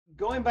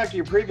Going back to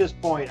your previous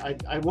point,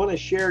 I want to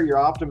share your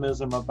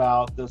optimism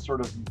about the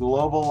sort of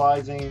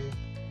globalizing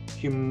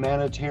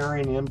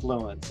humanitarian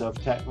influence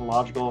of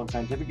technological and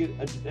scientific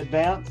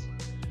advance.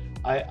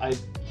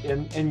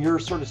 And you're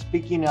sort of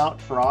speaking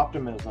out for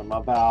optimism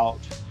about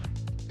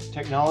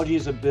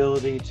technology's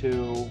ability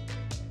to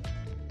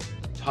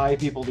tie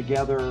people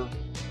together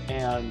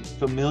and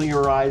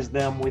familiarize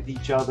them with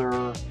each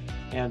other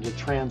and to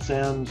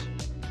transcend,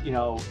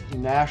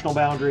 national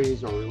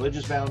boundaries or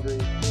religious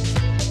boundaries.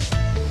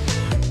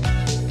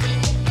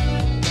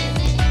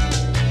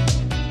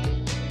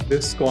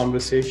 This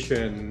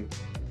conversation,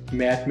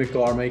 Matt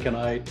McCormick and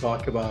I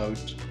talk about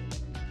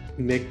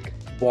Nick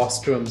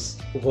Bostrom's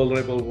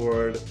vulnerable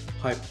world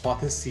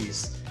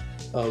hypotheses.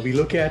 We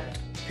look at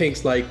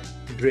things like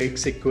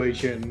Drake's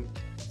equation,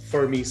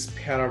 Fermi's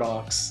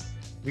paradox.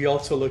 We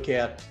also look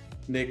at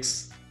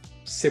Nick's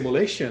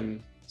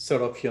simulation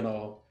sort of,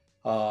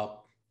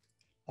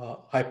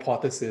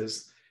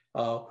 hypothesis.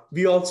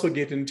 We also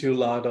get into a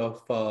lot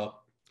of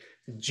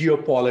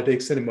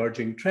geopolitics and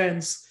emerging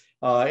trends.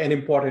 And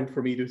important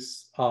for me to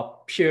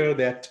share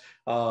that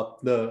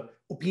the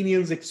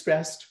opinions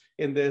expressed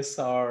in this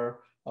are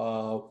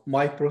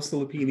my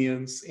personal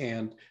opinions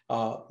and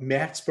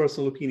Matt's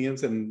personal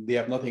opinions, and they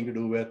have nothing to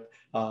do with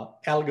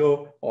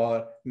Algo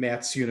or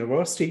Matt's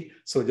university.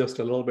 So just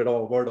a little bit of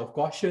a word of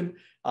caution.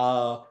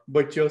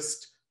 But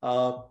just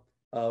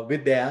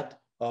with that,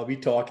 we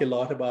talk a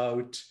lot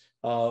about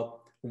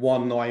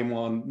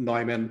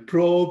Neumann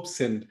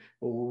probes and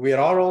where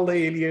are all the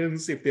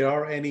aliens, if there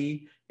are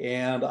any,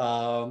 and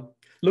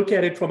look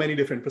at it from many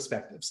different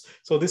perspectives.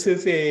 So this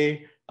is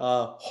a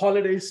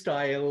holiday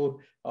style,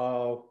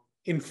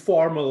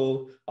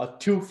 informal,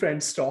 two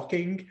friends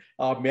talking.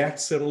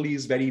 Matt certainly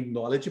is very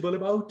knowledgeable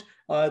about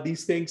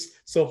these things.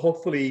 So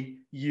hopefully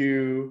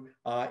you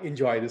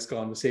enjoy this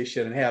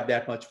conversation and have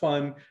that much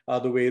fun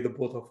the way the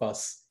both of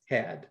us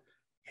had.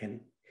 And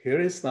here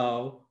is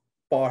now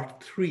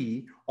part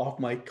 3 of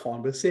my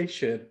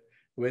conversation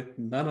with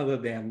none other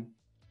than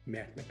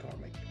Matt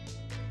McCormick.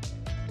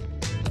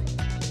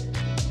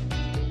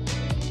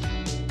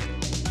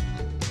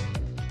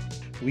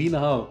 We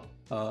now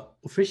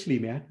officially,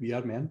 Matt, we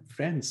are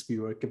friends. We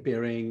were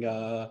comparing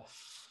our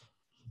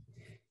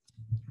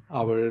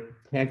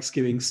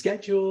Thanksgiving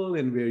schedule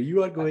and where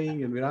you are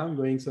going and where I'm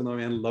going. So now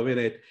I'm loving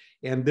it.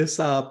 And this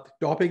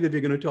topic that we're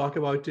going to talk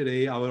about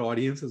today, our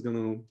audience is going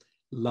to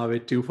love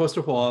it too. First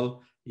of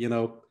all,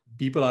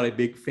 people are a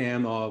big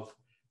fan of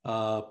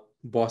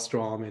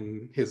Bostrom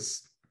and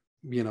his,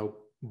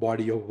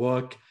 body of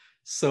work.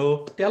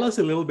 So tell us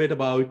a little bit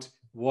about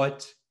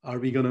what are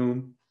we going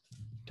to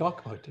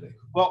talk about today?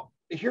 Well,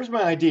 here's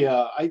my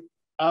idea.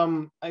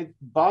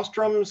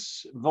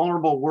 Bostrom's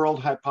vulnerable world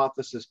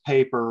hypothesis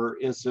paper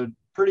is a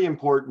pretty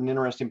important,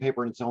 interesting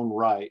paper in its own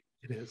right.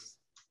 It is.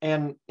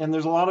 And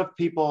there's a lot of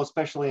people,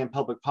 especially in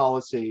public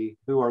policy,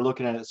 who are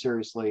looking at it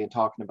seriously and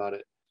talking about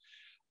it.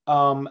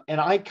 And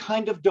I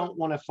kind of don't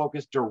want to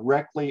focus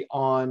directly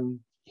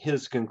on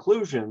his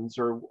conclusions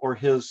or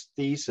his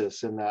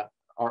thesis in that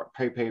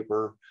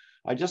paper.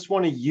 I just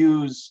want to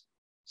use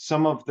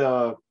some of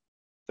the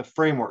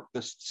framework,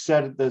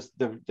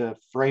 the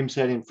frame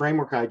setting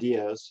framework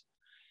ideas.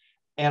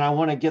 And I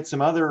want to get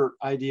some other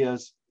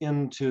ideas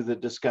into the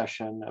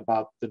discussion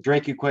about the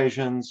Drake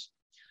equations,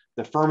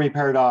 the Fermi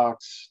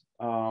paradox,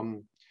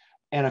 and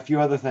a few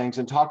other things,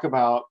 and talk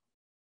about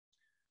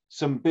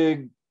some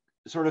big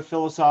sort of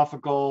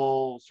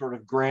philosophical, sort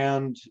of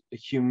grand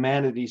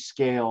humanity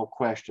scale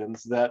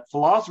questions that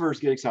philosophers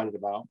get excited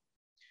about.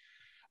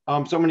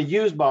 So I'm going to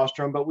use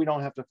Bostrom, but we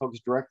don't have to focus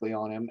directly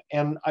on him.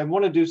 And I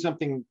want to do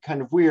something kind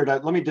of weird.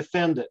 Let me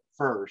defend it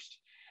first.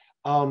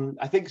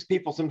 I think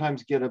people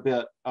sometimes get a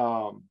bit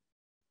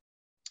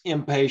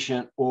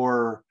impatient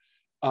or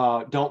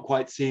don't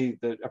quite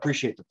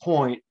appreciate the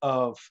point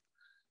of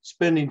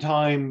spending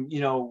time,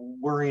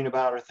 worrying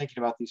about or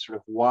thinking about these sort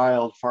of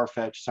wild,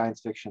 far-fetched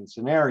science fiction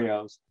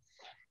scenarios.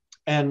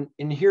 And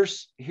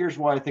here's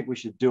why I think we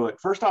should do it.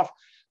 First off,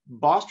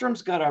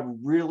 Bostrom's got a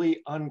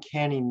really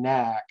uncanny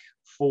knack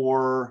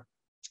for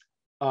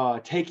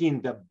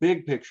taking the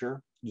big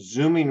picture,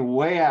 zooming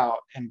way out,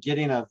 and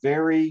getting a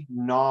very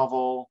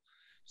novel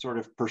sort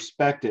of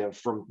perspective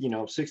from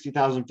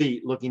 60,000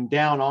 feet, looking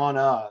down on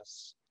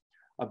us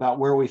about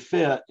where we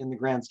fit in the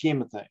grand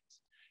scheme of things,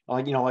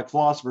 like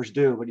philosophers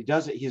do. But he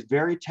does it. He's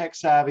very tech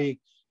savvy.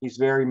 He's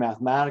very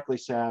mathematically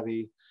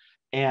savvy,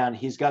 and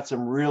he's got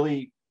some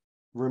really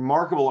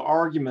remarkable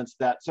arguments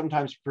that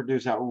sometimes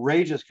produce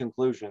outrageous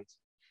conclusions.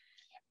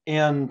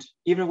 And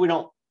even if we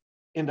don't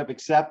end up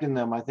accepting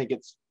them, I think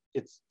it's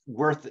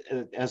worth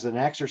it as an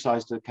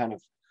exercise to kind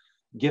of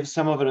give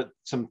some of it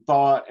some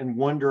thought and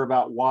wonder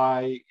about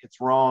why it's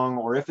wrong,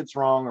 or if it's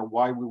wrong, or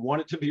why we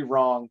want it to be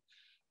wrong,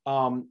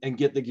 and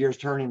get the gears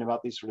turning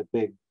about these sort of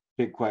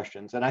big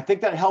questions. And I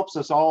think that helps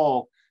us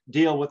all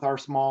deal with our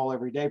small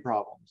everyday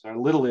problems, our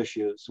little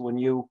issues. When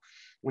you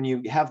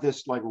have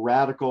this like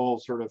radical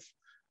sort of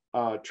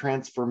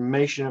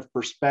transformation of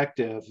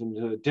perspective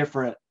into a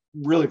different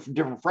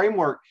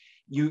framework,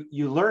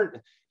 you learn.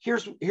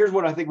 here's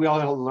what I think we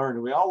all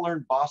learned. We all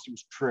learned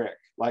Bostrom's trick.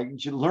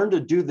 Like, you learn to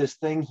do this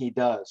thing he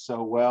does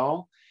so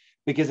well,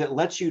 because it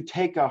lets you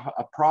take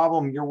a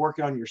problem you're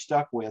working on, you're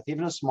stuck with,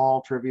 even a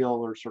small, trivial,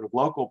 or sort of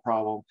local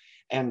problem,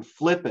 and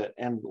flip it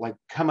and like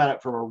come at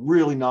it from a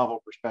really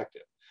novel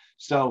perspective.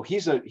 So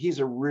he's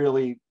a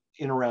really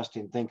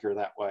interesting thinker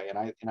that way,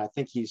 and I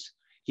think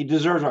he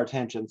deserves our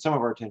attention, some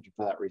of our attention,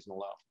 for that reason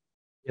alone.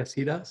 Yes,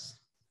 he does.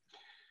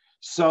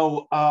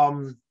 So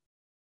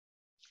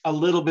a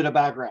little bit of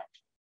background.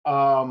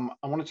 I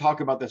want to talk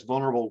about this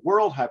vulnerable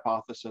world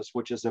hypothesis,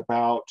 which is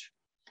about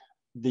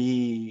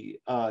the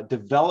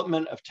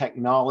development of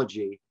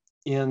technology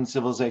in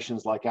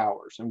civilizations like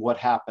ours and what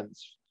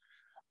happens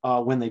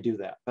when they do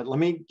that. But let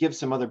me give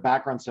some other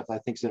background stuff that I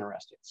think is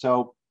interesting.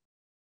 So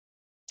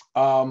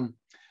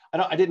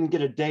I didn't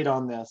get a date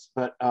on this,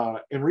 but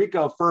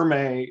Enrico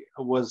Fermi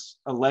was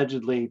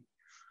allegedly,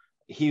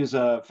 he was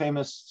a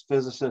famous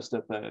physicist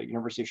at the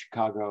University of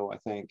Chicago, I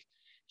think.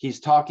 He's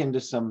talking to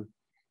some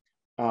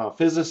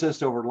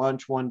physicists over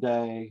lunch one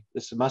day.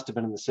 This must have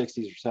been in the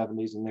 60s or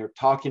 70s, and they're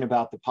talking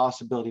about the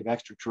possibility of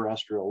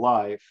extraterrestrial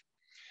life.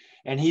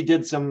 And he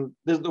did some,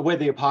 the way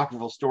the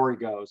apocryphal story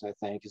goes, I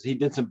think, is he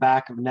did some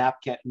back of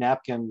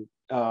napkin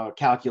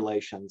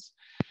calculations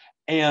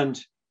and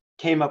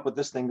came up with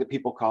this thing that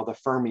people call the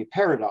Fermi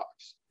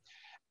paradox.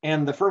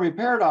 And the Fermi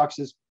paradox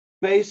is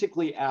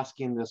basically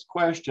asking this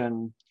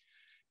question: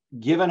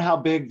 given how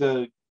big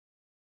the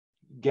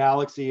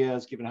galaxy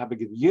is, given how big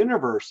the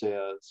universe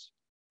is,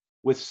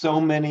 with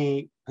so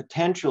many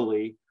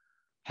potentially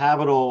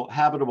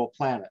habitable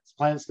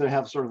planets that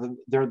have sort of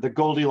they're the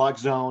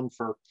Goldilocks zone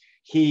for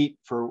heat,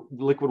 for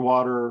liquid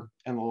water,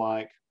 and the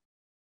like.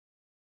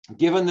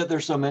 Given that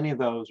there's so many of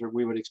those, or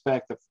we would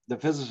expect the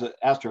physicists,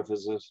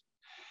 astrophysicists,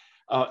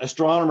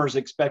 astronomers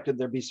expected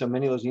there'd be so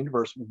many of those in the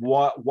universe,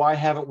 why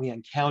haven't we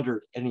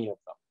encountered any of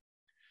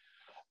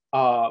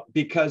them?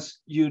 Because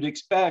you'd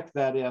expect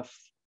that if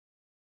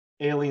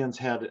aliens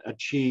had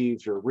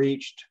achieved or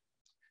reached,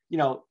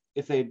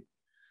 if they'd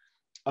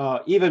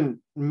even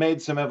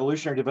made some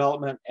evolutionary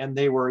development and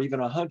they were even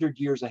 100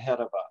 years ahead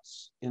of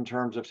us in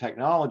terms of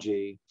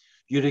technology,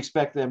 you'd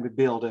expect them to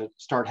be able to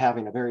start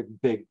having a very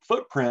big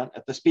footprint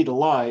at the speed of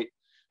light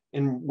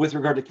with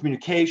regard to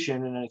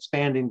communication and an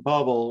expanding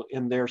bubble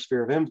in their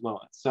sphere of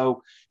influence.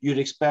 So you'd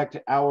expect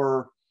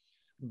our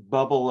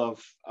bubble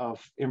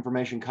of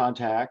information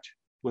contact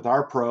with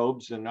our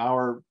probes and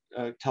our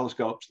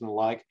telescopes and the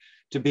like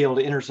to be able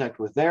to intersect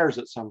with theirs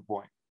at some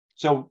point.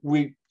 So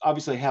we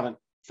obviously haven't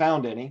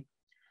found any.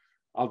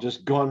 I'll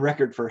just go on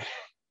record for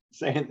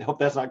saying, I hope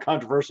that's not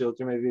controversial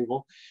to many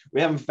people.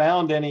 We haven't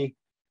found any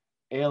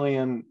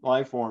alien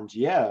life forms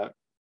yet.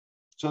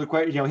 So the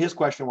question, his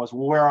question was,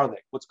 well, where are they?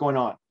 What's going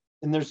on?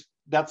 And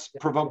that's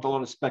provoked a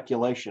lot of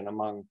speculation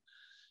among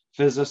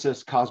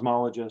physicists,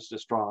 cosmologists,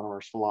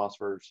 astronomers,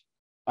 philosophers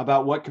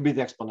about what could be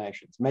the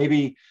explanations.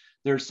 Maybe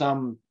there's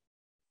some,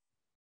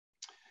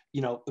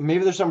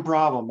 maybe there's some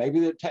problem. Maybe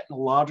the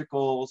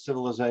technological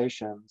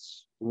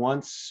civilizations,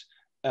 once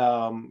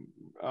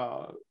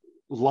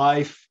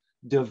life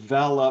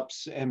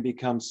develops and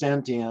becomes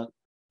sentient,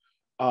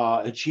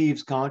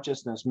 achieves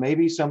consciousness,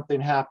 maybe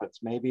something happens.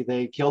 Maybe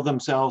they kill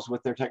themselves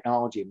with their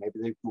technology. Maybe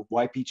they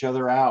wipe each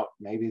other out.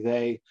 Maybe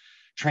they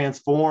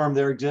transform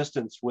their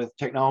existence with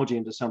technology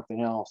into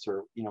something else,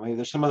 or maybe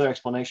there's some other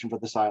explanation for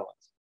the silence.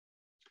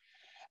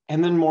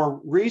 And then more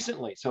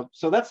recently, so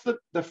that's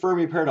the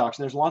Fermi paradox.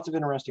 And there's lots of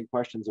interesting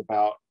questions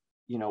about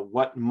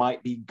what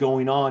might be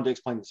going on to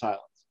explain the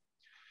silence.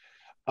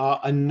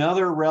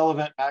 Another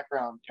relevant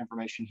background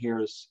information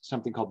here is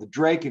something called the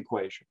Drake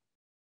equation.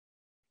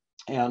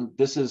 And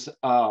this is,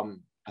 I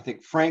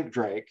think, Frank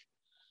Drake,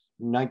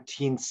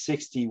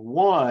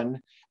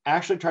 1961,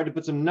 actually tried to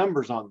put some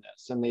numbers on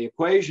this. And the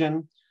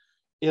equation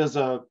is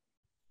an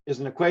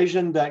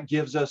equation that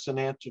gives us an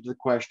answer to the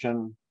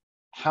question,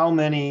 how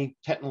many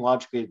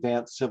technologically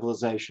advanced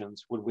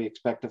civilizations would we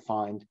expect to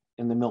find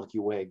in the Milky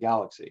Way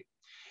galaxy?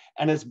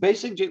 And it's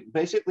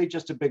basically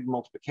just a big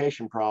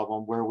multiplication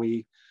problem where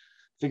we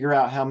figure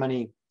out how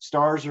many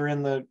stars are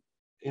in the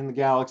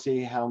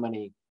galaxy, how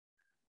many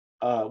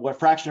what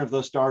fraction of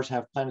those stars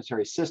have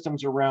planetary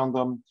systems around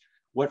them,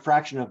 what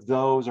fraction of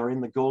those are in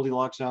the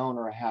Goldilocks zone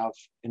or have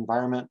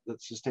environment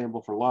that's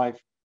sustainable for life,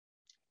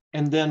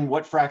 and then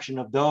what fraction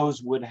of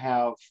those would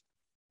have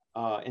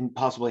and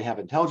possibly have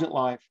intelligent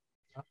life,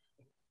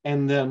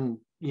 and then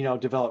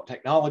develop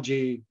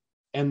technology,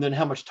 and then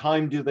how much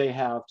time do they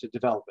have to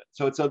develop it.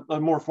 So it's a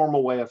more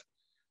formal way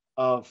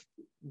of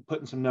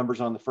putting some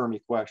numbers on the Fermi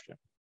question.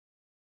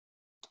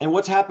 And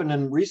what's happened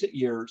in recent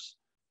years,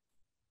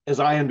 as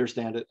I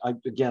understand it, I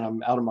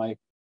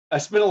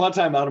spent a lot of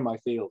time out of my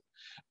field,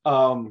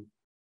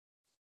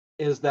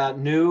 is that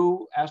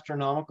new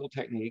astronomical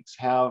techniques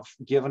have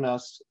given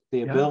us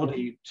the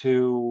ability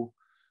to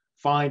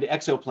find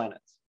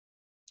exoplanets.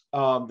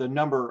 The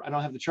number, I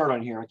don't have the chart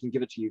on here, I can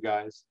give it to you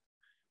guys,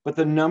 but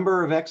the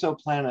number of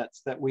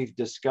exoplanets that we've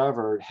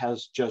discovered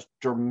has just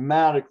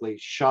dramatically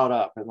shot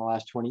up in the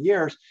last 20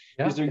 years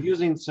because they're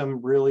using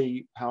some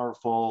really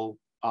powerful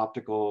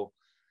optical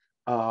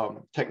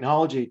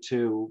technology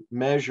to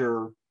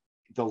measure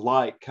the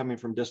light coming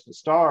from distant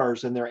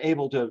stars, and they're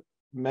able to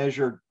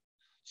measure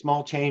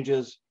small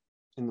changes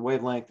in the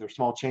wavelength or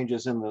small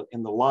changes in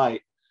the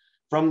light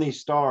from these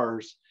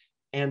stars,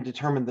 and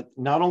determine that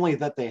not only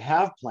that they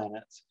have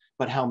planets,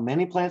 but how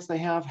many planets they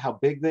have, how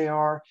big they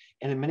are,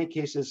 and in many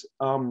cases,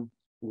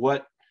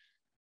 what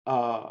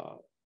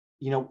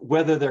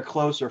whether they're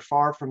close or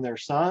far from their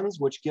suns,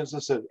 which gives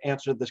us an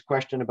answer to this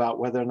question about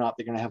whether or not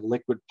they're going to have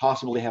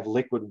possibly have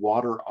liquid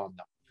water on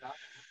them. Yeah.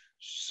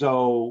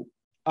 So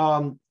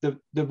the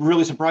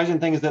really surprising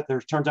thing is that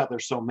turns out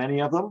there's so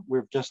many of them.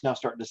 We're just now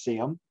starting to see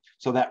them.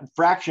 So that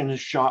fraction has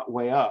shot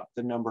way up,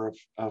 the number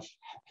of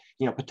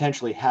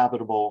potentially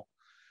habitable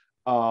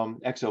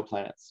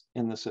exoplanets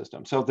in the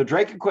system. So the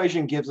Drake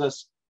equation gives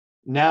us,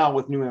 now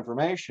with new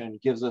information,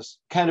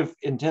 kind of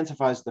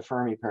intensifies the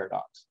Fermi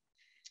paradox.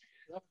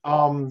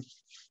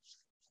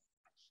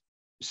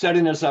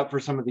 Setting us up for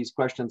some of these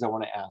questions I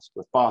want to ask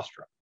with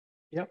Bostrom.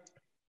 Yep.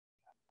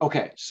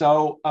 Okay,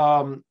 so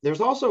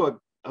there's also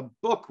a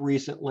book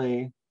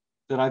recently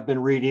that I've been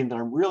reading that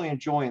I'm really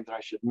enjoying that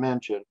I should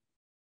mention.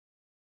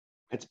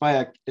 It's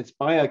by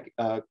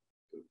a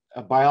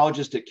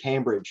biologist at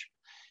Cambridge,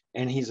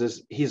 and he's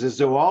a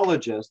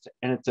zoologist,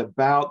 and it's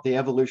about the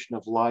evolution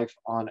of life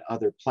on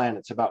other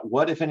planets, about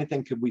what, if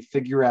anything, could we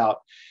figure out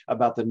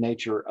about the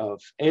nature of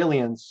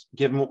aliens,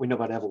 given what we know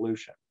about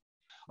evolution.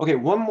 Okay,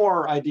 one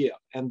more idea,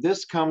 and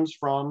this comes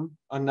from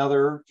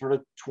another sort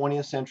of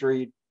 20th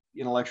century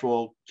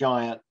intellectual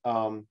giant,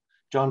 John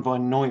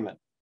von Neumann.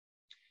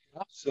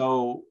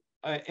 So,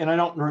 and I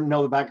don't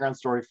know the background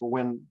story for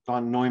when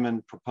von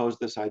Neumann proposed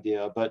this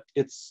idea, but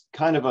it's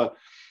kind of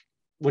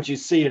once you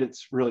see it,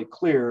 it's really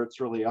clear, it's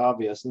really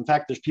obvious. In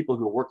fact, there's people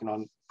who are working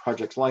on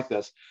projects like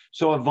this.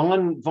 So a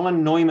von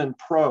Neumann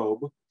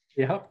probe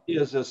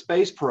is a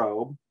space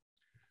probe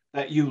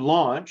that you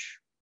launch,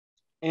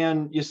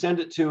 and you send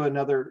it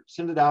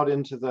out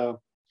into the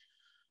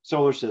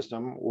solar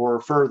system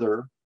or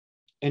further,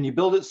 and you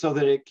build it so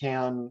that it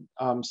can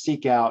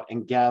seek out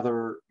and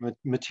gather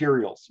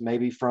materials,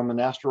 maybe from an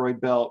asteroid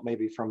belt,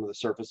 maybe from the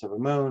surface of a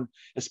moon,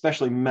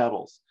 especially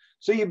metals.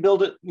 So you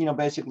build it,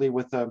 basically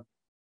with a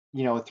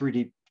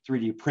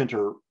 3D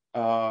printer,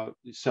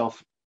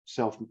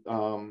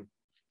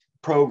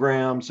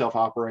 program,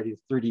 self-operating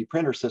 3D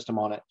printer system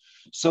on it,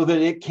 so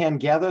that it can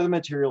gather the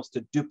materials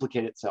to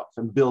duplicate itself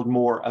and build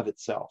more of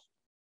itself.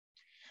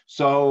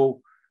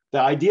 So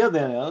the idea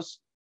then is,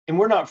 and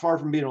we're not far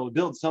from being able to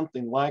build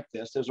something like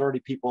this. There's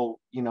already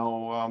people,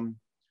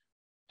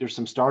 there's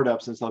some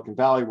startups in Silicon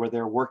Valley where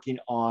they're working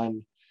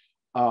on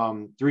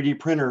 3D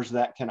printers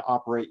that can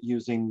operate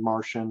using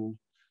Martian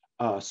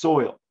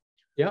soil.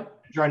 Yeah.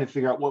 Trying to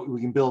figure out what we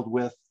can build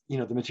with,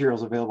 the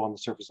materials available on the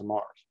surface of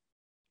Mars.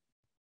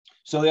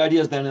 So the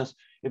idea then is,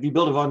 if you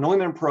build a von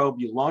Neumann probe,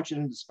 you launch it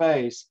into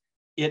space,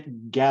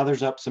 it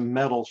gathers up some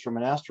metals from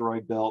an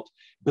asteroid belt,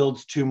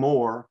 builds 2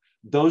 more.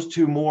 Those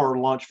 2 more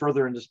launch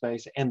further into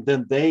space, and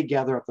then they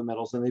gather up the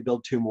metals and they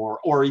build 2 more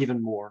or even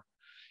more.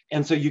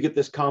 And so you get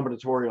this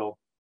combinatorial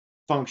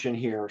function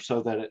here,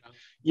 so that it,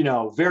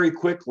 very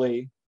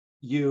quickly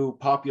you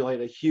populate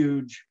a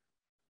huge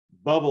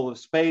bubble of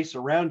space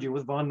around you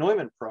with von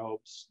Neumann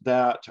probes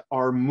that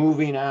are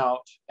moving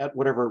out at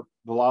whatever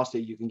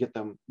velocity you can get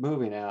them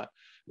moving at.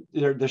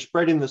 They're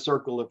spreading the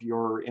circle of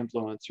your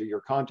influence or your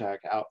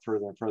contact out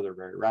further and further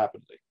very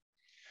rapidly.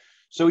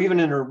 So even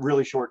in a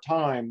really short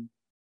time,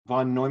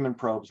 von Neumann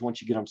probes,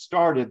 once you get them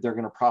started, they're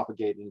going to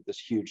propagate into this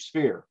huge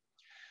sphere.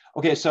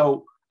 Okay,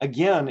 so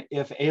again,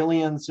 if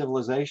alien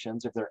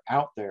civilizations, if they're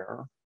out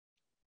there,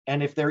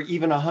 and if they're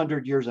even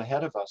 100 years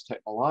ahead of us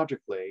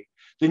technologically,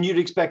 then you'd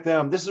expect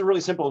them, this is a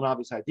really simple and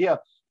obvious idea,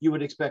 you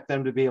would expect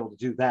them to be able to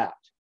do that.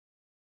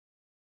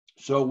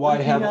 So why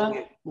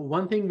haven't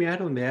one thing we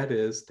add on that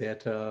is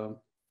that, do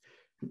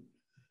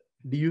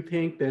you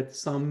think that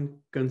some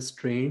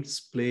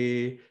constraints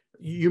play,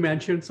 you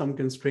mentioned some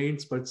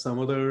constraints, but some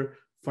other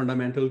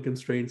fundamental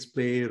constraints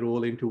play a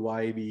role into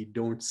why we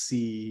don't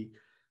see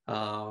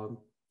all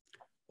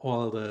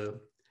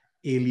the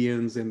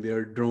aliens and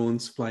their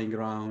drones flying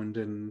around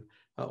and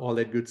all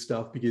that good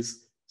stuff?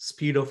 Because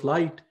speed of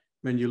light,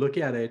 when you look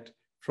at it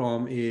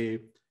from a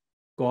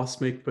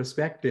cosmic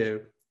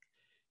perspective,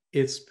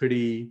 it's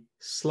pretty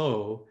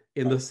slow,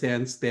 in the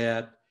sense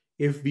that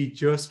if we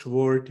just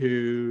were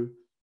to,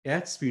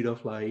 at speed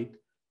of light,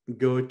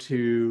 go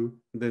to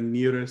the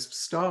nearest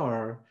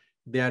star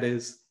that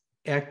is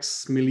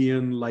X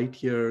million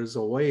light years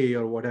away,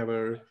 or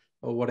whatever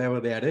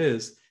that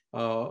is,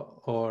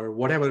 or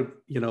whatever,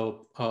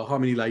 how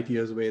many light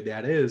years away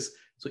that is.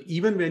 So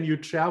even when you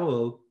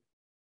travel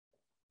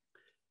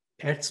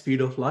at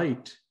speed of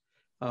light,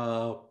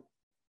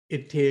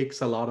 it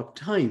takes a lot of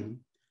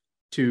time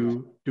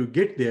to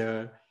get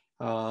there.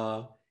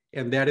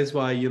 And that is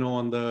why,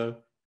 on the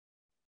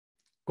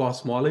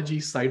cosmology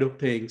side of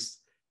things,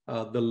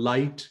 the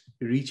light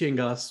reaching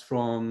us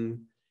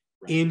from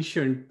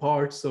ancient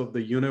parts of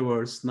the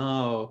universe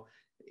now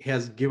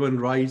has given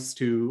rise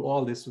to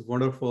all this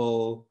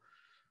wonderful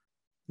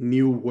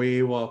new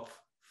wave of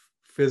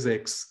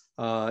physics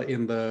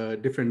in the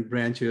different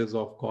branches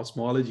of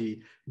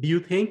cosmology. Do you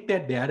think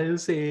that that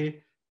is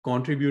a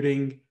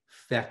contributing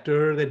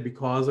factor, that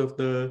because of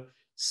the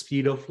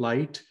speed of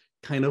light,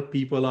 kind of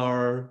people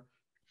are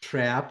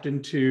trapped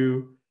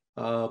into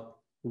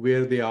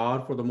where they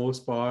are for the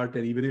most part,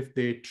 and even if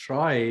they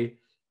try,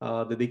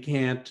 that they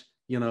can't,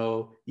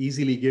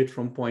 easily get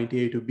from point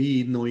A to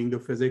B, knowing the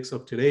physics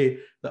of today?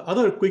 The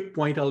other quick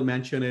point I'll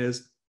mention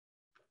is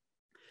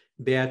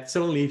that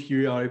certainly if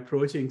you are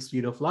approaching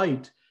speed of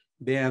light,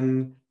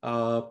 then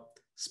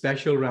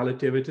special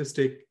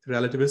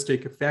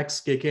relativistic effects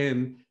kick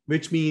in,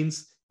 which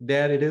means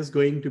that it is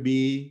going to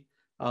be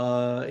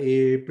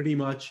a pretty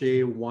much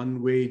a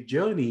one-way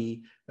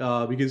journey,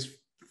 because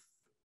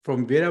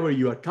from wherever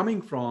you are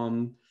coming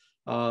from,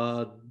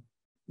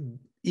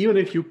 even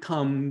if you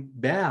come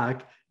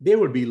back, they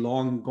would be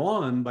long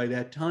gone by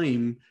that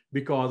time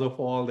because of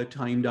all the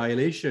time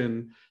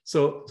dilation.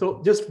 So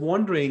just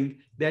wondering,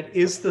 that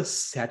is the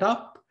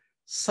setup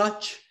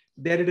such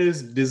that it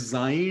is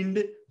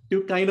designed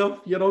to kind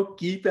of,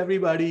 keep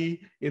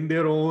everybody in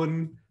their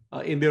own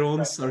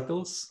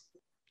circles?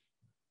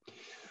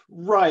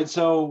 Right.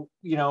 So,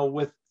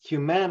 with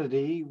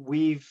humanity,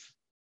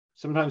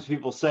 sometimes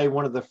people say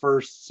one of the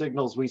first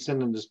signals we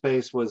sent into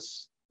space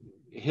was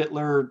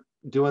Hitler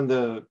doing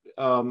the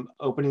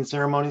opening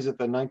ceremonies at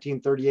the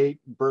 1938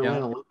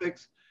 Berlin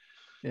Olympics.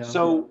 Yeah.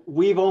 So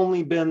we've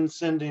only been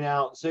sending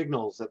out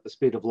signals at the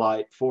speed of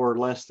light for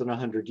less than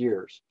 100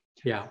 years.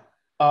 Yeah.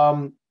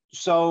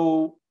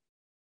 So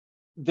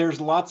there's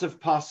lots of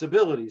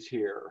possibilities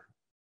here.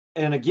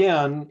 And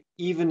again,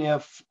 even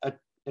if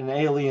an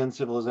alien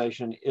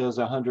civilization is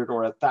 100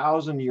 or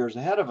 1,000 years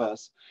ahead of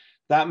us,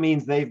 that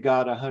means they've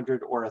got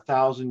 100 or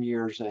 1,000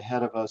 years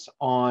ahead of us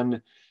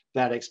on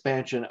that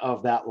expansion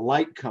of that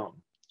light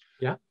cone.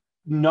 Yeah.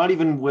 Not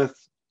even with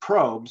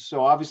probes.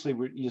 So obviously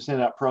you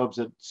send out probes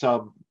at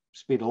sub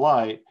speed of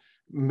light,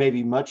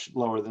 maybe much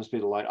lower than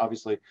speed of light,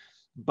 obviously,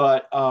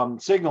 but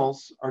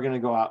signals are going to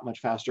go out much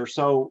faster.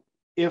 So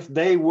if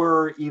they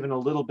were even a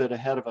little bit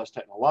ahead of us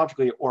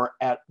technologically, or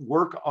at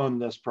work on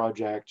this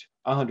project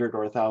 100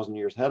 or 1,000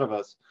 years ahead of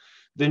us,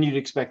 then you'd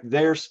expect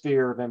their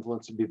sphere of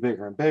influence to be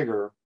bigger and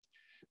bigger.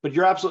 But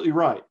you're absolutely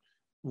right.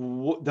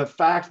 The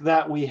fact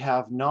that we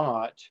have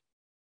not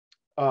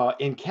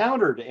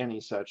encountered any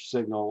such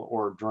signal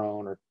or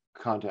drone or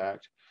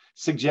contact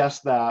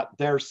suggests that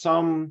there's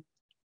some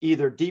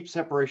either deep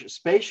separation,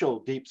 spatial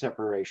deep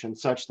separation,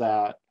 such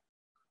that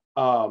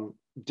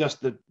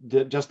just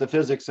the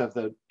physics of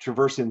the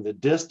traversing the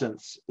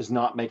distance is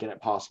not making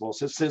it possible.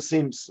 So it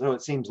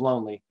seems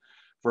lonely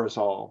for us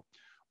all.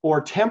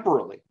 Or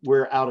temporally,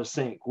 we're out of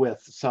sync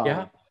with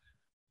some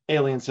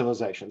alien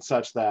civilization,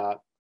 such that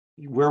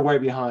we're way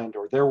behind,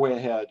 or they're way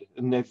ahead,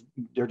 and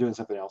they're doing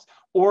something else.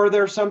 Or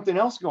there's something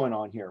else going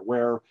on here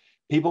where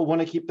people want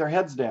to keep their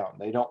heads down.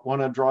 They don't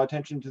want to draw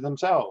attention to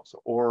themselves.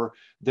 Or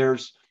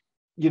there's,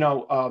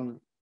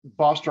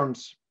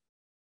 Bostrom's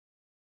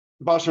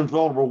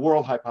vulnerable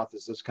world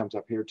hypothesis comes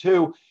up here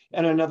too.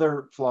 And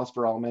another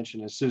philosopher I'll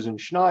mention is Susan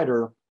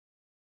Schneider,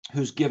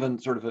 who's given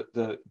sort of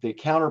the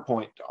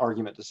counterpoint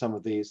argument to some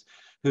of these,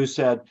 who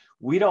said,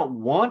 we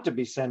don't want to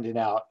be sending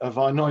out a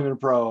von Neumann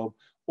probe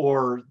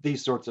or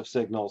these sorts of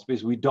signals,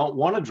 because we don't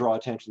want to draw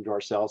attention to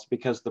ourselves,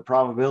 because the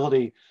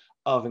probability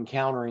of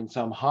encountering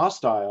some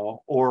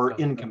hostile or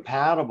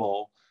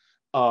incompatible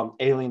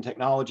alien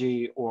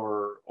technology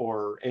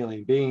or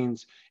alien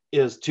beings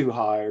is too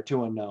high or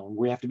too unknown.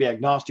 We have to be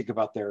agnostic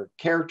about their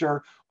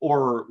character,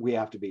 or we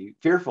have to be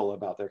fearful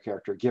about their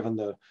character, given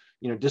the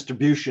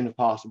distribution of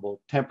possible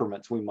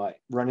temperaments we might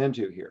run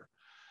into here.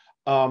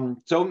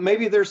 So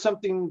maybe there's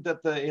something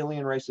that the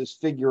alien races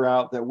figure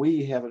out that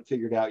we haven't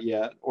figured out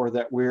yet, or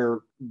that we're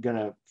going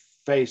to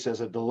face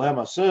as a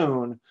dilemma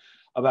soon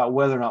about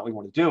whether or not we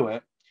want to do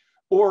it.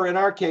 Or in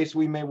our case,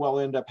 we may well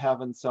end up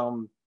having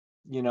some,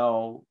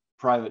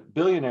 private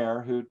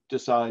billionaire who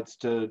decides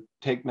to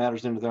take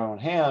matters into their own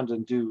hand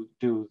and do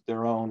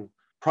their own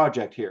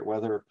project here,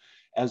 whether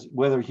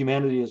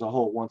humanity as a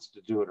whole wants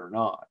to do it or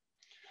not.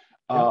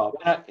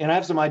 And I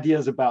have some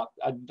ideas about,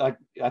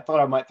 I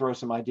thought I might throw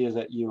some ideas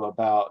at you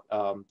about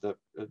the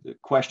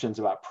questions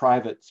about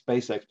private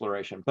space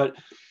exploration, but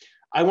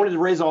I wanted to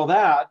raise all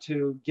that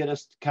to get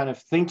us kind of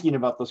thinking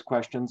about those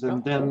questions,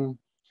 and then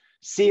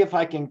see if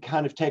I can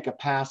kind of take a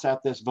pass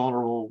at this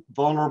vulnerable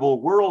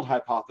world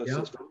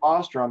hypothesis for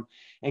Bostrom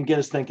and get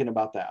us thinking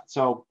about that.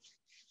 So,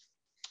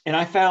 and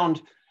I found,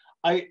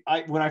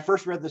 when I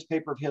first read this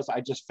paper of his,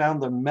 I just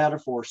found the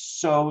metaphor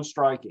so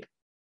striking.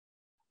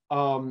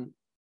 Bostrom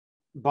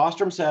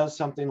says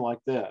something like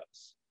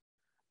this: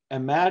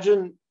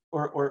 imagine,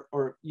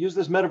 or use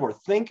this metaphor,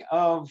 think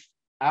of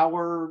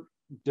our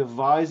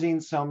devising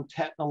some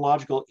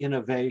technological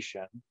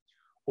innovation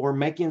or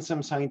making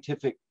some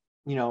scientific,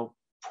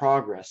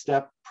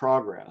 step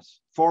progress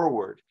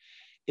forward,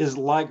 is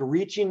like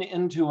reaching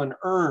into an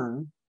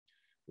urn.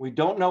 We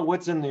don't know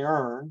what's in the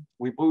urn.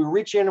 We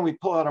reach in and we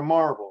pull out a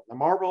marble. The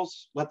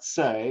marbles, let's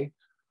say,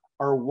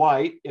 are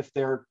white if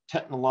they're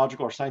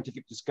technological or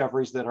scientific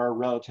discoveries that are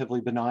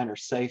relatively benign or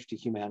safe to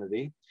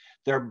humanity.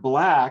 They're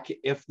black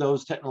if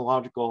those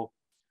technological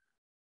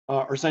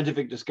or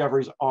scientific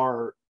discoveries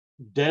are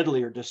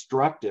deadly or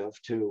destructive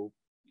to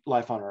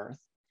life on Earth.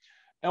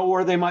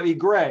 Or they might be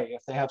gray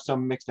if they have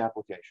some mixed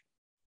application.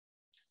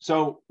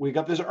 So we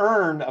got this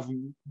urn of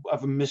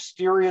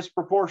mysterious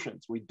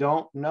proportions. We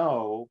don't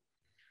know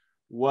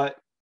what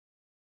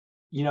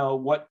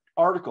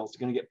articles are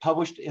going to get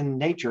published in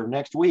Nature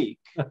next week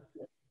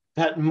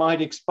that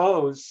might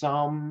expose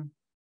some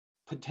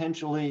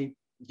potentially,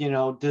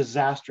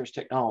 disastrous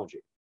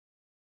technology.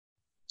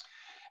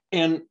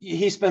 And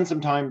he spent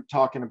some time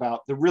talking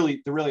about the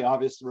really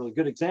obvious, the really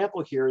good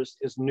example here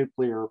is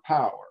nuclear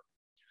power.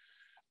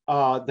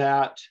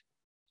 That,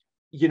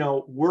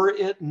 were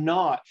it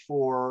not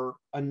for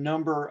a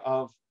number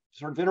of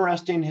sort of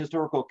interesting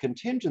historical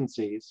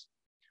contingencies,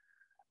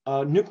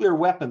 nuclear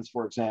weapons,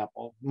 for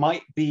example,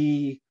 might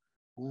be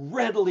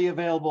readily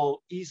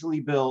available, easily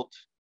built,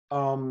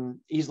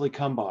 easily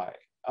come by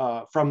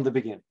from the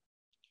beginning.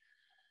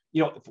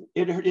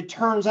 It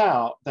turns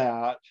out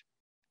that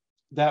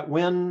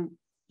when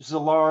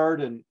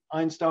Szilard and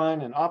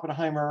Einstein and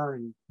Oppenheimer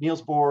and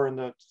Niels Bohr and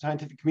the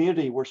scientific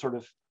community were sort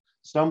of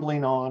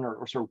stumbling on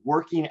or sort of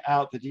working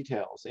out the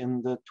details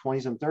in the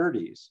 20s and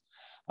 30s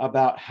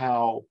about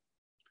how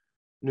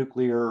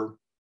nuclear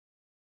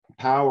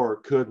power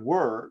could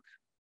work,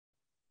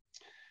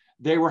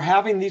 they were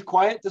having these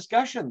quiet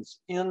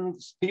discussions in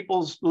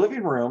people's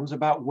living rooms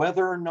about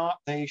whether or not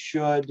they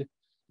should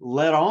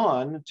let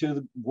on to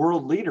the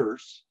world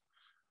leaders,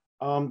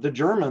 the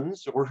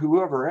Germans or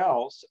whoever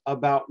else,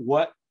 about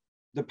what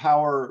the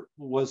power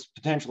was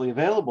potentially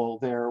available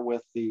there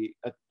with the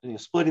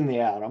splitting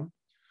the atom.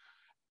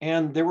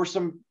 And there were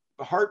some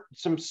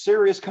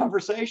serious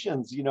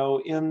conversations,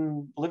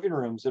 in living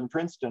rooms in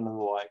Princeton and the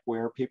like,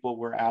 where people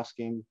were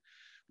asking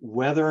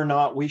whether or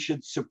not we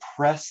should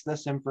suppress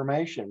this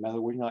information, whether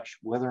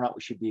or not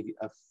we should be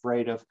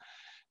afraid of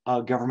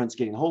governments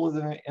getting hold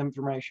of the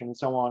information and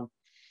so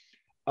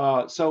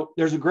on. So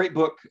there's a great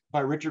book by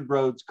Richard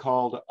Rhodes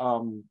called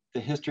The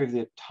History of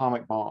the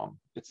Atomic Bomb.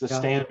 It's the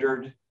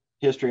standard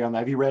history on that.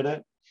 Have you read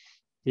it?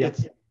 Yeah.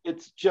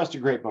 It's just a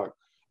great book.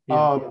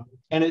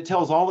 And it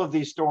tells all of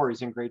these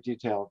stories in great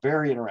detail.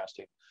 Very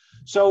interesting.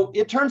 So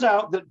it turns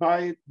out that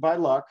by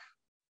luck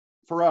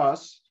for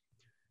us,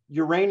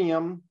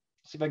 uranium,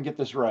 see if I can get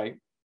this right,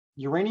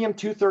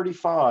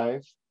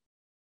 uranium-235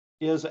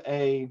 is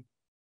I'm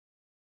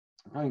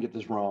going to get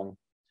this wrong.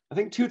 I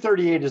think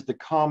 238 is the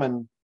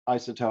common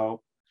isotope,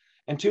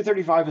 and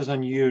 235 is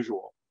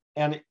unusual.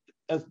 And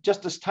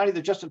just a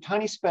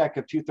tiny speck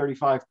of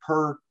 235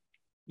 per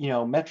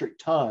metric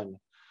ton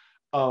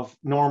of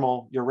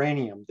normal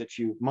uranium that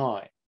you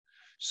mine.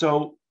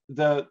 So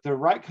the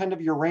right kind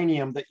of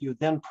uranium that you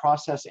then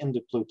process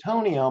into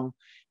plutonium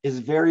is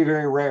very,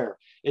 very rare.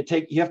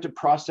 You have to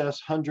process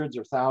hundreds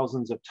or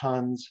thousands of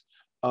tons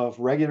of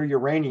regular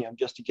uranium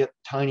just to get a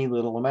tiny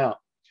little amount.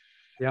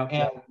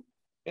 Yeah.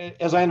 And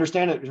as I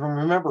understand it, if I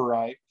remember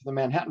right, the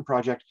Manhattan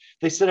Project,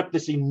 they set up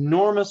this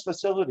enormous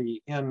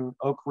facility in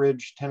Oak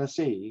Ridge,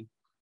 Tennessee,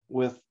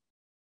 with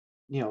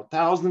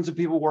thousands of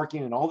people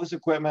working and all this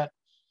equipment,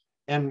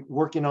 and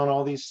working on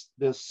all these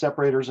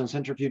separators and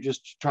centrifuges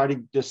to try to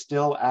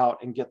distill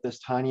out and get this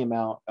tiny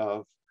amount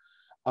of,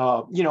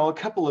 a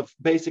couple of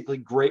basically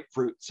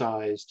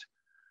grapefruit-sized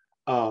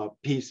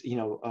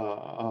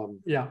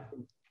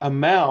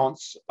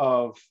amounts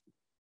of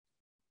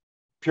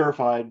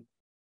purified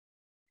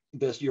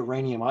this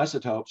uranium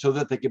isotope so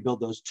that they could build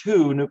those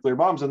two nuclear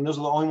bombs, and those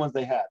are the only ones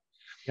they had.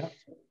 Yeah.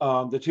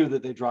 The two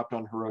that they dropped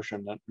on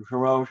Hiroshima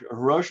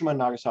and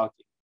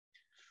Nagasaki.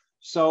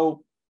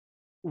 So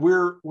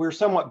we're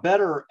somewhat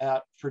better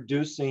at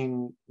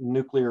producing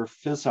nuclear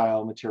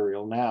fissile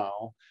material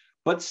now,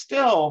 but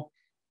still,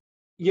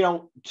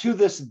 to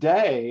this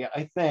day,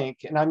 I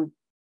think, and I'm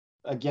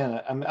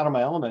out of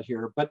my element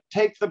here, but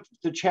take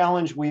the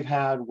challenge we've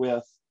had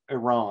with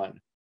Iran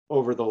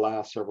over the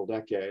last several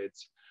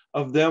decades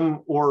of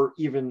them, or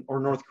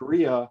North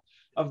Korea,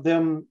 of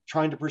them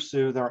trying to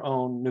pursue their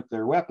own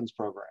nuclear weapons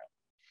program.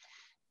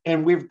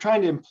 And we're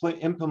trying to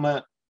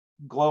implement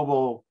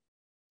global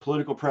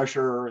political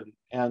pressure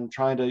and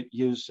trying to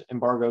use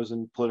embargoes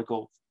and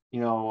political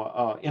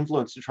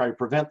influence to try to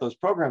prevent those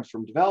programs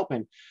from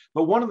developing.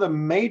 But one of the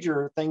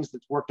major things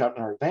that's worked out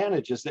in our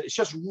advantage is that it's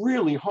just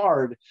really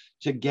hard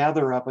to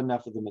gather up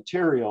enough of the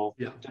material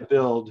to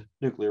build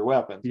nuclear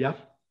weapons. Yeah.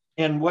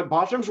 And what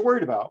Bostrom's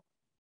worried about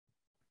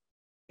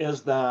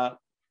is that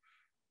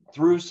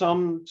through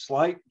some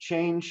slight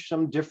change,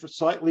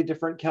 slightly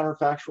different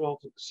counterfactual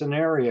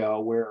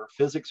scenario where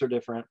physics are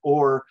different,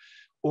 or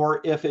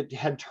if it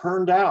had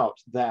turned out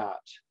that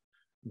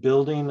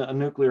building a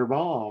nuclear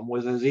bomb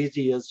was as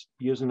easy as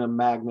using a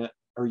magnet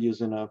or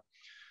using a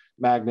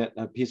magnet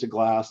and a piece of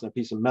glass and a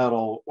piece of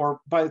metal, or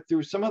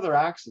through some other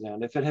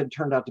accident, if it had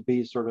turned out to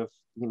be sort of,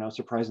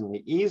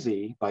 surprisingly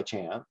easy by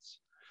chance,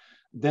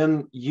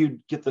 then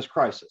you'd get this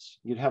crisis.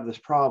 You'd have this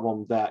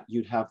problem that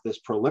you'd have this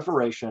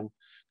proliferation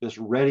this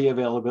ready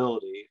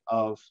availability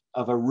of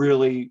a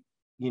really,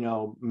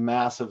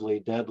 massively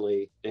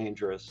deadly,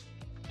 dangerous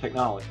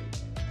technology.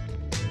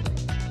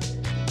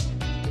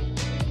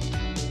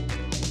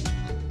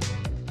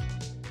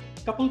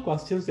 A couple of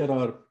questions that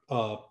are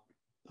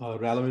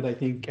relevant, I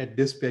think, at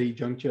this very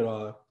juncture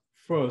are,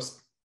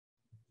 first,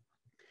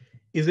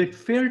 is it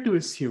fair to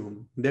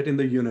assume that in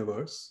the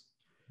universe,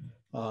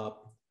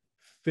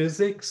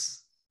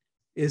 physics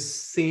is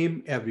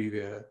same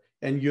everywhere,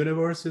 and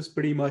universe is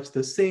pretty much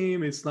the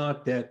same? It's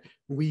not that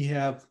we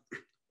have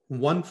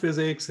one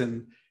physics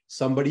and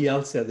somebody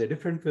else has a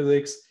different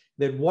physics.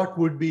 That what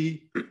would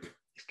be,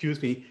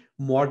 excuse me,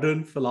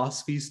 modern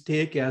philosophy's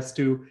take as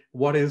to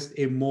what is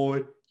a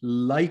more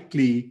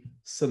likely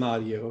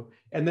scenario?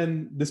 And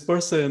then this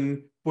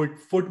person put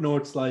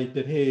footnotes like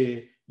that,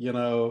 hey,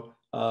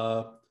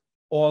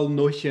 all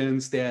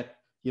notions that,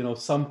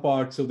 some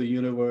parts of the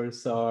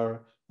universe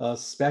are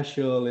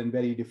special and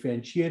very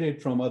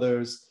differentiated from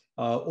others,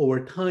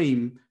 over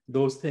time,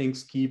 those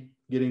things keep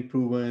getting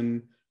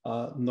proven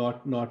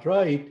not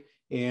right.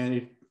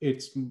 And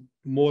it's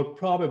more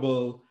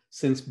probable,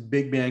 since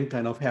Big Bang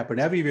kind of happened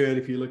everywhere,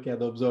 if you look at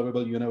the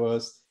observable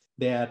universe,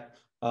 that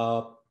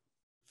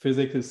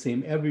physics is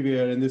same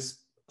everywhere. And this,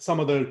 some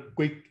other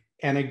quick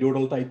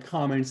anecdotal type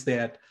comments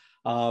that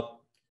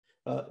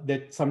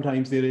that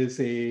sometimes there is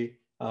a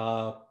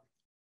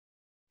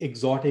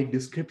exotic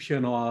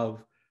description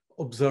of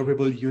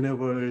observable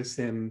universe,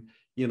 and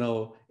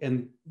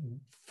and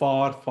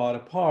far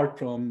apart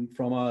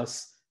from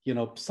us,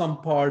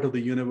 some part of the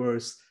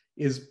universe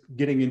is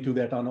getting into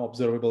that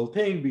unobservable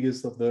thing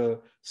because of the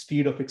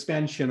speed of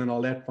expansion and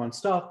all that fun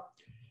stuff.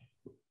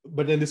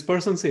 But then this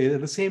person says,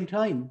 at the same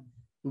time,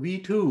 we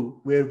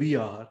too, where we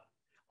are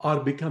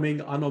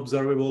becoming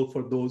unobservable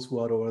for those who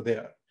are over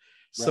there. Right.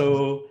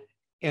 So,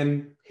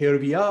 and here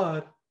we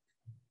are.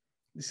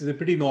 This is a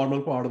pretty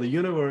normal part of the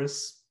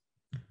universe.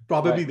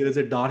 Probably right. There is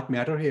a dark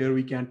matter here.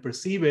 We can't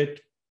perceive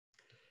it.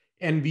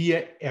 And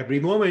we, every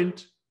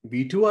moment,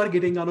 we too are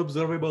getting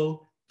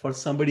unobservable for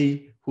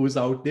somebody who's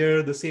out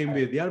there the same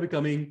way. They are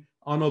becoming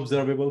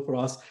unobservable for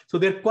us. So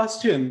their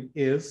question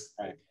is,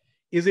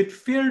 is it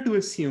fair to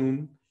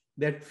assume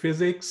that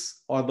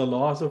physics or the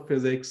laws of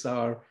physics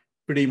are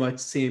pretty much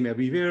same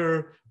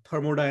everywhere?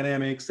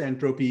 Thermodynamics,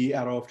 entropy,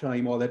 arrow of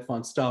time, all that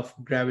fun stuff,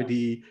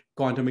 gravity,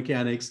 quantum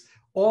mechanics.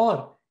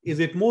 Or is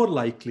it more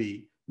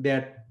likely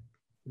that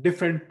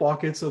different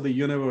pockets of the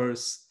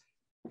universe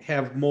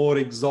have more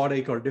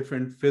exotic or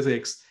different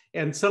physics?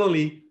 And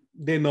suddenly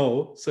they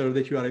know, sir,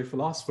 that you are a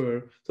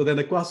philosopher. So then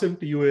the question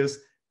to you is,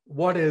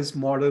 what is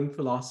modern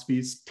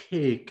philosophy's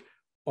take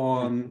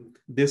on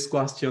this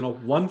question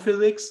of one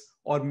physics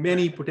or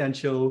many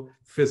potential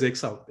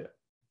physics out there?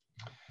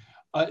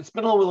 It's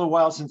been a little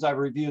while since I've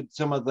reviewed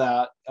some of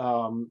that,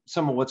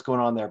 some of what's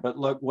going on there. But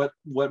look,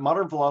 what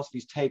modern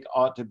philosophy's take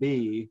ought to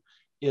be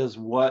is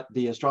what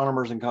the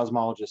astronomers and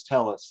cosmologists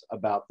tell us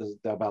about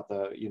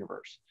the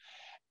universe.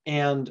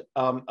 And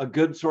a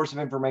good source of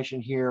information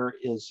here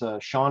is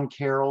Sean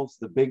Carroll's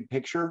The Big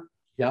Picture.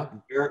 Yeah.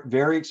 Very,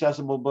 very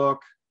accessible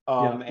book.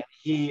 And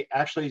he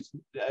actually,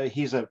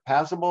 he's a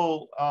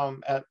passable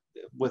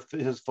with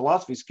his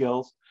philosophy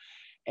skills,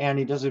 and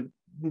he does a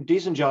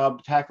decent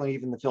job tackling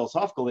even the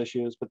philosophical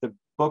issues, but the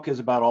book is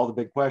about all the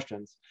big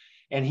questions.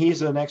 And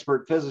he's an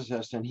expert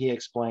physicist, and he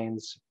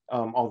explains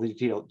all the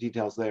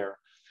details there.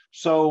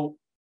 So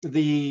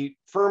the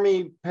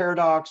Fermi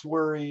paradox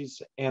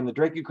worries and the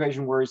Drake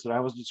equation worries that I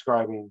was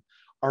describing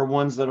are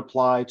ones that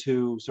apply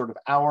to sort of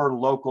our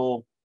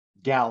local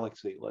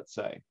galaxy, let's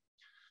say.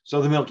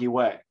 So the Milky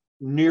Way,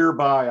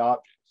 nearby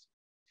objects.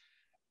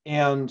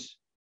 And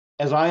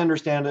as I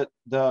understand it,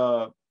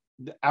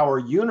 our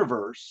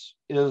universe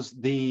is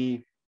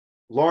the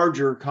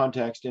larger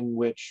context in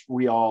which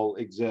we all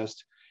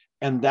exist.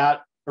 And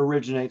that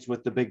originates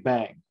with the Big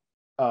Bang,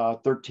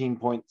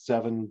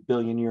 13.7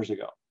 billion years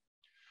ago.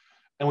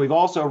 And we've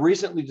also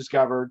recently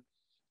discovered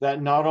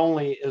that not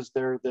only is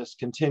there this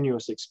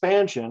continuous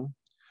expansion,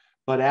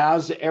 but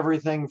as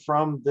everything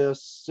from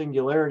this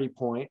singularity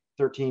point,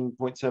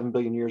 13.7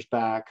 billion years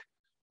back,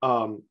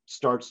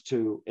 starts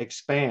to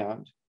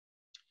expand,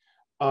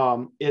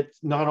 it's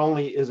not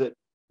only is it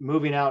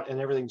moving out and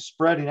everything's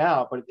spreading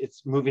out, but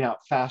it's moving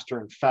out faster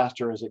and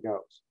faster as it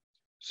goes.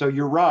 So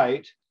you're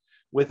right,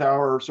 with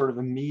our sort of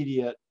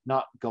immediate,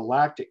 not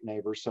galactic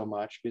neighbors so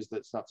much, because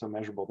that's not so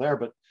measurable there,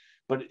 but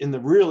in the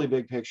really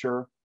big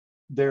picture,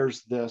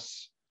 there's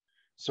this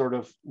sort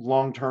of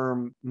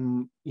long-term,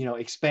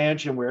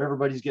 expansion where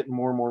everybody's getting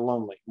more and more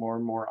lonely, more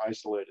and more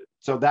isolated.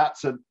 So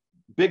that's a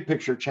big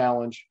picture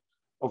challenge,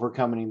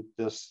 overcoming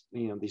this,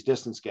 these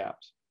distance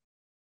gaps.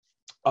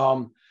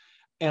 And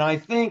I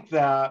think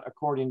that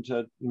according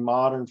to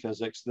modern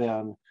physics,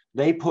 then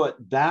they put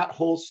that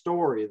whole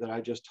story that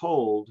I just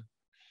told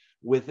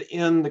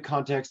within the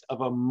context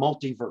of a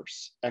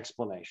multiverse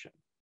explanation,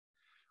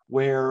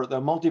 where the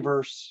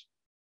multiverse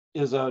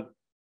is a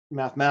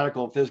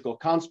mathematical physical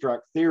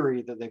construct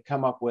theory that they've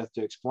come up with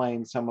to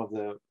explain some of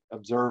the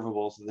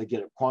observables that they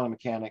get at quantum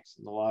mechanics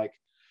and the like.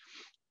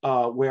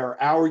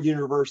 where our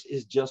universe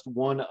is just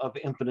one of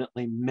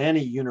infinitely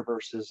many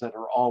universes that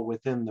are all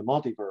within the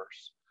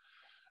multiverse.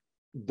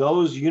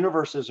 Those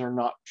universes are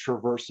not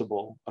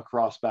traversable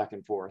across back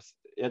and forth,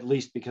 at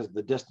least because of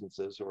the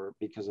distances or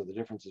because of the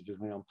differences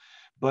between them.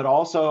 But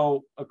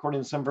also,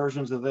 according to some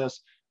versions of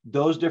this,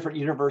 those different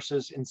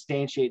universes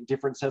instantiate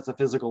different sets of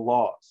physical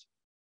laws.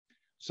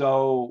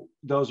 So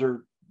those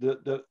are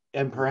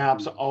and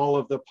perhaps all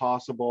of the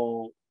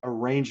possible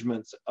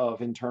arrangements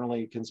of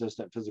internally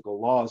consistent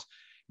physical laws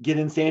get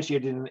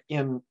instantiated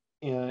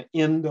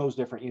in those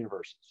different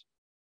universes.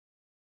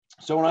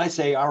 So when I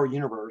say our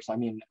universe, I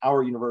mean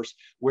our universe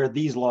where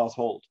these laws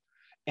hold.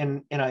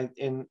 And I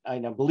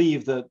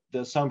believe that the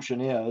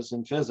assumption is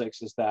in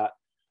physics is that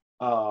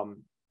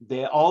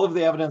all of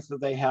the evidence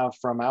that they have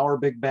from our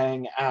Big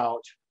Bang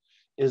out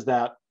is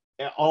that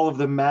all of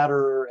the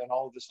matter and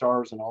all of the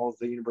stars and all of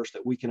the universe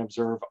that we can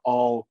observe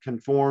all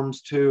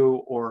conforms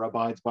to or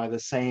abides by the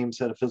same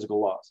set of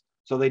physical laws.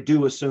 So they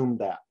do assume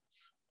that.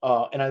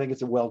 And I think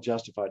it's a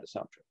well-justified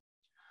assumption.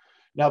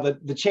 Now,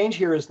 the change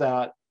here is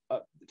that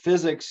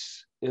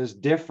physics is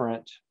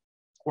different,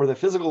 or the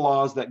physical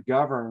laws that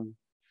govern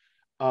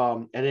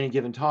at any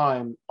given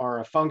time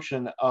are a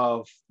function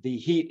of the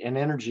heat and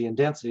energy and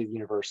density of the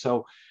universe.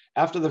 So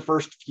after the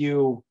first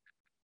few,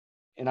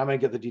 and I'm going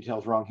to get the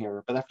details wrong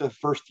here, but after the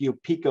first few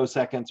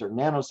picoseconds or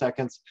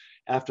nanoseconds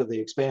after the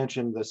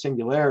expansion, the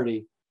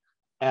singularity,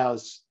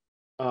 as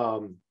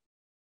the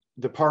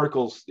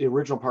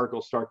original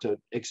particles start to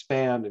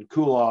expand and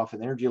cool off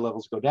and the energy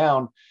levels go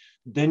down,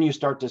 then you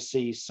start to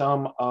see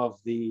some of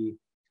the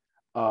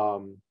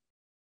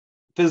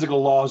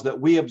physical laws that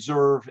we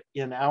observe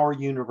in our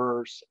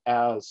universe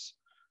as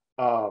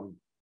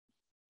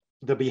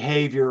the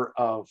behavior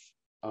of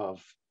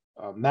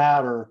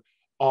matter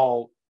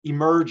all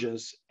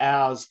emerges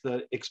as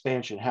the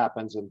expansion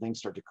happens and things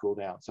start to cool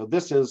down. So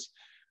this is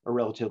a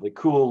relatively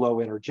cool,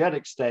 low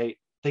energetic state.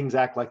 Things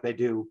act like they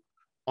do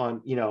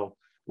on,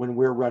 when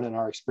we're running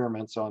our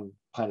experiments on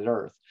planet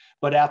Earth.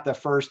 But at the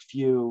first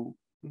few,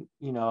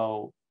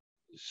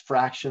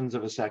 fractions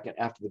of a second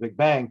after the Big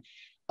Bang,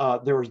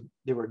 there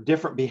were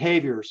different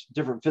behaviors,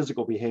 different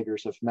physical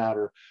behaviors of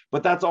matter,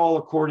 but that's all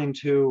according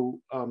to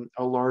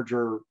a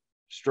larger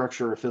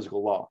structure of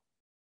physical law.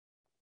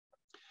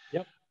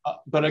 Yep.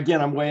 But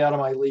again, I'm way out of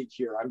my league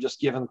here. I'm just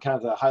giving kind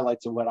of the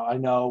highlights of what I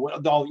know.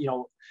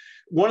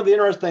 One of the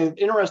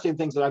interesting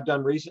things that I've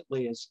done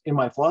recently is in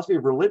my philosophy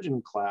of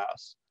religion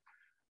class,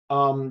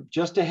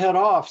 just to head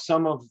off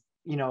some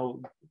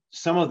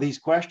of these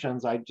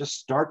questions, I just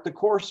start the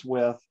course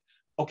with,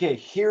 okay,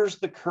 here's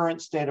the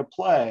current state of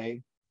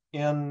play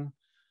in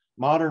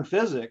modern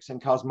physics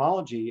and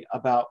cosmology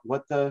about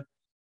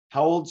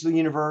how old's the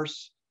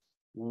universe,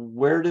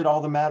 where did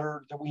all the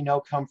matter that we know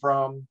come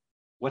from,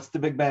 what's the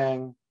Big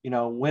Bang,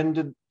 when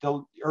did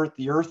the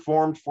Earth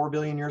formed 4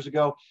 billion years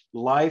ago,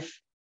 life,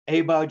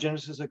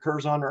 abiogenesis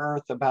occurs on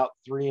Earth about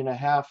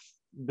 3.5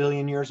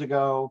 billion years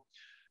ago.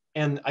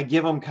 And I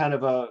give them kind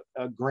of a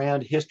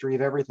grand history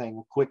of everything,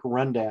 a quick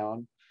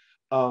rundown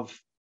of,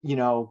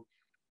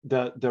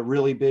 the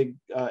really big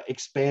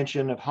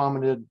expansion of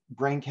hominid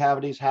brain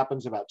cavities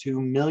happens about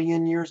 2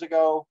 million years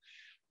ago,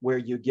 where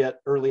you get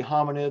early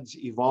hominids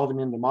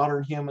evolving into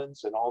modern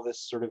humans, and all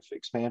this sort of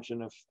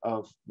expansion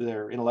of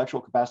their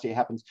intellectual capacity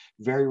happens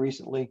very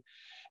recently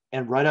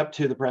and right up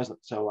to the present.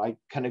 So I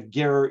kind of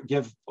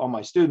give all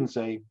my students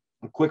a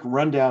quick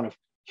rundown of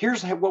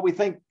here's what we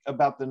think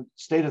about the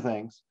state of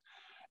things.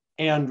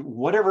 And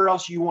whatever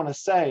else you want to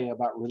say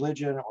about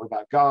religion or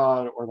about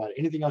God or about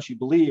anything else you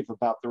believe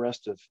about the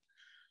rest of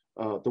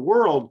the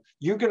world,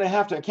 you're going to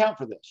have to account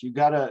for this. You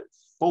got to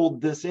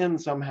fold this in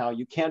somehow.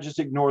 You can't just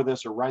ignore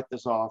this or write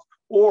this off.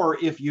 Or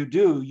if you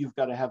do, you've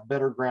got to have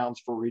better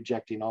grounds for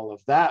rejecting all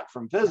of that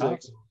from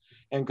physics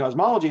and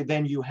cosmology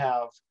than you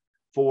have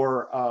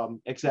for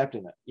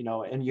accepting it.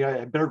 And you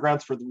have better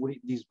grounds for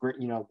these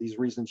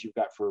reasons you've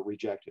got for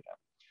rejecting it.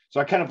 So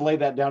I kind of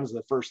laid that down as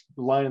the first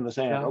line in the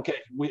sand. Yeah. Okay,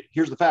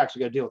 here's the facts. We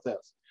got to deal with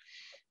this.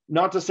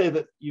 Not to say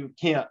that you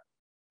can't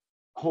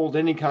hold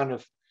any kind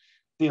of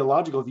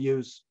theological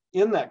views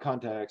in that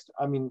context.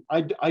 I mean,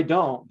 I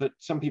don't, but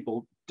some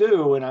people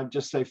do, and I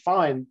just say,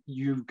 fine.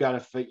 You got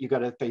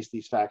to face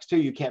these facts too.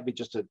 You can't be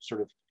just a sort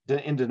of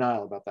in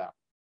denial about that.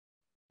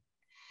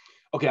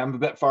 Okay, I'm a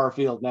bit far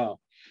afield now.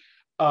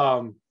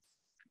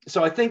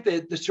 So I think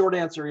that the short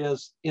answer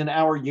is, in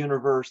our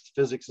universe,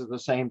 physics is the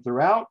same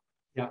throughout.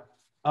 Yeah.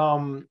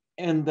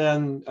 And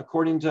then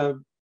according to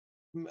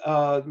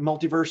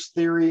multiverse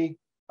theory,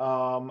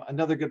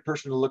 another good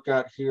person to look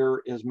at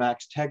here is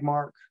Max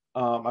Tegmark.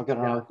 I've got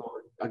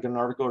an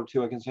article or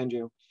two I can send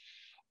you.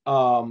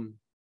 And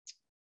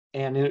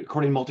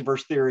according to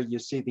multiverse theory, you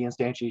see the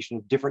instantiation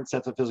of different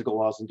sets of physical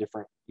laws in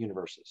different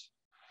universes.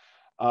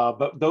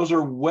 But those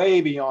are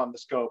way beyond the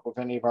scope of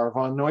any of our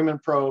von Neumann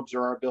probes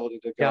or our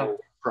ability to go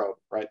probe,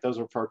 right? Those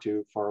are far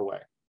too far away.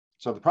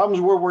 So the problems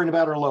we're worrying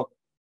about are local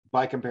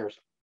by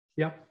comparison.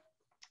 Yeah.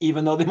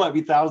 Even though they might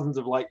be thousands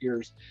of light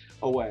years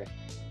away.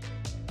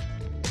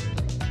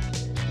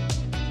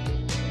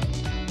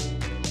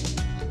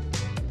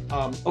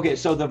 Okay,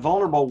 so the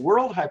vulnerable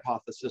world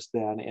hypothesis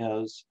then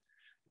is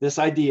this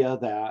idea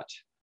that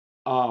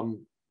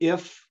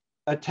if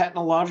a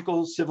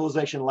technological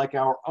civilization like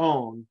our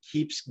own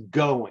keeps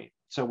going,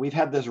 so we've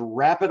had this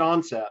rapid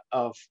onset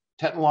of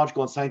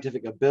technological and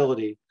scientific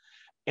ability,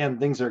 and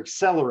things are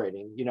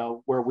accelerating,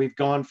 where we've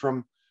gone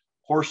from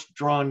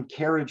horse-drawn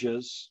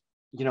carriages,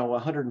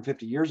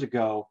 150 years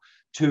ago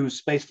to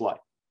spaceflight.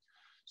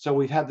 So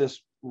we've had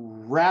this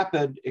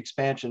rapid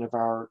expansion of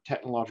our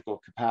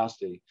technological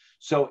capacity.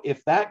 So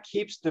if that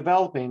keeps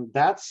developing,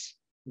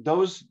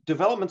 those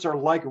developments are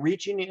like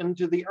reaching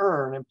into the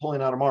urn and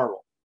pulling out a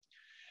marble.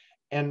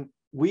 And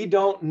we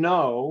don't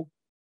know.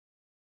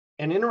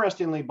 And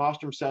interestingly,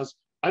 Bostrom says,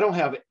 I don't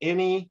have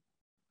any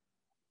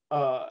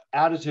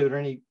attitude or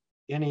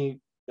any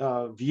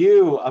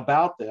view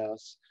about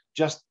this,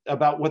 just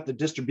about what the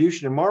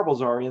distribution of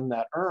marbles are in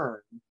that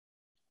urn.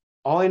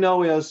 All I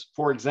know is,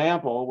 for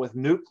example, with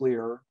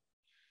nuclear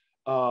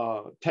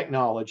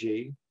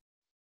technology,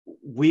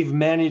 we've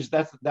managed,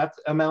 that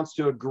amounts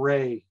to a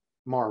gray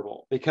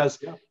marble, because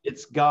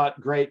it's got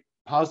great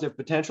positive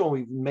potential.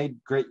 We've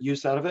made great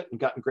use out of it and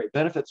gotten great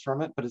benefits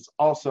from it, but it's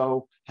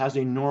also has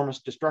enormous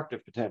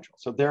destructive potential.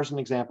 So there's an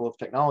example of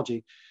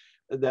technology,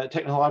 the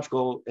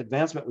technological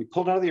advancement we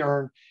pulled out of the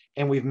urn,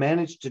 and we've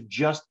managed to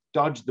just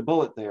dodge the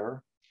bullet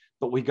there.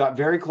 But we got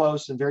very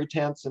close and very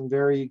tense and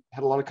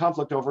had a lot of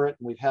conflict over it.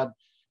 And we've had,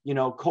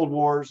 Cold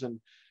Wars,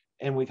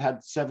 and we've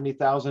had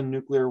 70,000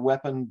 nuclear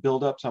weapon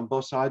buildups on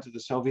both sides of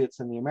the Soviets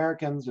and the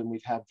Americans. And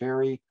we've had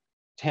very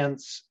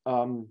tense,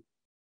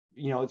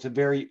 it's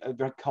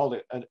they're called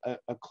it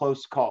a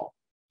close call.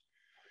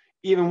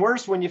 Even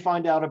worse when you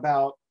find out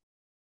about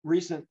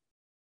recently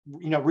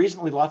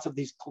lots of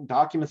these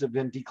documents have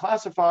been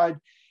declassified.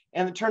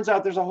 And it turns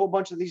out there's a whole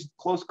bunch of these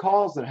close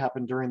calls that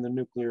happened during the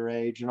nuclear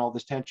age and all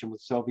this tension with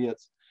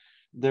Soviets.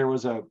 There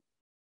was a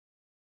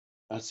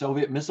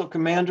Soviet missile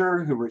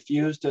commander who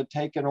refused to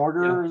take an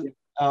order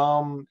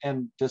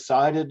and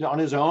decided on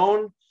his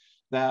own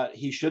that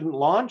he shouldn't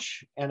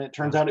launch. And it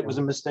turns out it was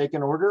a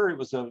mistaken order. It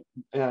was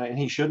and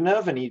he shouldn't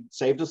have, and he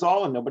saved us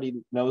all, and nobody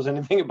knows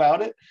anything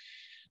about it.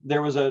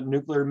 There was a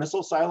nuclear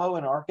missile silo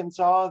in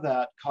Arkansas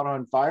that caught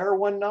on fire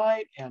one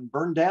night and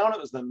burned down. It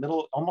was the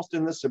middle, almost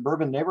in this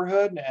suburban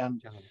neighborhood.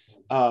 And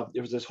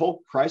there was this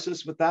whole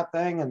crisis with that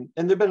thing. And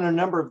there've been a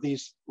number of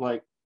these, they've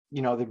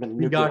been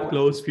We got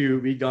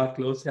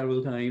close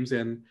several times.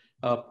 And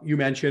you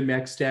mentioned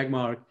Max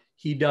Tegmark.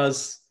 He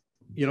does,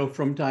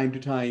 from time to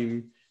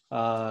time,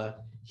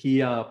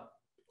 he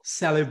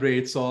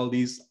celebrates all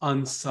these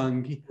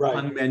unsung,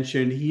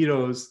 unmentioned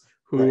heroes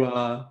who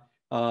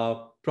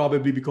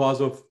probably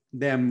because of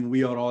them,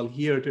 we are all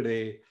here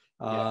today.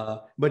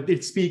 But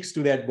it speaks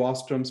to that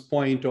Bostrom's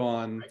point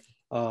on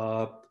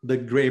the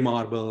gray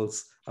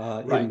marbles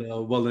in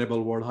the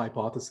vulnerable world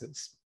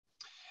hypothesis.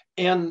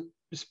 And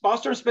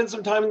Bostrom spent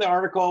some time in the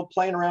article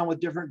playing around with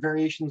different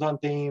variations on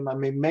theme. I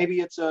mean, maybe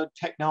it's a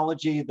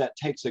technology that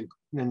takes a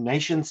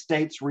nation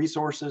state's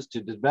resources to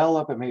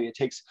develop, and maybe it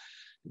takes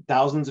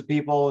thousands of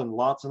people and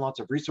lots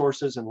of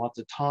resources and lots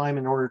of time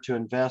in order to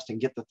invest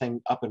and get the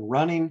thing up and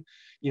running,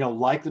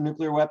 like the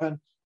nuclear weapon.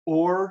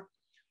 Or,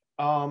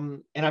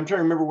 and I'm trying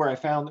to remember where I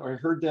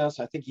heard this.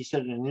 I think he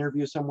said in an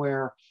interview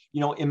somewhere,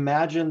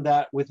 imagine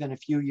that within a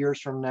few years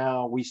from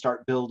now, we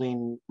start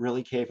building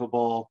really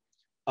capable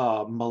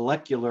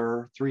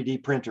molecular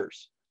 3D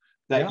printers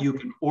that you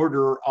can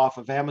order off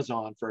of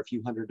Amazon for a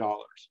few $100s.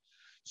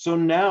 So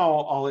now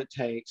all it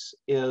takes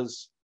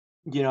is,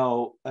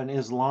 an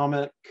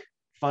Islamic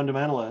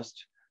fundamentalist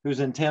who's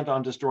intent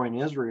on destroying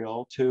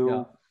Israel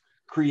to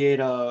create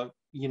a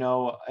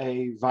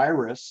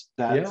virus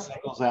that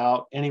singles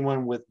out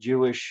anyone with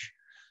Jewish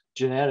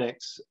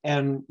genetics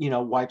and,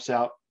 wipes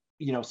out,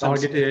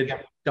 targeted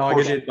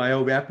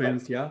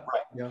bioweapons.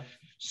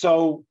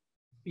 So,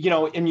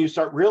 and you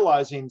start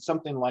realizing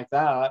something like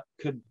that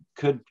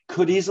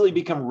could easily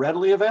become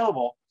readily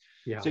available.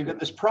 So you've got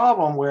this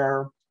problem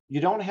where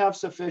you don't have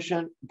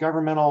sufficient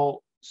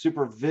governmental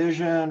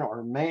supervision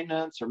or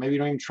maintenance, or maybe you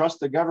don't even trust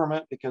the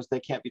government because they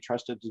can't be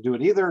trusted to do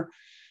it either.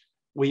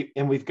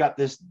 We've got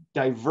this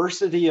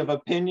diversity of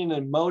opinion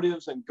and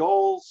motives and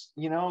goals.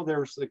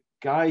 There's a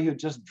guy who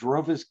just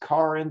drove his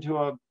car into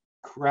a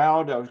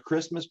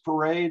Christmas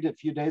parade a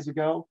few days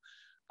ago.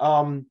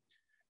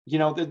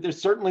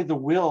 There's certainly the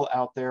will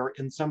out there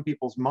in some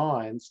people's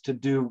minds to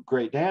do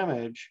great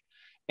damage.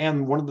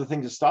 And one of the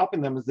things that's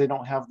stopping them is they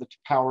don't have the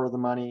power, the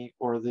money,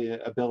 or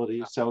the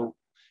ability. So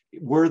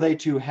were they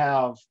to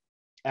have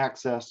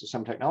access to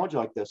some technology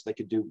like this, they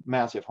could do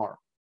massive harm.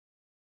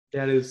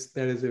 That is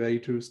a very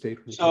true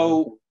statement.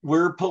 So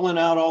we're pulling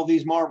out all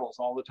these marbles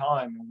all the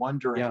time and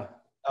wondering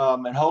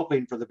and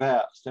hoping for the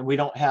best. And we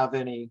don't have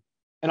any.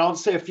 And I'll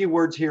say a few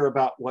words here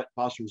about what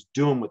Bostrom's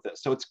doing with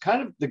this. So it's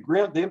kind of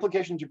the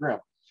implications are grim.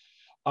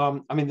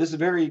 I mean, this is a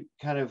very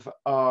kind of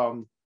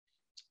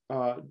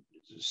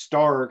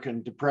stark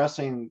and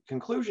depressing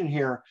conclusion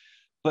here.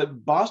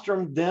 But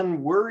Bostrom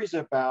then worries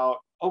about,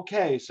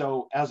 okay,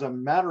 so as a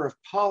matter of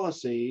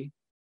policy,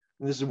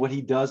 and this is what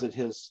he does at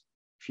his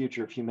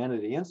Future of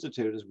Humanity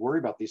Institute is worry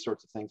about these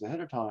sorts of things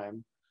ahead of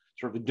time,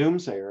 sort of a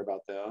doomsayer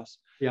about this.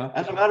 Yeah.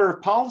 As a matter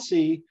of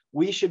policy,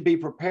 we should be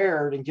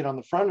prepared and get on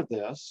the front of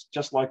this,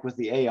 just like with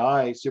the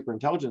AI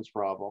superintelligence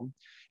problem.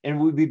 And it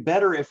would be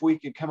better if we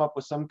could come up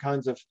with some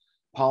kinds of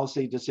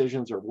policy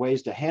decisions or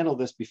ways to handle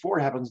this before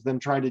it happens than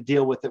trying to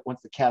deal with it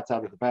once the cat's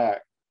out of the bag.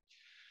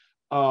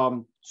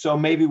 So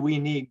maybe we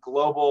need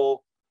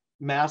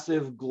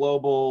massive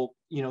global,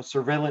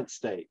 surveillance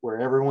state where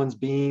everyone's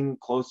being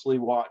closely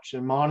watched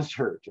and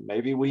monitored.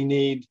 Maybe we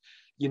need,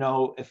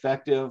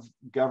 effective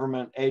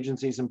government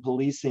agencies and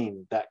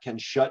policing that can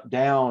shut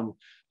down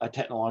a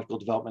technological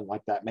development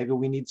like that. Maybe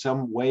we need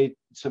some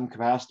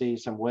capacity,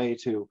 some way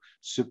to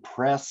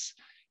suppress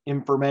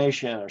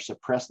information or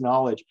suppress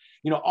knowledge.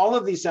 All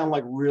of these sound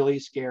like really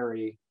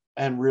scary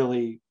and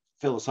really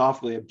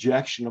philosophically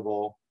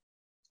objectionable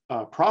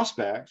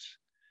prospects.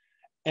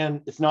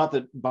 And it's not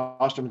that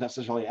Bostrom is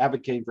necessarily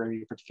advocating for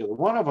any particular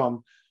one of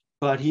them,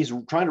 but he's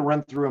trying to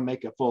run through and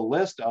make a full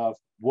list of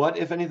what,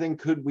 if anything,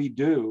 could we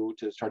do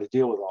to try to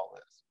deal with all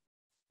this.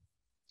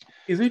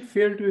 Is it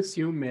fair to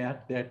assume,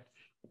 Matt, that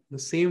the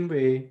same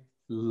way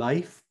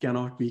life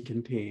cannot be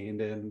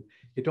contained and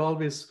it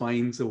always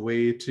finds a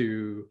way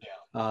to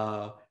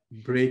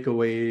break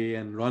away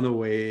and run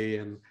away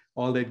and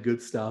all that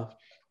good stuff,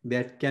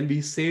 that can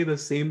we say the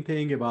same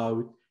thing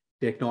about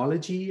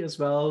technology as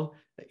well,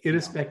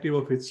 irrespective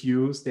of its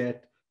use,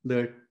 that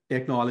the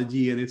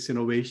technology and its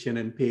innovation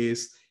and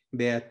pace,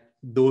 that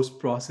those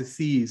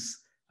processes,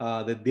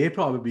 that they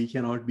probably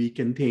cannot be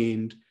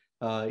contained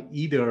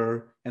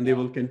either, and they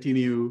will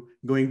continue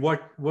going?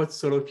 What's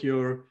sort of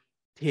your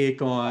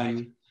take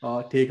on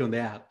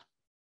that?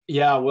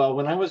 Yeah, well,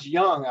 when I was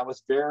young, I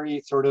was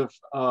very sort of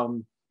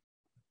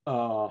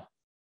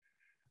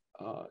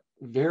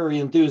very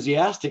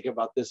enthusiastic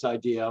about this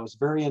idea. I was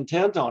very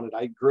intent on it.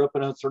 I grew up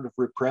in a sort of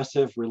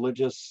repressive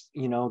religious,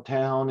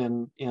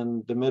 town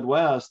in the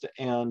Midwest,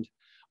 and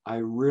I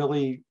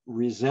really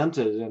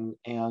resented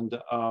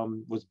and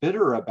was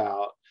bitter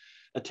about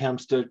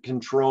attempts to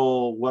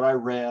control what I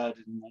read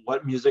and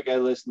what music I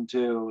listened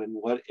to and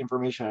what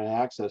information I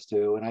had access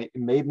to. And it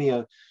made me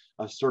a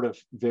sort of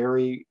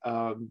very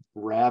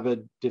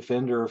rabid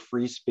defender of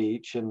free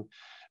speech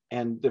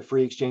and the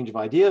free exchange of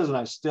ideas. And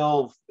I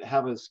still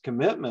have this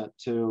commitment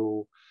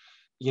to,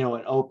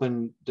 an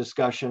open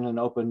discussion and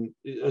open,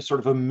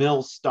 sort of a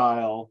Mill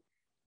style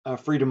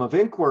freedom of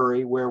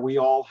inquiry, where we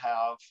all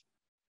have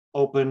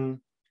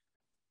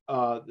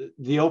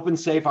the open,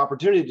 safe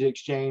opportunity to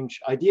exchange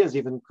ideas,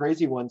 even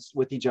crazy ones,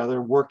 with each other,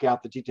 and work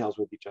out the details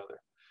with each other.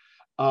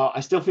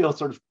 I still feel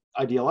sort of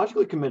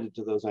ideologically committed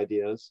to those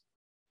ideas,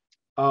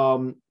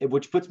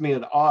 which puts me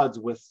at odds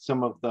with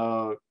some of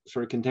the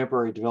sort of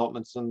contemporary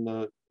developments in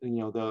the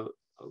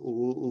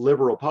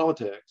liberal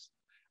politics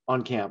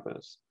on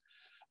campus,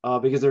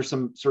 because there's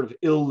some sort of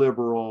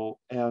illiberal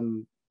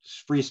and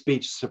free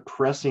speech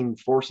suppressing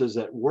forces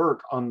at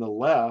work on the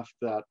left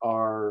that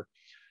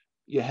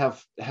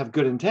have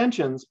good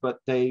intentions, but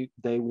they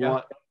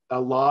want a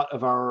lot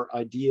of our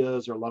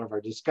ideas or a lot of our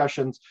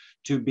discussions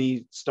to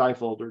be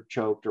stifled or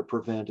choked or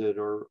prevented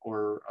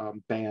or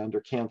banned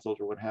or canceled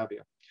or what have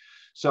you.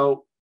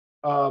 So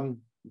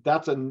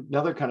that's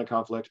another kind of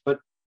conflict. But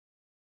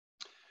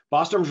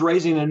Bostrom's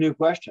raising a new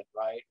question,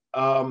 right?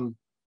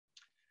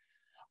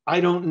 I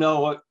don't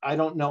know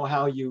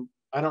how you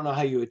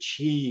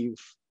achieve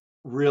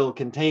real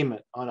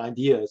containment on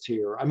ideas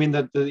here. I mean,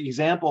 the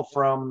example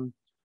from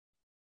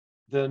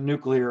the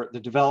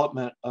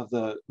development of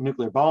the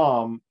nuclear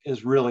bomb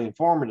is really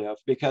informative,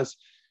 because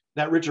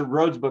that Richard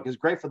Rhodes book is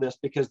great for this,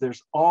 because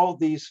there's all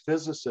these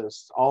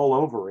physicists all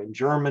over. In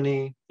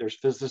Germany, there's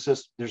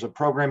physicists. There's a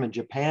program in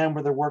Japan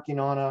where they're working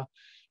on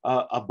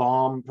a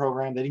bomb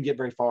program. They didn't get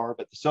very far,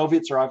 but the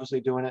Soviets are obviously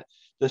doing it.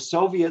 The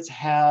Soviets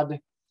had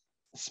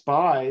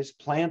spies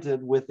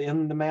planted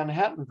within the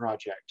Manhattan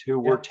Project who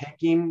were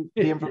taking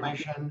the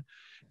information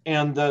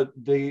and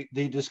the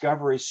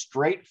discovery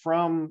straight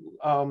from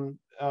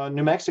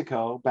New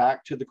Mexico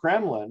back to the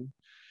Kremlin.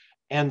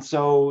 And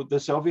so the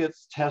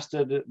Soviets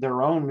tested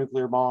their own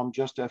nuclear bomb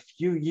just a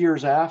few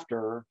years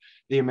after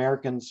the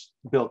Americans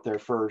built their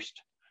first,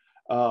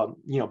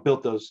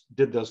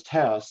 did those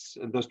tests,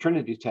 those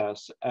Trinity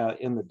tests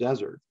in the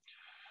desert.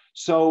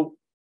 So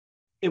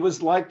it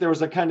was like there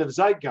was a kind of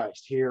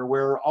zeitgeist here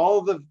where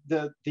all the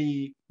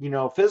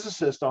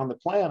physicists on the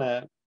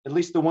planet, at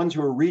least the ones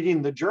who were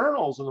reading the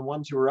journals and the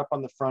ones who were up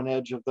on the front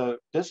edge of the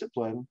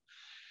discipline,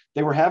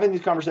 they were having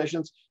these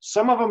conversations.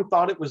 Some of them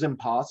thought it was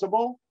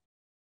impossible.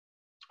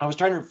 I was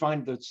trying to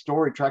find the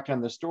story, track down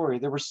the story.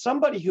 There was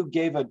somebody who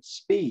gave a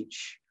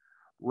speech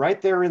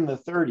right there in the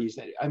 30s.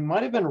 It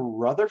might have been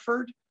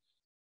Rutherford.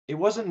 It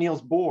wasn't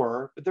Niels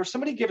Bohr, but there's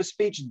somebody who gave a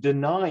speech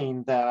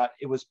denying that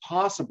it was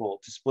possible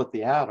to split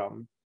the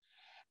atom.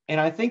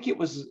 And I think it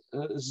was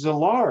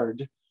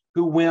Szilard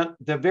who went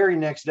the very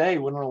next day,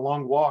 went on a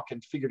long walk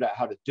and figured out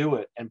how to do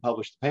it and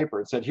published the paper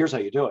and said, here's how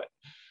you do it.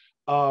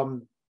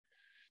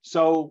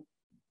 So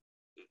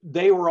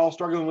they were all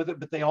struggling with it,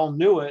 but they all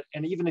knew it.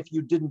 And even if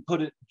you didn't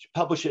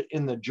publish it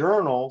in the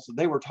journals,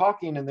 they were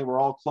talking and they were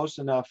all close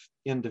enough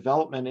in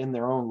development in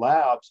their own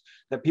labs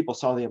that people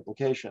saw the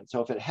implication.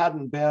 So if it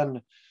hadn't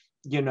been,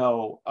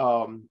 Niels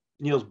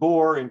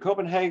Bohr in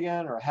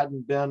Copenhagen, or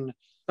hadn't been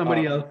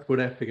somebody else would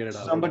have figured it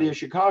out. Somebody in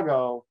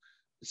Chicago,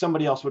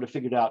 somebody else would have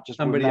figured out. Just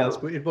somebody else.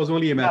 It was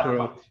only a matter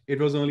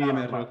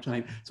of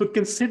time. So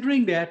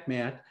considering that,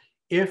 Matt,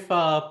 if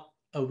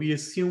we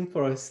assume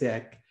for a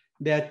sec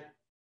that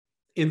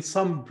in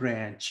some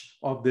branch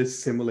of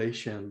this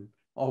simulation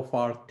of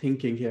our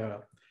thinking here,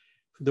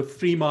 the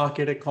free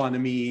market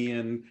economy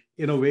and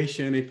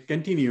innovation, it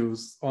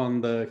continues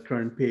on the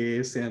current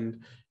pace,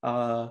 and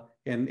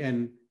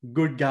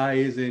good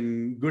guys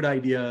and good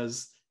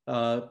ideas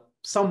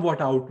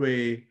somewhat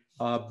outweigh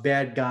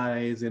bad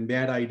guys and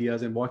bad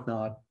ideas and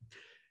whatnot.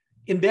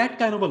 In that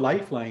kind of a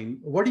lifeline,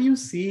 what do you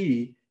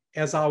see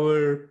as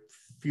our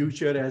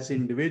future as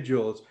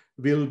individuals?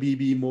 Will we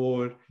be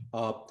more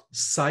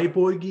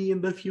cyborgy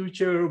in the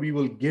future? We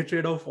will get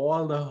rid of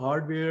all the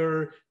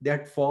hardware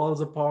that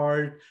falls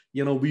apart.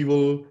 We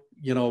will,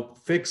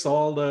 fix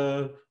all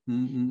the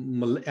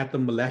at the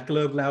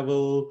molecular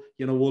level.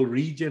 We'll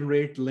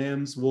regenerate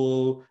limbs.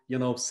 We'll,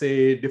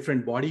 say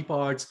different body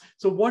parts.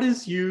 So what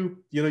is you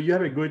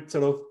have a good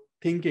sort of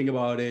thinking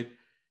about it.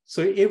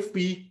 So if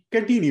we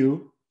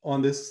continue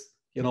on this,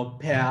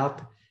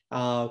 path,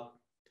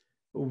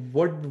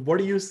 what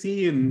do you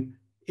see in,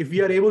 if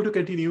we are able to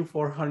continue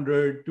for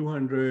 100,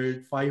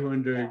 200,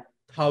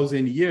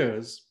 500,000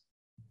 years,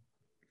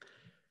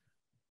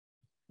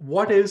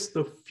 what is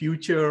the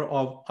future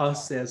of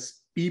us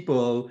as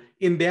people?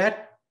 In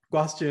that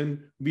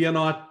question, we are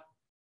not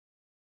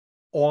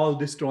all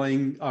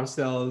destroying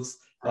ourselves.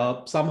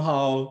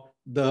 Somehow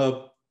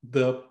the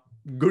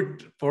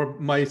good, for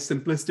my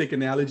simplistic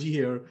analogy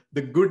here,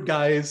 the good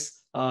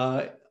guys,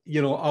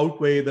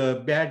 outweigh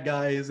the bad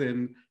guys,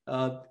 and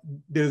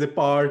there's a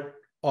part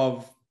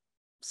of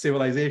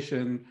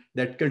civilization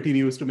that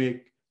continues to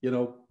make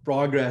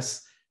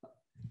progress.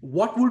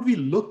 What would we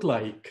look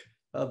like,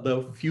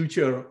 the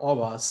future of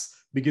us?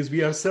 Because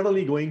we are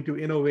certainly going to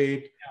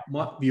innovate,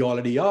 we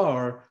already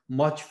are,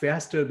 much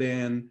faster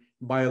than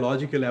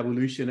biological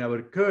evolution ever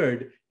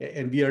occurred,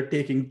 and we are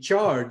taking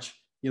charge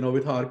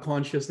with our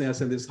consciousness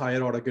and this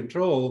higher order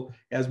control.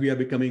 As we are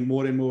becoming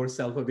more and more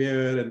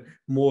self-aware and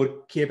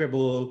more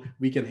capable,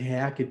 we can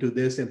hack into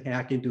this and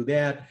hack into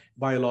that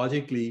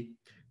biologically.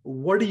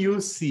 What do you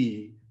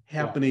see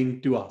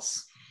happening to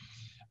us?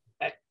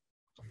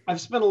 I've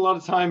spent a lot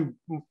of time,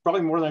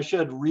 probably more than I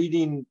should,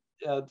 reading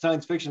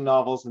science fiction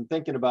novels and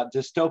thinking about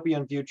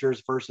dystopian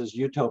futures versus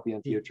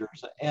utopian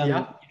futures.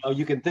 And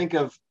you can think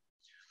of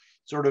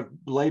sort of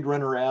Blade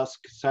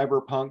Runner-esque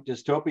cyberpunk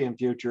dystopian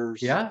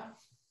futures.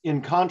 In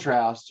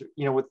contrast,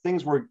 with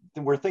things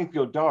where things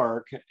go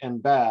dark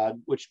and bad,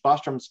 which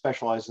Bostrom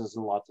specializes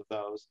in lots of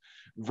those,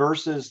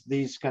 versus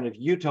these kind of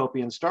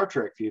utopian Star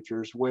Trek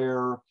futures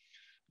where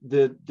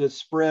the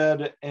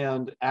spread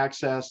and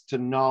access to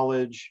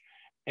knowledge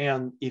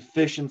and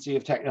efficiency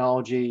of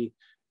technology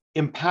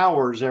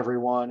empowers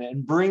everyone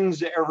and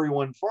brings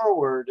everyone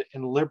forward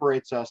and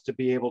liberates us to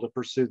be able to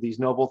pursue these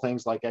noble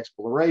things like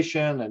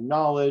exploration and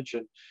knowledge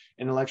and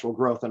intellectual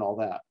growth and all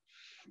that.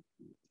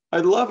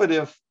 I'd love it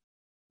if,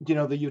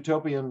 the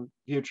utopian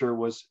future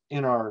was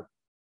in our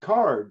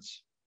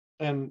cards.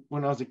 And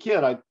when I was a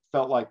kid, I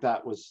felt like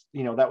that was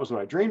what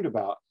I dreamed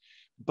about.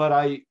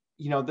 But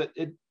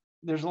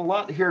there's a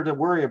lot here to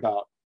worry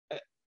about.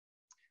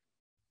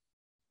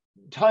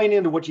 Tying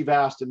into what you've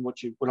asked and what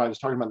I was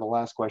talking about in the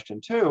last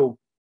question too,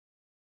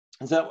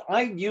 is that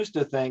I used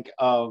to think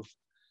of,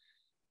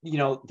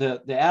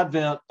 the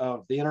advent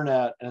of the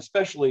internet, and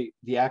especially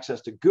the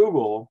access to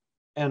Google,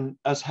 and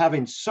us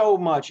having so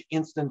much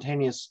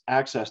instantaneous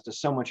access to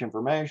so much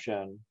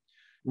information.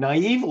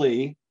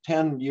 Naively,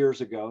 10 years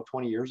ago,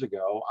 20 years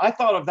ago, I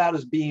thought of that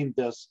as being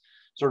this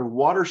sort of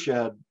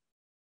watershed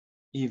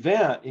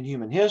event in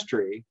human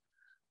history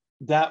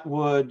that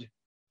would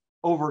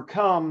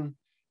overcome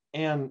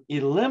and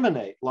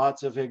eliminate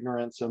lots of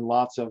ignorance and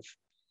lots of,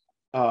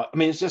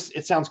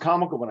 it sounds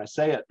comical when I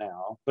say it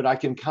now, but I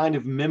can kind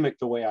of mimic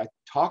the way I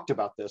talked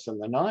about this in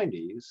the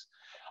 90s.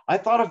 I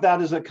thought of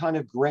that as a kind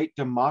of great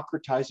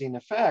democratizing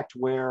effect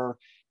where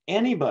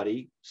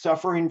anybody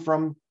suffering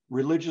from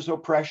religious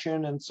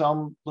oppression in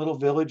some little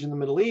village in the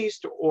Middle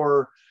East,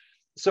 or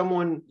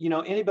someone,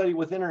 anybody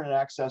with internet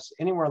access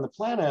anywhere on the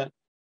planet,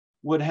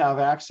 would have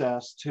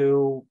access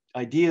to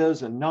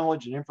ideas and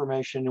knowledge and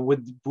information, and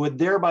would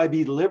thereby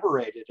be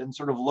liberated, and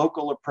sort of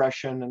local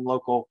oppression and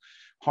local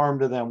harm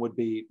to them would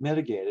be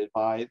mitigated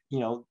by,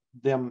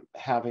 them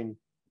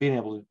being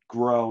able to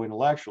grow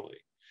intellectually.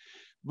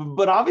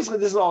 But obviously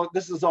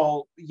this is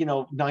all,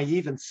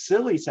 naive and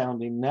silly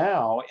sounding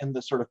now in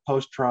the sort of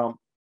post-Trump,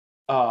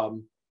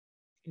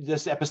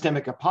 this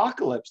epistemic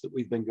apocalypse that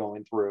we've been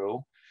going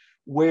through,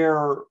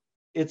 where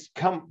it's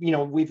come,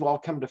 we've all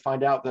come to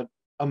find out that,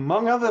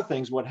 among other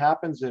things, what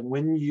happens is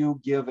when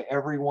you give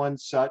everyone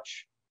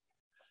such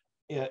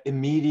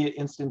immediate,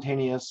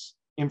 instantaneous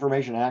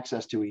information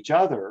access to each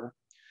other,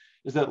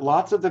 is that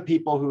lots of the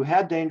people who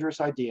had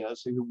dangerous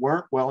ideas, who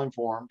weren't well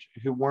informed,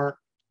 who weren't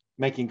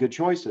making good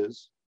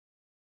choices,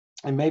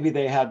 and maybe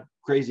they had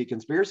crazy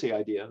conspiracy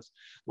ideas,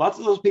 lots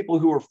of those people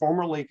who were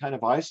formerly kind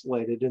of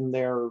isolated in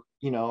their,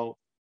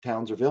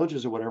 towns or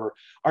villages or whatever,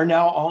 are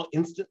now all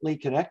instantly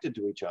connected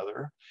to each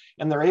other,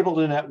 and they're able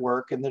to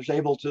network, and they're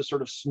able to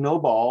sort of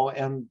snowball,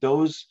 and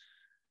those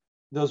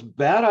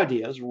bad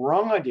ideas,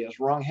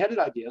 wrong-headed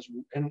ideas,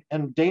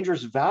 and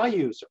dangerous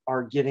values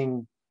are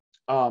getting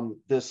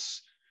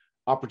this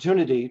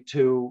opportunity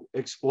to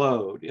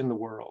explode in the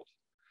world.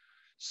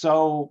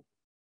 So,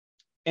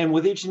 and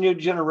with each new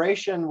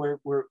generation, we're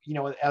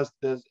as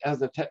the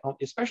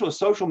especially with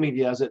social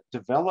media, as it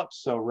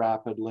develops so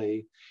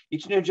rapidly,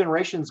 each new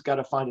generation's got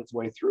to find its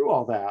way through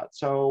all that.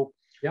 So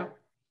yeah,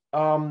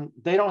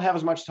 they don't have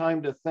as much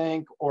time to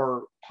think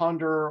or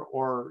ponder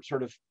or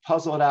sort of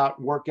puzzle it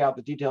out, work out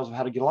the details of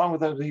how to get along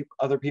with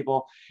other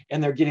people,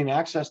 and they're getting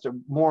access to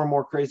more and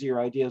more crazier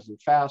ideas and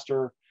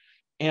faster.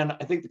 And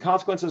I think the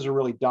consequences are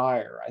really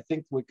dire. I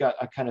think we've got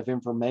a kind of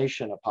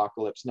information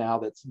apocalypse now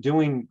that's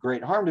doing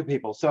great harm to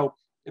people. So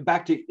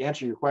back to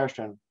answer your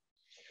question,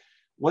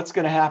 what's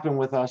going to happen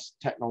with us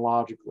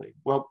technologically?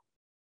 Well,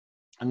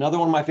 another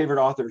one of my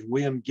favorite authors,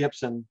 William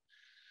Gibson,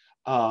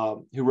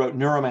 who wrote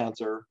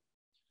Neuromancer,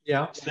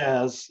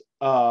 says,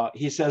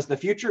 he says, the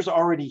future's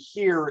already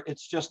here,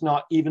 it's just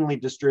not evenly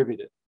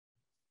distributed.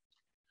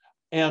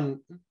 And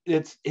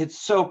it's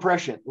so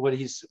prescient. What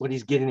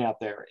he's getting at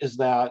there is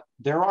that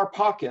there are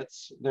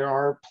pockets, there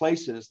are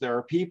places, there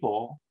are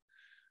people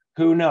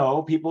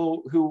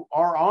who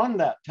are on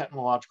that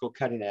technological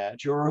cutting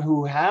edge, or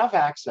who have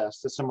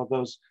access to some of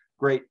those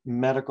great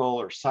medical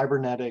or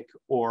cybernetic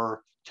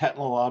or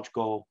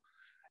technological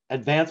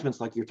advancements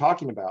like you're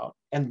talking about.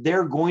 And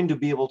they're going to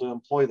be able to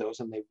employ those,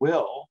 and they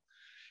will.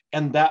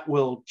 And that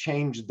will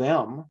change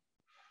them.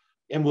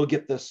 And we'll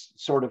get this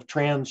sort of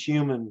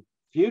transhuman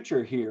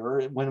future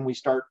here when we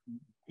start,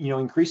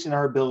 increasing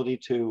our ability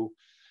to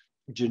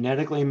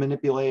genetically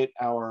manipulate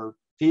our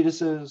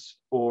fetuses,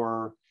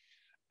 or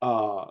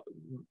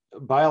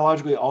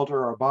biologically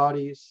alter our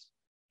bodies,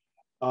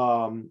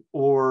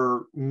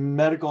 or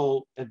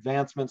medical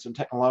advancements and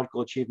technological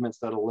achievements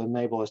that will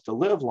enable us to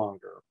live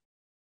longer.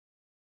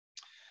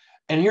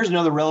 And here's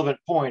another relevant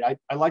point.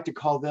 I like to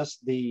call this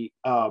the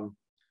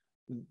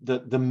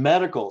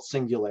medical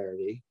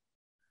singularity.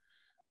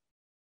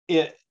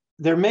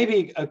 There may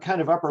be a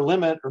kind of upper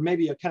limit, or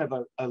maybe a kind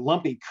of a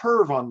lumpy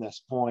curve on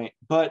this point,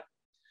 but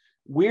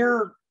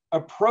we're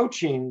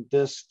approaching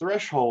this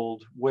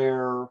threshold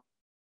where,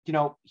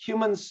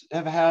 humans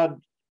have had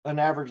an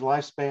average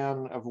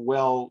lifespan of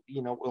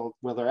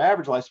their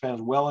average lifespan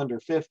is well under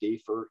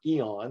 50 for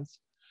eons.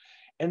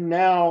 And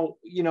now,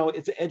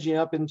 it's edging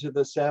up into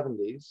the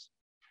 70s,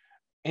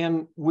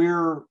 and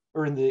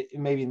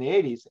maybe in the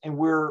 80s, and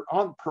we're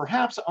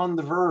perhaps on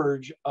the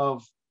verge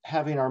of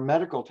having our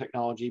medical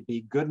technology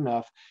be good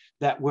enough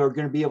that we're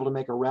going to be able to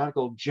make a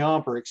radical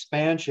jump or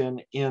expansion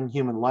in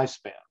human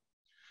lifespan,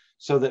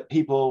 so that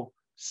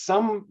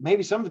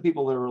maybe some of the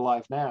people that are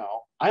alive now,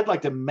 I'd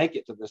like to make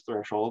it to this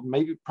threshold.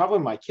 Probably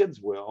my kids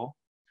will.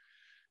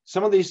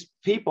 Some of these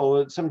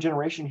people, some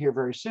generation here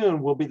very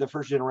soon, will be the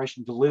first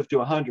generation to live to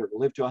 100, or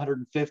live to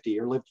 150,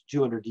 or live to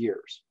 200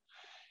 years.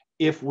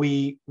 If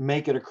they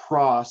make it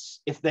across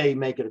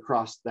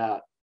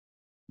that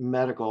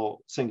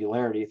medical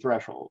singularity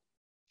threshold.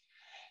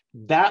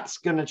 That's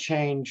going to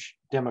change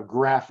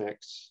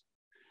demographics,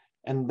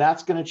 and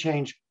that's going to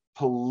change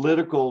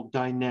political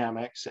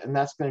dynamics, and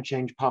that's going to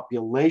change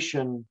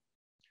population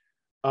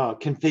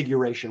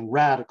configuration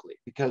radically,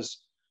 because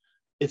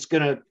it's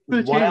going to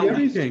change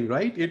everything,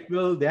 right? It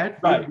will. That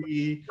right, would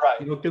be,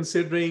 right.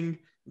 Considering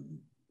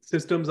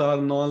systems are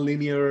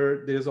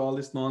nonlinear, there's all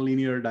this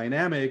nonlinear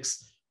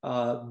dynamics.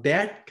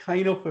 That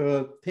kind of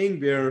a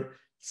thing where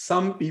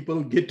some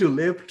people get to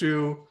live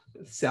to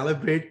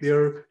celebrate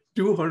their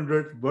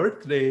 200th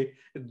birthday,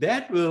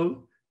 that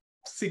will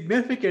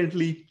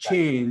significantly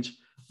change,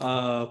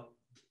 the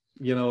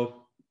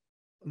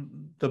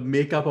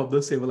makeup of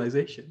the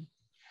civilization.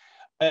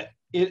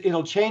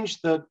 It'll change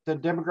the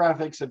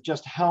demographics of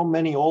just how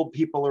many old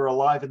people are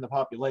alive in the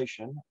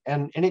population.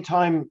 And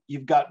anytime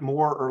you've got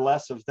more or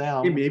less of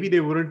them, maybe they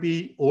wouldn't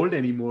be old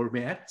anymore,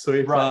 Matt. So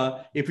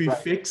if we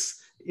fix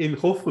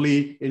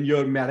hopefully in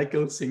your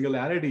medical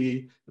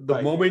singularity,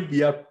 the moment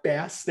we are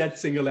past that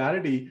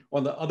singularity,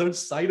 on the other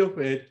side of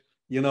it,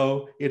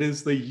 it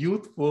is the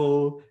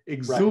youthful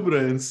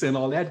exuberance and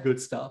all that good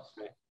stuff.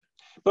 Right.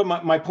 But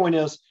my point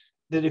is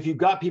that if you've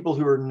got people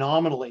who are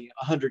nominally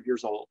 100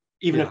 years old,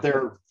 even if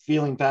they're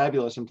feeling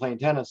fabulous and playing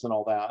tennis and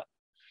all that,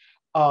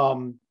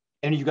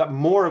 and you've got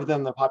more of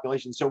them in the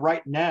population. So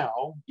right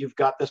now, you've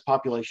got this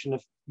population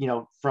of,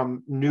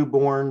 from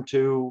newborn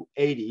to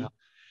 80,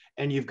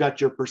 and you've got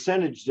your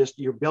percentage,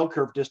 your bell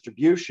curve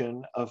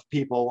distribution of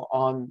people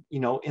on,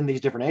 in these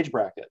different age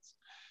brackets.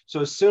 So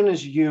as soon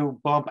as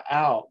you bump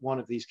out one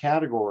of these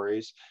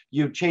categories,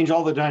 you change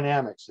all the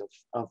dynamics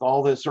of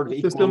all the sort of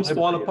systems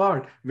fall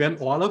apart. When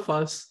all of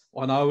us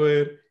on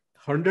our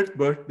 100th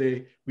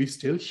birthday, we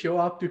still show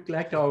up to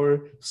collect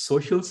our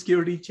social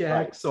security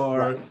checks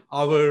or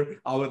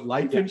our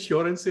life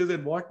insurances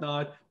and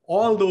whatnot.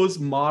 All those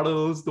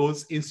models,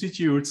 those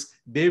institutes,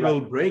 they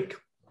will break.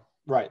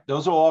 Right.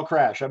 Those will all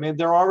crash. I mean,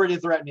 they're already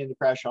threatening to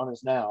crash on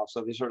us now,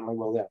 so they certainly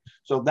will then.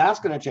 So that's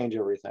going to change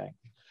everything.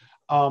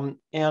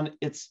 And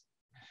it's,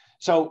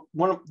 so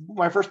one of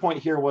my first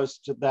point here was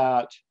to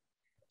that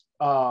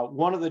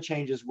one of the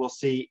changes we'll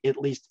see, at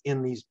least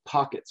in these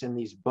pockets, in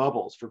these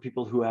bubbles, for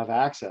people who have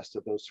access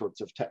to those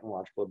sorts of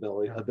technological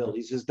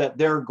abilities, is that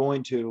they're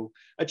going to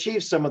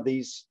achieve some of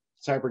these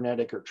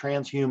cybernetic or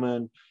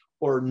transhuman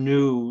or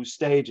new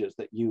stages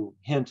that you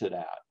hinted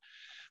at.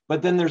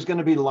 But then there's going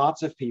to be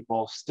lots of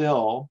people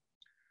still,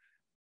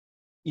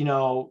 you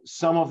know,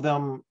 some of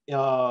them,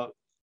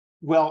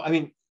 well, I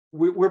mean,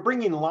 we're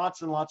bringing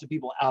lots and lots of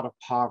people out of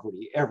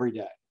poverty every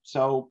day.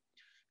 So,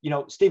 you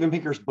know, Steven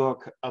Pinker's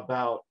book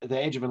about the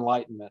Age of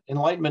Enlightenment,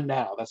 Enlightenment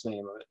Now, that's the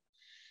name of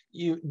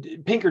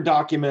it. Pinker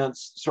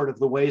documents sort of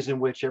the ways in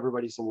which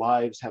everybody's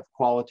lives have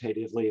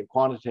qualitatively and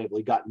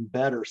quantitatively gotten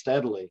better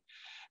steadily.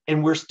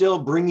 And we're still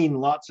bringing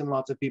lots and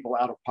lots of people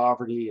out of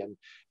poverty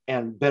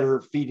and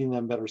better feeding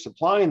them, better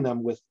supplying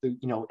them with the,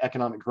 you know,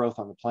 economic growth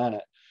on the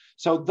planet.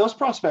 So those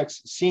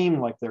prospects seem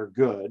like they're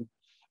good.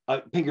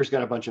 Pinker's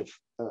got a bunch of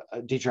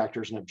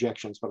detractors and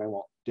objections, but I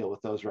won't deal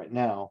with those right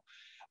now.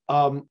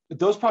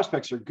 Those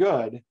prospects are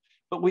good,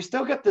 but we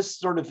still get this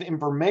sort of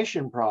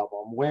information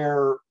problem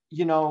where,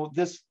 you know,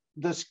 this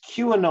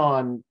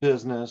QAnon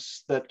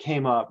business that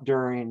came up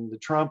during the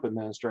Trump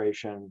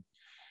administration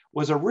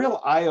was a real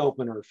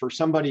eye-opener for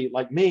somebody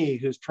like me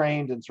who's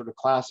trained in sort of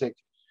classic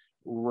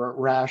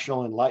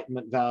rational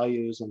Enlightenment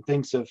values and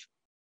thinks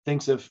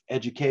of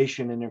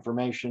education and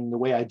information the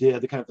way I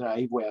did, the kind of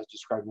naive way I was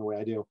describing the way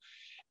I do.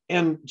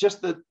 And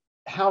just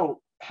how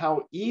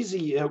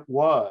easy it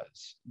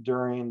was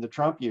during the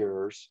Trump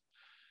years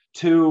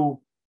to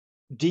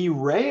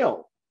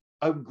derail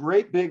a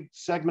great big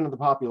segment of the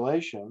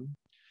population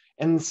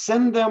and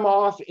send them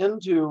off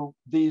into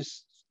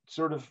these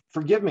sort of,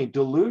 forgive me,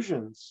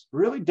 delusions,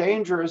 really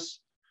dangerous,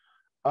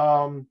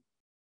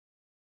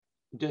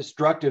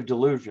 destructive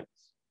delusions.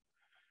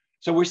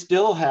 So we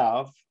still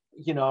have,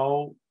 you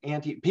know,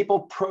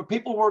 people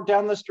were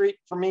down the street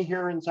from me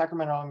here in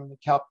Sacramento, in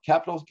the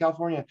capital of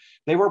California.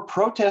 They were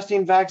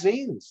protesting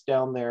vaccines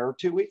down there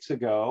 2 weeks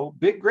ago.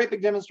 Great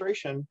big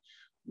demonstration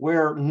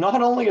where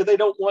not only are they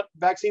don't want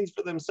vaccines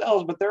for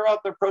themselves, but they're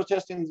out there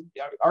protesting,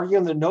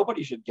 arguing that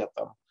nobody should get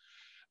them.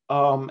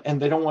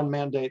 And they don't want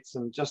mandates.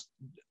 And just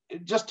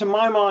to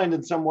my mind,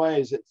 in some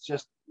ways, it's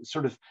just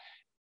sort of,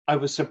 I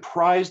was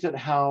surprised at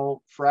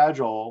how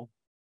fragile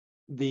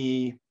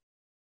the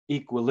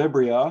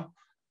equilibria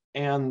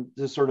and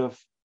the sort of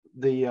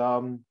the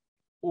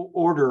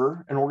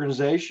order and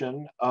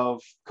organization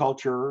of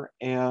culture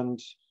and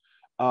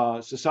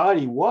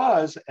society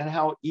was, and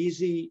how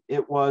easy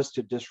it was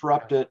to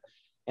disrupt it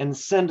and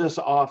send us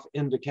off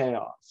into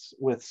chaos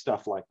with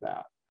stuff like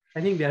that.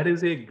 I think that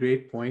is a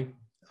great point,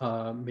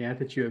 Matt,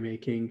 that you're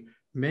making.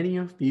 Many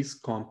of these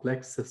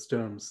complex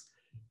systems,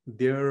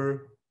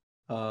 their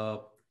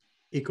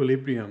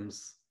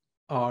equilibriums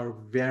are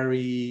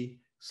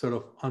very sort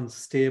of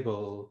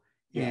unstable,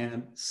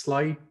 and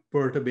slight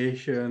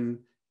perturbation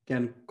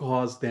can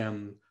cause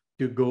them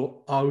to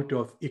go out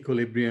of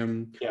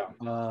equilibrium.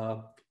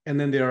 And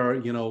then there are,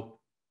 you know,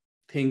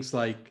 things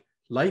like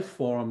life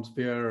forms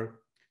where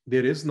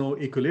there is no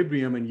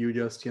equilibrium and you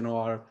just, you know,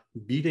 are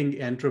beating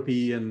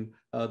entropy and,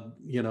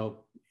 you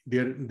know,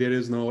 there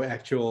is no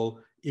actual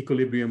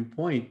equilibrium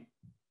point.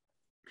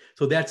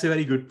 So that's a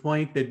very good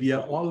point, that we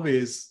are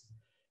always,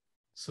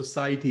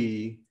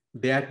 society,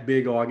 that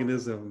big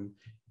organism,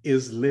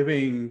 is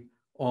living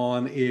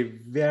on a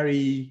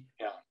very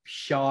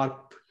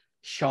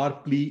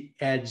sharply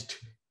edged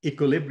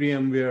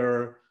equilibrium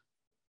where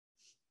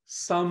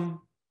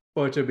some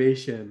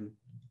perturbation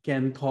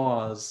can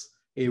cause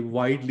a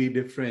widely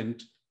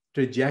different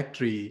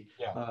trajectory.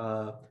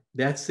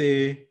 That's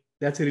a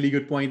really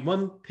good point.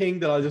 One thing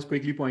that I'll just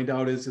quickly point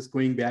out is just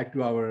going back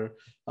to our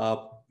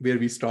where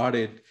we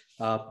started,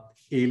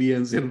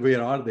 aliens and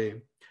where are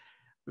they?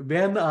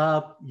 When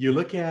you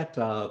look at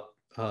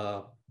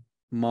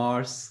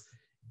Mars,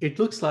 it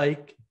looks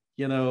like,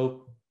 you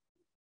know,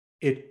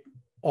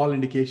 all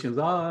indications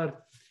are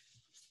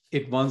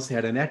it once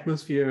had an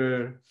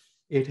atmosphere,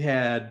 it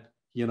had,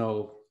 you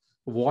know,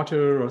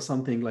 water or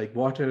something like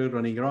water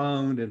running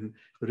around and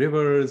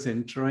rivers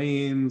and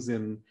trains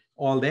and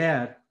all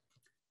that.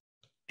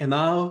 And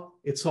now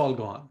it's all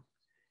gone.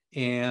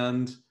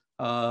 And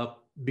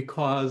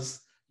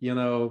because, you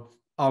know,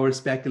 our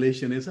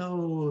speculation is,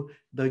 oh,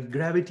 the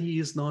gravity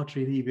is not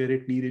really where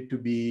it needed to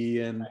be,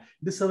 and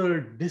this other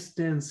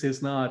distance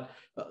is not.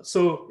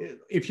 So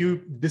if you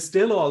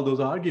distill all those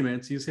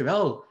arguments, you say,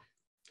 well,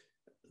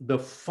 the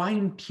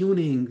fine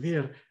tuning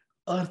where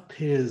Earth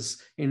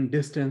is in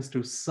distance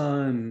to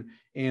sun,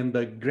 and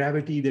the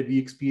gravity that we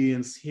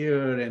experience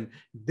here, and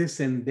this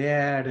and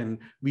that, and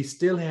we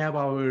still have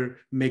our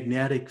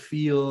magnetic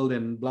field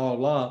and blah,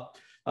 blah,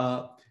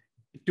 blah.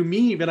 to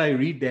me, when I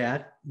read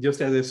that,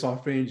 just as a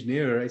software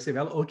engineer, I say,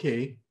 well,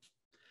 okay,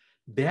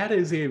 that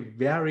is a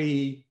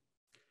very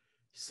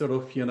sort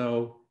of,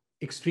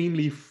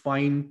 extremely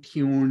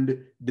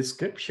fine-tuned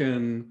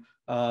description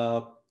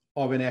of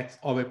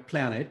a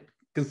planet,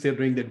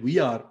 considering that we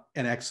are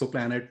an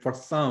exoplanet. For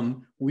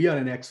some, we are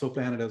an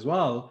exoplanet as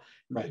well,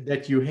 Right.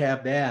 that you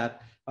have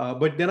that.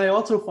 But then I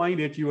also find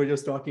it, you were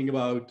just talking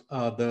about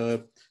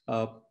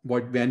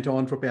what went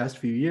on for past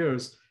few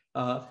years,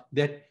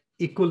 that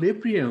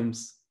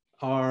equilibriums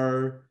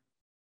are,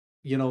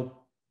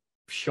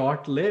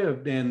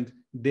 short-lived, and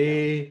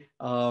they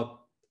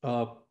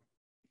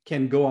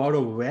can go out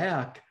of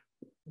whack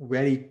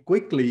very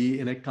quickly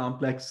in a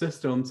complex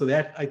system. So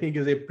that, I think,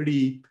 is a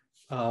pretty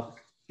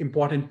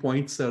important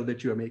point, sir,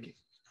 that you are making.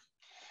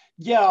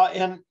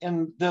 Yeah,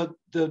 and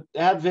the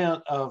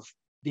advent of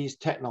these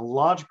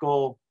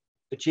technological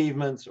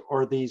achievements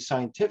or these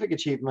scientific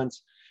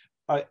achievements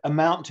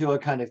amount to a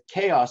kind of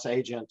chaos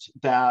agent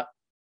that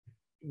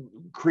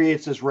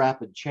creates this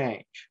rapid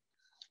change.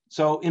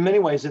 So in many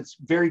ways, it's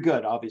very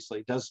good, obviously.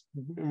 It does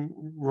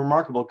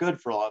remarkable good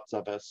for lots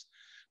of us.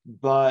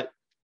 But,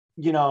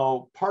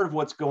 part of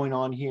what's going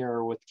on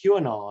here with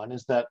QAnon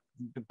is that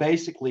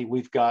basically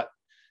we've got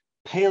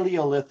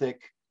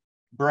Paleolithic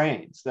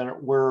brains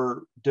that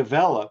were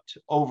developed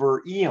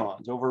over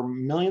eons, over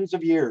millions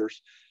of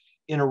years,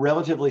 in a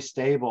relatively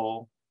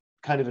stable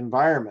kind of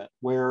environment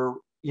where,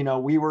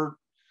 we were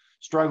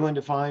struggling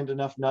to find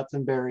enough nuts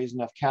and berries,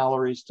 enough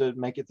calories to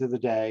make it through the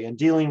day, and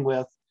dealing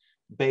with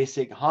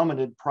basic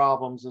hominid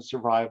problems of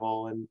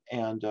survival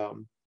and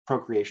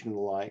procreation and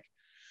the like.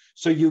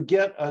 So you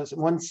get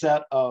one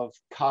set of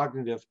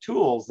cognitive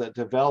tools that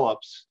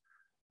develops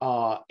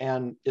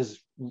and is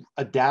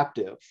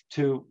adaptive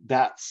to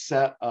that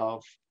set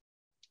of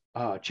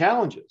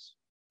challenges.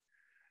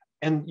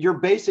 And your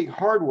basic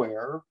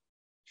hardware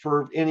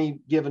for any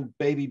given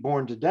baby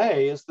born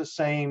today is the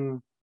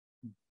same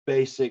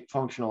basic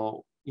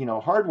functional,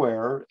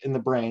 hardware in the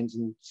brains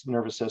and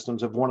nervous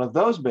systems of one of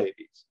those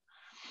babies.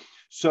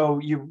 So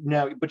you're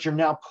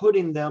now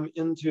putting them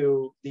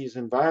into these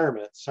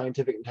environments,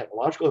 scientific and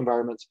technological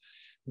environments,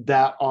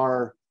 that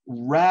are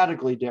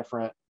radically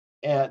different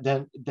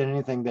than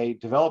anything they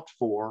developed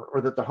for,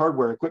 or that the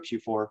hardware equips you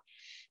for.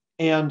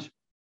 And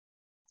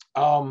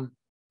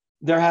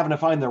they're having to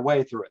find their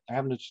way through it. They're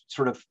having to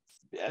sort of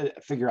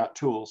figure out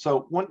tools.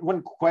 So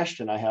one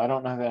question I have, I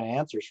don't have any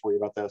answers for you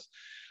about this,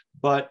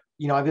 but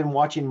I've been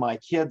watching my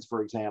kids,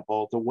 for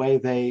example, the way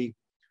they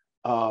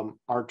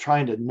are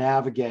trying to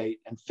navigate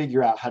and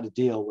figure out how to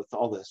deal with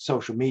all the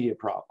social media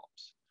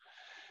problems.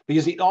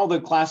 Because all the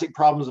classic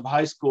problems of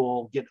high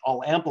school get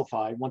all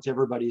amplified once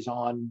everybody's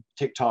on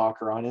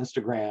TikTok or on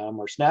Instagram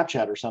or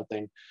Snapchat or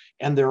something,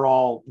 and they're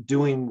all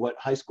doing what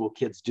high school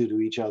kids do to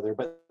each other,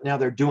 but now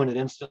they're doing it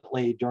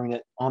instantly, doing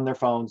it on their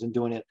phones and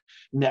doing it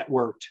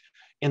networked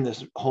in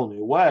this whole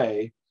new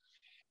way.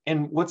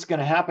 And what's going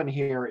to happen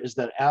here is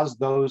that as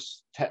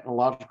those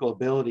technological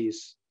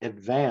abilities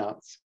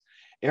advance,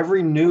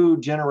 every new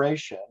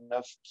generation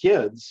of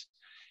kids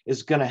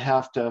is going to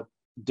have to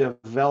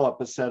develop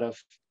a set of,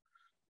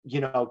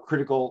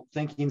 critical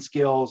thinking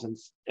skills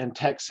and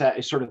tech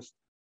sort of,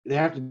 they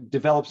have to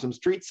develop some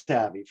street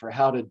savvy for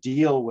how to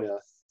deal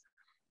with,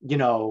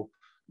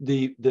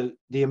 the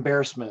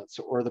embarrassments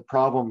or the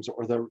problems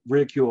or the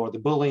ridicule or the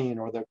bullying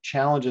or the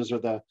challenges or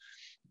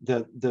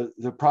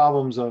the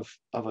problems of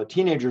a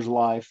teenager's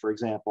life, for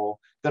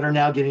example, that are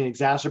now getting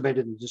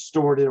exacerbated and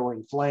distorted or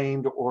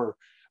inflamed or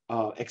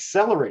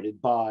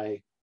accelerated by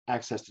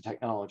access to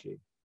technology.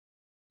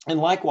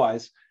 And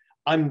likewise,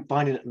 I'm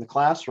finding it in the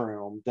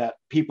classroom that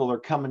people are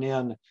coming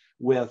in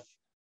with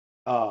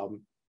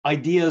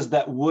ideas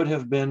that would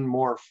have been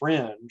more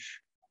fringe,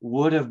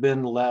 would have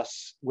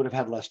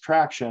had less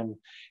traction,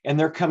 and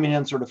they're coming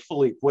in sort of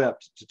fully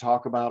equipped to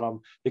talk about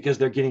them because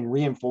they're getting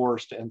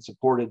reinforced and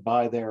supported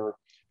by their,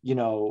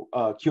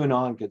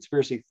 QAnon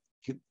conspiracy,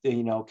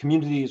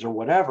 communities or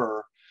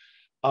whatever.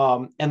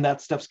 And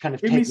that stuff's kind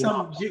of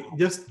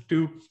just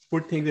to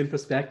put things in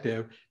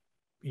perspective,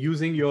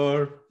 using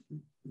your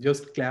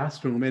just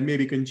classroom, and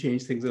maybe you can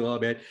change things a little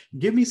bit.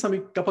 Give me a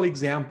couple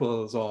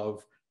examples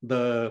of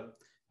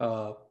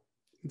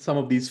some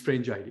of these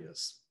fringe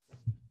ideas.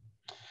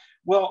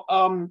 Well,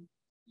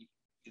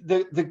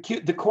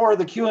 the core of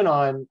the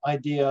QAnon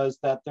idea is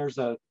that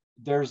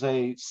there's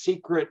a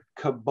secret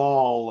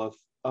cabal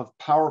of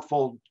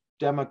powerful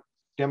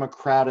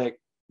democratic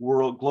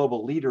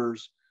global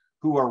leaders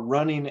who are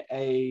running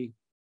a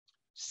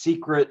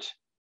secret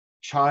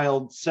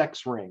child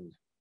sex ring.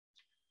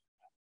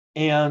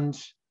 And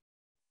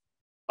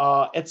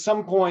at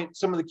some point,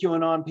 some of the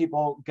QAnon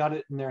people got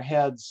it in their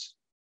heads.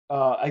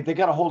 They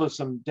got a hold of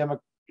some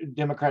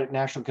Democratic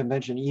National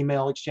Convention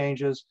email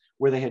exchanges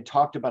where they had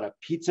talked about a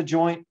pizza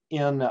joint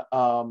in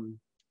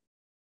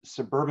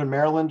suburban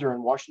Maryland or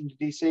in Washington,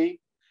 D.C.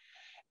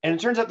 And it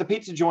turns out the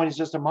pizza joint is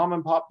just a mom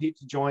and pop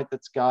pizza joint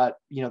that's got,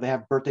 they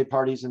have birthday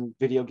parties and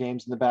video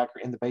games in the back,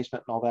 in the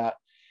basement and all that.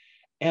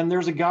 And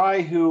there's a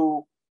guy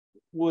who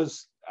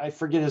was, I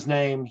forget his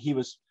name, he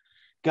was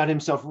got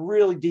himself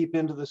really deep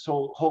into this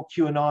whole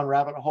QAnon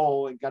rabbit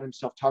hole and got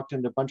himself talked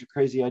into a bunch of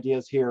crazy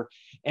ideas here,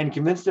 and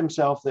convinced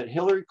himself that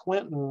Hillary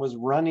Clinton was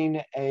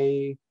running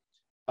a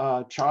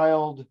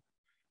child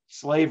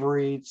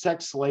slavery,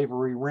 sex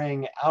slavery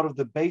ring out of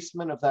the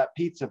basement of that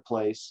pizza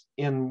place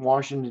in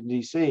Washington,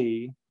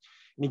 D.C.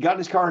 And he got in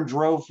his car and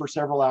drove for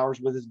several hours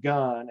with his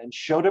gun and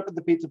showed up at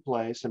the pizza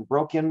place and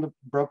broke in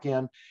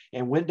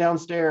and went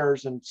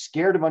downstairs and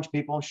scared a bunch of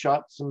people and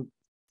shot some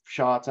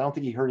shots. I don't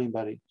think he hurt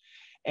anybody.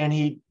 And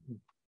he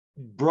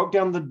broke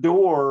down the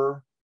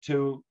door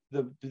to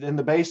in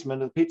the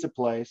basement of the pizza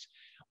place,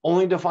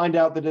 only to find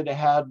out that it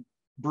had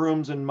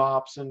brooms and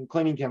mops and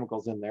cleaning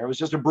chemicals in there. It was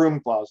just a broom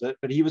closet,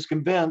 but he was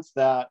convinced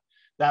that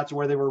that's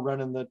where they were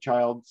running the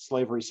child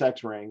slavery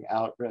sex ring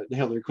out that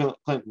Hillary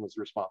Clinton was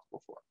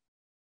responsible for.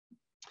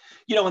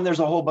 You know, and there's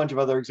a whole bunch of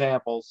other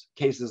examples,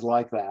 cases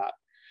like that.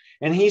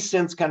 And he's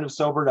since kind of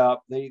sobered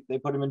up. They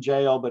put him in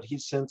jail, but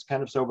he's since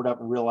kind of sobered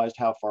up and realized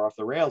how far off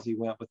the rails he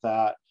went with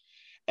that.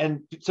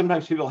 And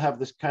sometimes people have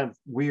this kind of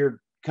weird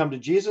come to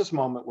Jesus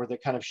moment where they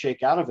kind of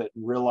shake out of it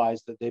and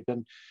realize that they've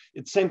been,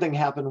 the same thing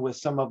happened with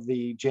some of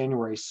the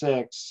January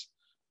 6th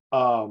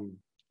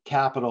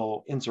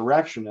Capitol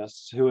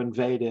insurrectionists who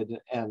invaded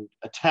and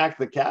attacked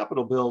the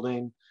Capitol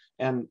building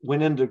and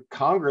went into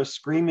Congress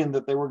screaming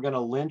that they were going to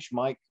lynch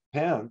Mike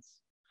Pence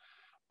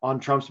on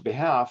Trump's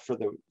behalf for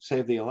the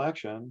save the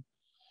election.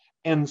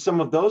 And some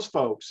of those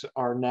folks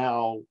are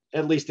now,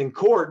 at least in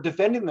court,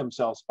 defending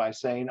themselves by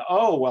saying,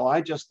 oh, well,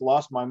 I just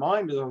lost my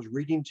mind because I was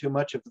reading too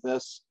much of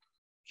this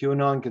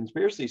QAnon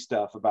conspiracy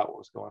stuff about what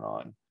was going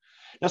on.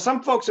 Now,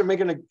 some folks are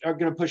going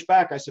to push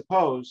back, I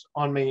suppose,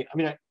 on me. I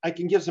mean, I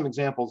can give some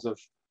examples of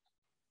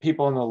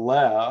people on the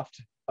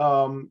left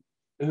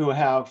who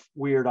have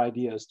weird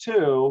ideas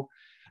too.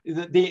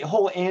 The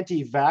whole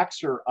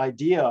anti-vaxxer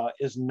idea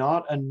is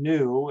not a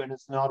new, and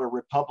it's not a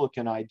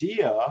Republican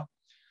idea.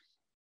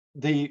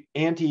 The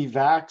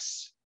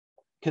anti-vax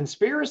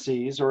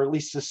conspiracies, or at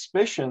least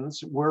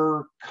suspicions,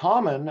 were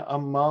common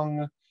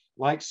among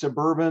like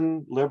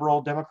suburban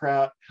liberal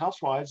Democrat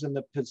housewives in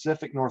the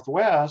Pacific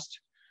Northwest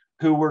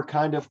who were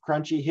kind of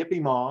crunchy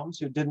hippie moms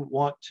who didn't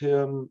want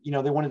to, you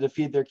know, they wanted to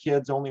feed their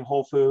kids only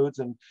whole foods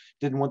and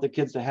didn't want their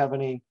kids to have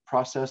any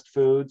processed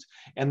foods.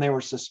 And they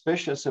were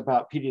suspicious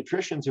about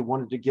pediatricians who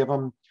wanted to give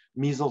them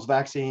measles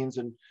vaccines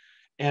and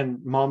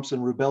mumps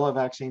and rubella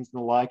vaccines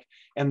and the like.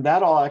 And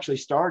that all actually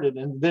started,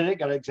 and then it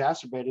got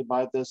exacerbated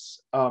by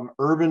this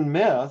urban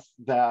myth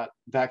that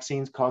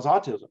vaccines cause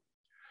autism.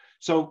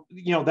 So,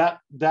 you know,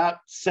 that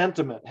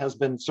sentiment has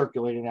been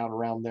circulating out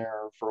around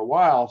there for a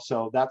while.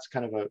 So that's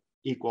kind of a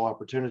equal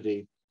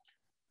opportunity.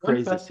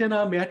 One question,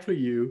 Matt, for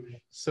you.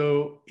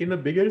 So in the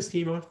bigger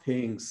scheme of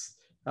things,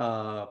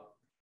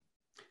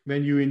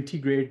 when you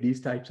integrate these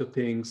types of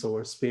things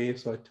over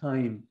space or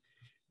time,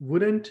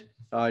 wouldn't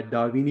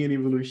Darwinian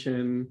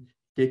evolution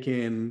kick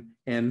in,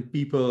 and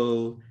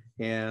people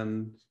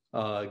and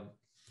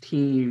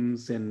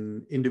teams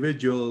and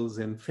individuals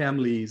and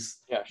families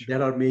that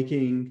are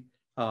making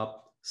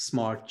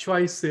smart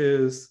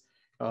choices,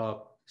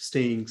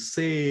 staying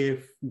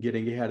safe,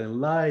 getting ahead in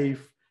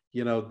life,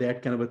 you know,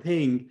 that kind of a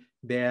thing,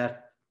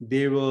 that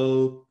they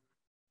will,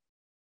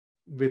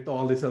 with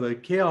all this other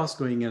chaos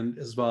going in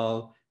as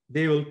well,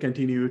 they will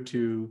continue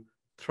to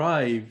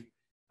thrive.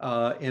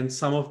 And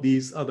some of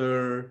these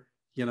other,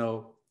 you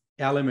know,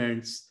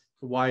 elements,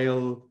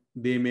 while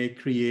they may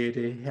create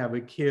a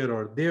havoc here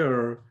or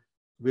there,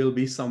 will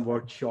be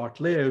somewhat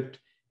short-lived,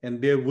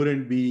 and there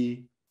wouldn't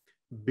be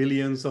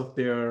billions of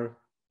their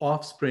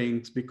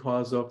offsprings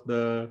because of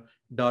the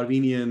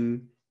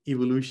Darwinian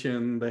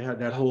evolution. They had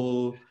that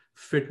whole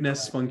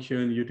fitness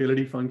function,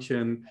 utility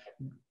function.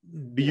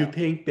 Do you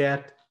think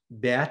that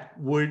that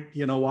would,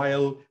 you know,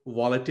 while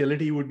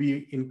volatility would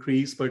be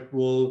increased, but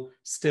will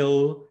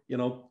still, you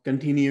know,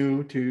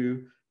 continue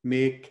to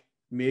make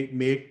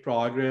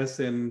progress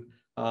in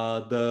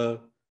the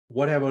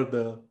whatever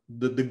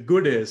the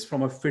good is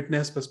from a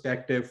fitness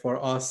perspective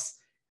for us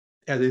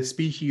as a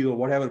species, or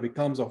whatever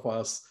becomes of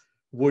us,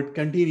 would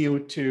continue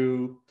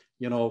to,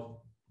 you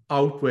know,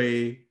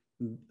 outweigh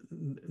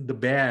the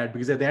bad?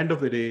 Because at the end of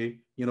the day,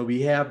 you know,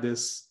 we have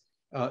this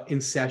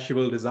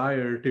insatiable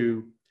desire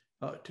to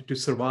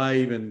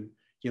survive and,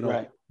 you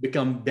know,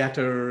 become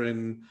better,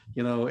 and,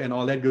 you know, and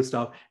all that good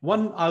stuff.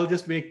 I'll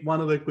just make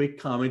one other quick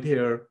comment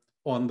here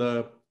on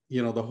the,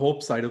 you know, the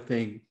hope side of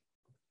thing.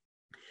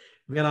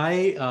 When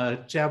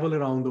I travel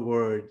around the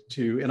world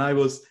and I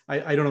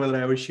don't know whether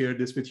I ever shared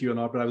this with you or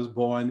not, but I was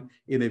born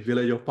in a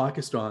village of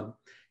Pakistan.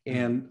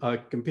 And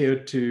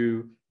compared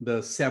to the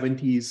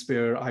 70s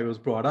where I was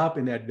brought up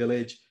in that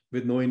village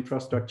with no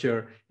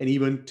infrastructure, and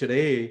even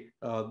today,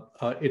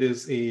 it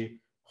is a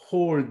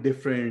whole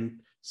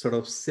different sort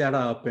of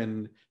setup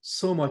and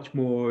so much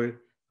more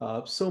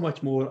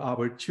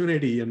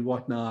opportunity and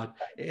whatnot.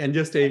 And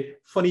just a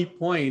funny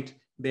point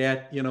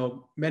that, you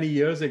know, many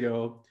years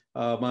ago,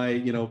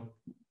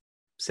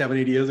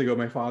 7-8 years ago,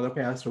 my father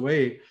passed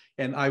away,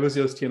 and I was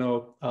just, you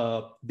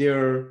know,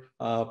 there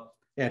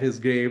at his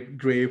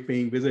grave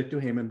paying visit to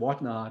him and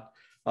whatnot.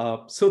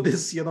 So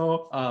this, you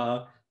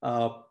know,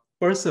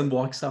 person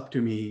walks up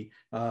to me.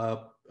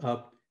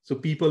 So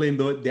people in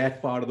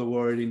that part of the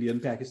world, Indian,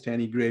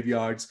 Pakistani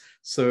graveyards.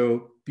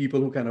 So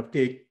people who kind of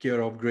take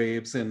care of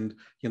graves, and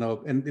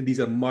and these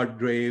are mud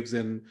graves,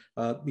 and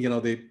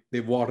they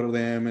water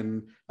them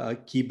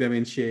and keep them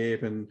in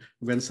shape. And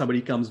when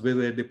somebody comes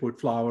visit, they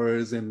put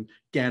flowers and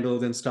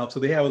candles and stuff.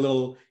 So they have a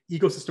little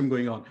ecosystem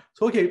going on.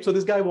 So so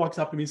this guy walks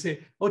up to me and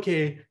say,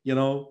 okay,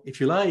 if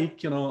you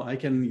like, I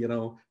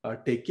can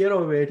take care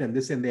of it and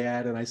this and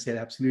that. And I said,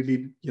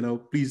 absolutely,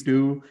 please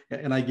do.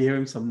 And I gave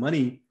him some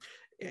money.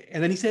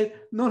 And then he said,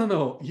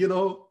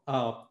 no,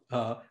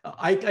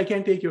 I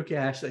can't take your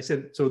cash. I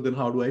said, so then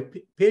how do I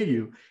pay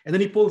you? And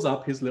then he pulls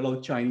up his little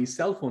Chinese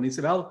cell phone. He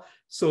said, well,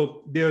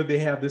 so there they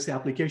have this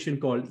application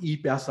called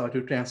ePesa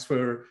to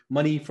transfer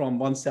money from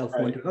one cell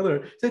phone to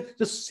another. He said,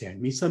 just send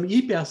me some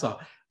ePesa.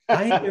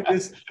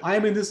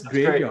 I'm in this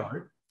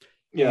graveyard.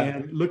 Yeah.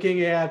 And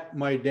looking at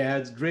my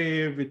dad's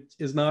grave, which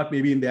is not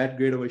maybe in that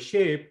great of a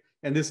shape.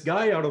 And this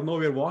guy out of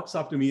nowhere walks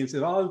up to me and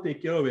says, I'll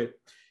take care of it.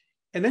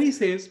 And then he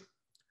says,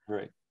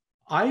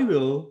 I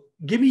will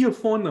give me your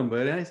phone number.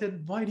 And I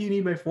said, why do you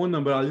need my phone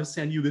number? I'll just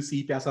send you this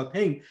ePesa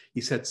thing. He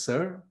said,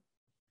 sir,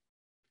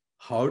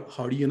 how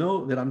do you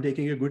know that I'm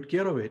taking a good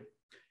care of it?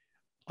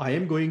 I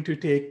am going to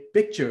take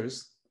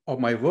pictures of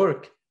my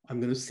work. I'm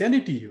going to send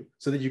it to you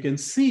so that you can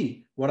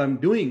see what I'm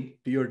doing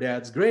to your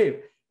dad's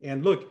grave.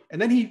 And look,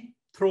 and then he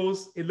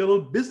throws a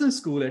little business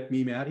school at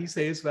me, Matt. He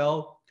says,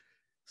 well,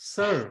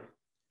 sir,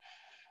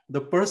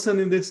 the person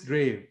in this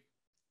grave,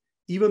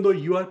 even though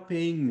you are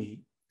paying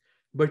me,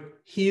 but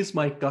he is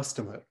my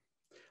customer.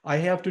 I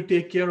have to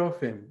take care of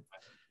him.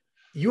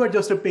 You are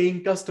just a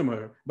paying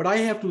customer, but I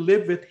have to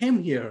live with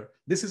him here.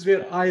 This is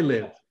where I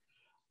live.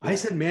 I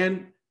said,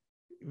 man,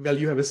 well,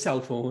 you have a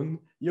cell phone.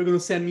 You're going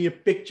to send me a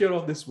picture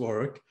of this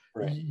work.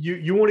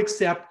 You won't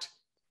accept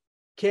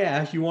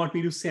cash. You want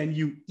me to send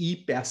you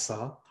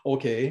ePesa.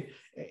 Okay.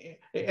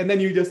 And then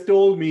you just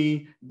told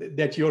me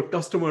that your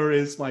customer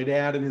is my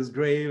dad in his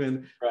grave.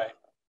 And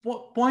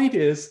point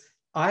is,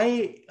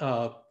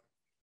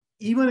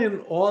 even in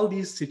all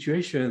these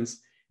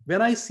situations,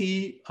 when I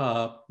see,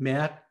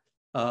 Matt,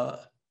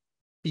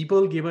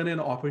 people given an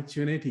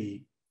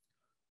opportunity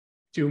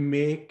to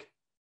make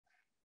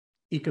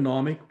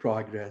economic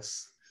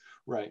progress,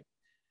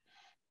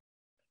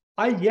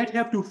 I yet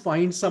have to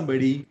find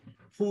somebody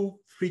who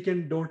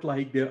freaking don't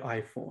like their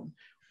iPhone,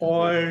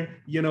 or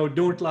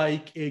don't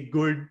like a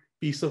good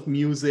piece of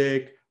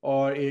music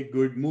or a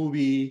good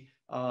movie.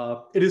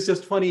 It is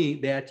just funny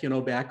that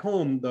back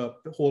home, the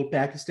whole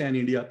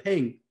Pakistan-India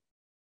thing,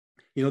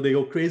 they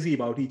go crazy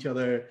about each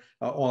other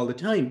all the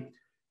time.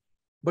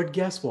 But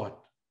guess what?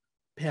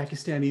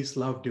 Pakistanis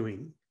love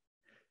doing.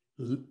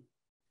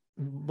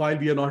 While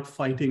we are not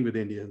fighting with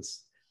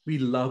Indians, we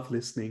love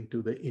listening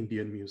to the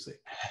Indian music.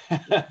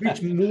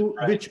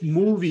 Which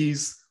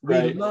movies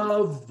we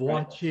love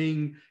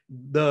watching,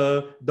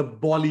 the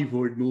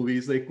Bollywood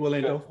movies, the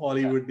equivalent of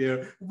Hollywood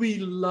there. We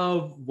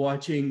love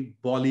watching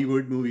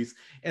Bollywood movies.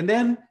 And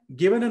then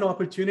given an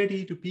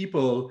opportunity to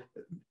people,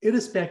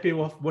 irrespective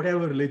of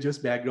whatever religious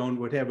background,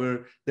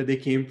 whatever that they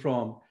came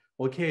from,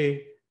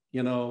 okay,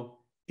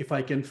 if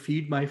I can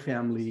feed my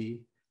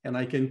family and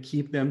I can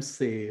keep them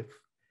safe,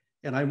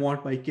 and I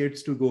want my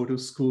kids to go to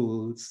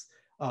schools.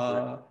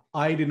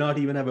 I did not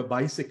even have a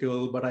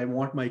bicycle, but I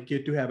want my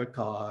kid to have a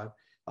car.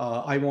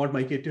 I want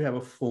my kid to have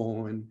a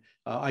phone.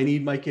 I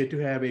need my kid to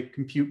have a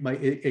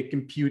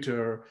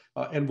computer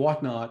and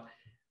whatnot.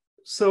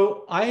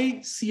 So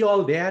I see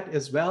all that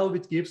as well,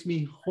 which gives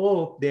me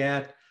hope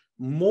that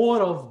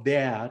more of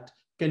that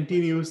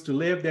continues to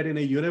live, that in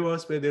a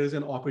universe where there is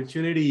an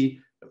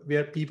opportunity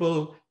where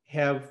people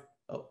have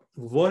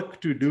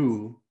work to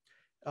do,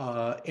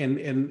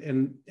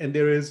 and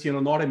there is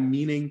not a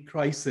meaning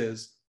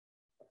crisis.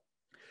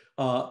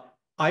 I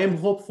am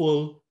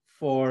hopeful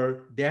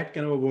for that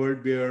kind of a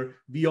world where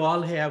we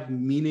all have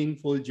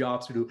meaningful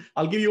jobs to do.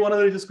 I'll give you one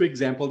other just quick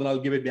example, then I'll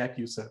give it back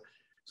to you, sir.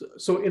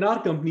 So in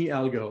our company,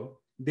 Algo,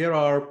 there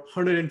are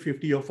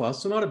 150 of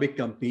us, so not a big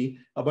company,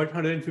 about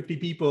 150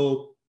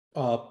 people,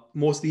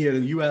 mostly here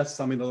in the US,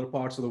 some in other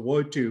parts of the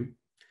world too.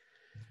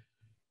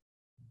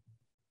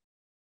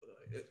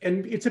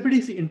 And it's a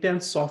pretty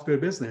intense software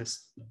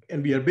business.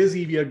 And we are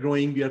busy, we are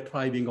growing, we are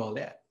thriving, all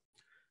that.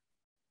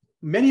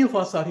 Many of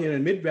us are here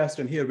in Midwest,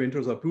 and here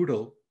winters are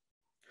brutal.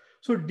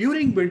 So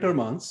during winter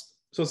months,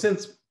 so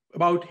since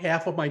about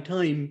half of my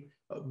time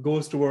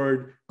goes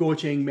toward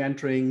coaching,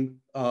 mentoring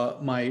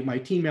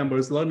my team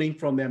members, learning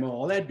from them,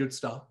 all that good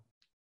stuff,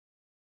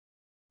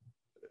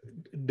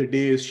 the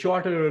day is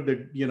shorter,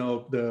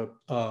 there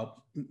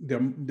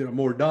are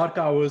more dark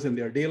hours and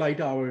there are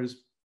daylight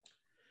hours.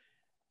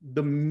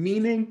 The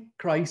meaning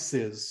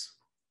crisis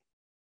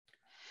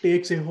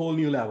takes a whole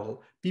new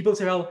level. People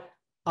say, well,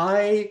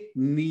 I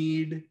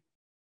need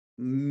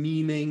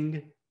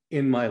meaning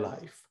in my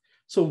life.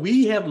 So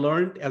we have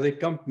learned as a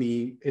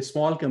company, a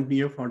small company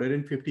of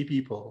 150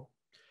 people,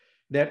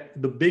 that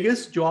the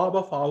biggest job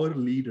of our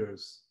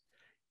leaders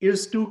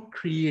is to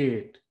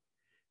create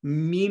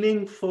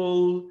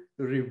meaningful,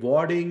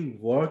 rewarding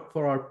work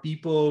for our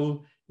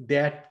people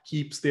that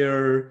keeps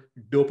their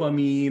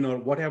dopamine or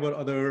whatever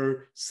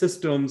other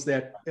systems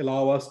that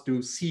allow us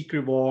to seek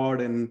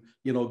reward and,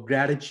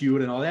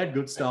 gratitude and all that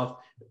good stuff,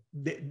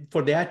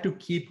 for that to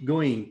keep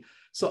going.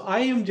 So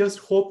I am just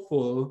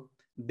hopeful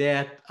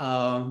that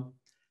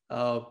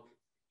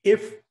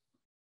if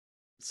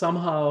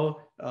somehow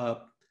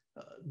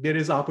there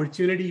is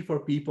opportunity for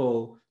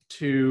people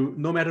to,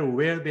 no matter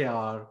where they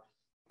are,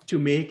 to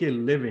make a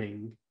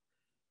living.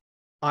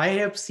 I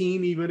have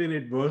seen even in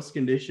adverse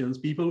conditions,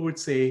 people would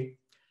say,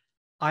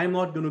 I'm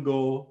not going to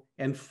go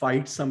and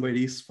fight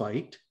somebody's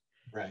fight.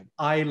 Right.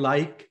 I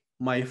like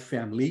my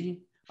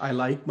family. I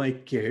like my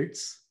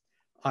kids.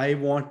 I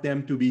want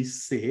them to be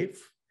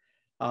safe.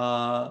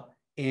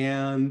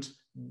 And,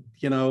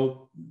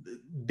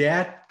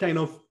 that kind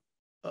of,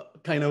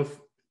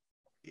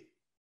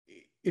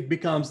 it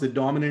becomes the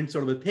dominant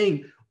sort of a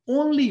thing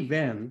only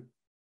when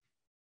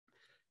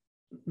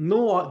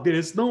there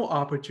is no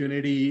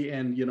opportunity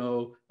and,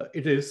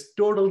 it is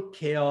total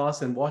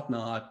chaos and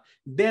whatnot,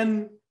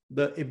 then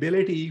the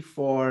ability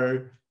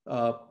for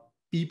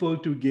people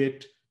to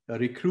get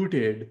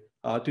recruited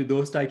to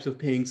those types of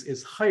things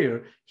is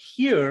higher.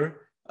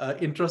 Here,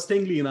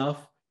 interestingly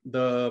enough,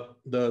 the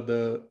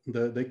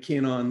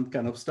QAnon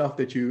kind of stuff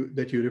that you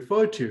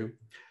refer to,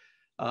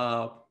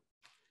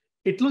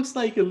 it looks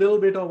like a little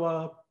bit of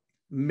a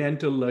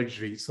mental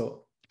luxury.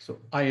 So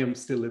I am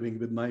still living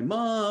with my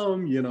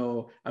mom,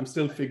 I'm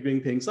still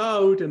figuring things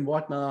out and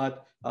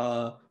whatnot.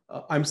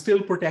 I'm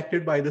still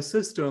protected by the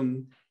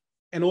system.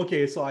 And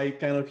okay, so I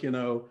kind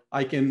of,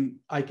 I can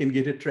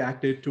get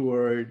attracted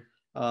toward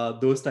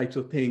those types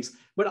of things.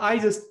 But I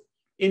just,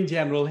 in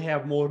general,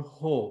 have more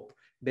hope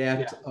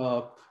that,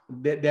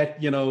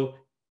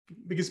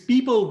 because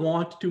people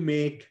want to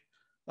make,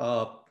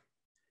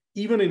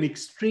 even in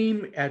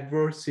extreme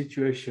adverse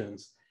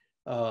situations,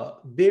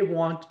 they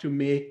want to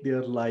make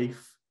their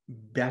life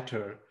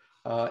better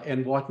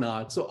and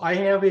whatnot. So I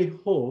have a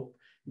hope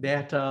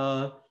that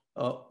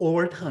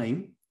over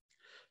time,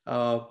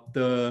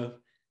 the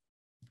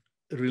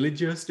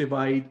religious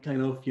divide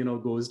kind of,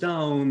 goes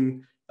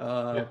down.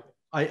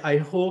 I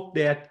hope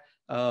that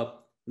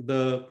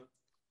the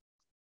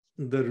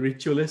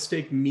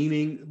ritualistic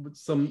meaning,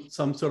 some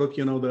sort of,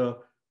 the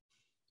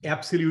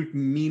absolute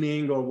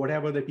meaning or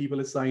whatever that people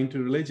assign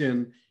to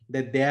religion,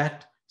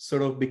 that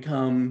sort of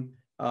become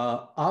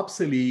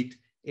obsolete,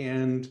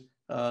 and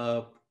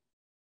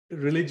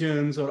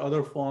religions or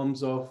other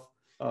forms of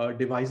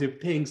divisive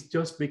things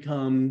just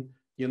become,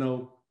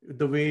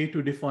 the way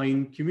to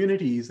define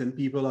communities, and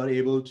people are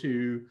able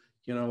to,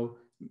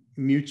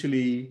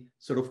 mutually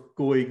sort of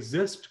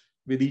coexist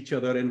with each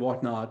other and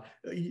whatnot.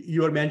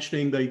 You were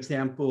mentioning the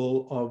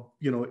example of,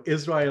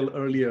 Israel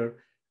earlier.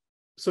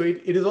 So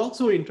it is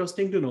also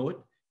interesting to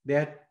note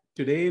that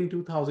today in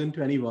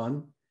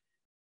 2021,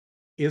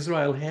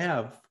 Israel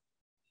have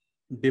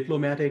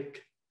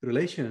diplomatic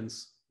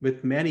relations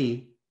with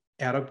many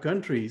Arab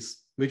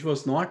countries, which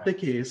was not the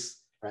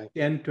case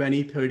 10,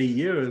 20, 30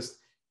 years.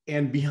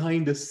 And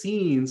behind the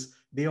scenes,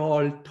 they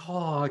all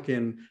talk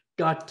and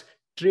cut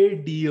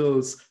trade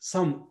deals,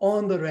 some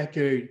on the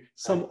record,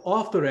 some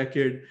off the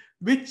record,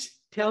 which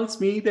tells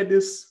me that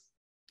this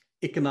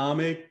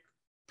economic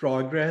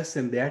progress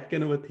and that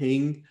kind of a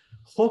thing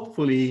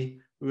hopefully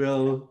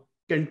will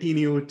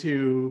continue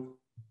to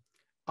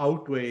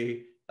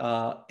outweigh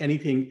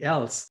anything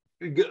else.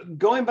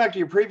 Going back to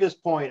your previous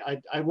point,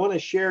 I want to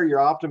share your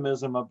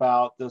optimism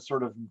about the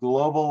sort of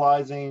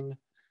globalizing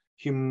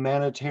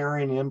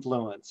humanitarian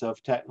influence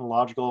of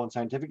technological and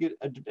scientific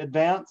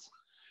advance.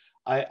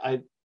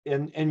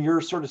 And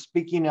you're sort of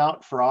speaking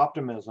out for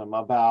optimism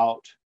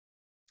about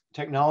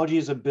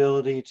technology's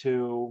ability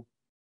to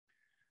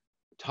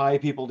tie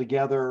people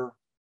together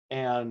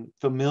and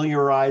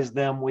familiarize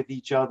them with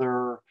each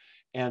other,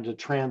 and to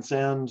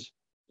transcend,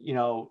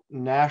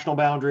 national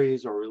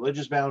boundaries or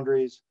religious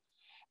boundaries.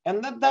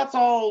 And that's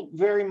all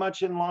very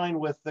much in line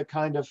with the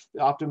kind of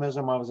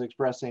optimism I was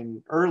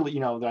expressing early,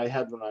 that I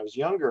had when I was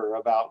younger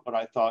about what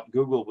I thought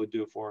Google would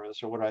do for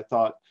us, or what I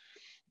thought,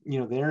 the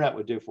internet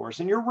would do for us.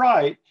 And you're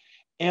right.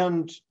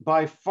 And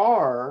by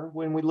far,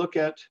 when we look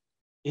at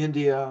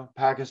India,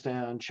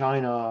 Pakistan,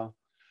 China,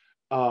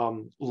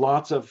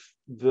 lots of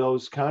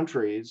those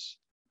countries,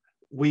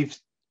 we've,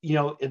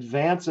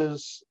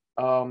 advances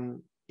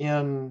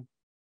in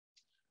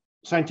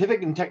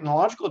scientific and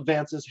technological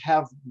advances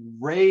have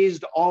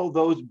raised all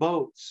those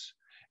boats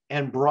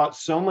and brought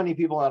so many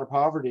people out of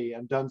poverty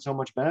and done so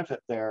much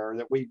benefit there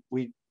that we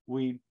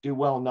do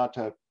well not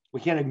to, we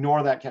can't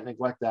ignore that, can't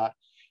neglect that.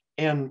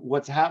 And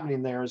what's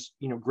happening there is,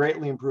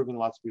 greatly improving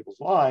lots of people's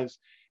lives.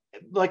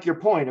 Like your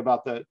point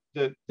about the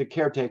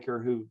caretaker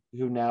who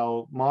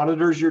now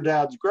monitors your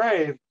dad's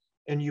grave,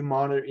 and you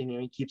monitor,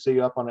 he keeps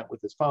you up on it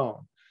with his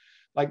phone.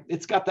 Like,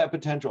 it's got that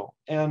potential.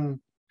 And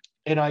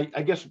I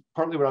guess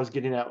partly what I was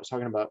getting at was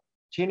talking about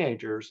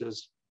teenagers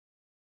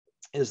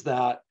is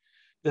that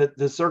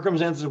the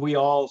circumstances we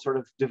all sort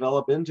of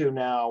develop into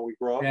now, we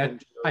grow up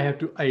into.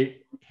 I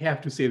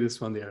have to say this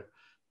one there.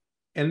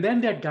 And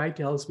then that guy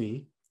tells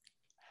me,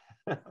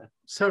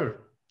 sir,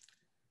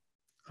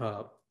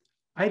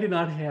 I did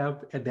not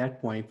have at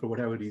that point, for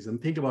whatever reason,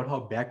 think about how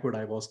backward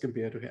I was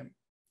compared to him.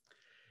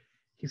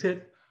 He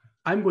said,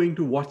 I'm going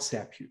to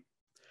WhatsApp you.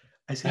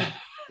 I said,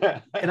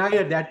 and I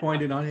at that point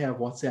did not have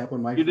WhatsApp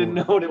on my phone. You didn't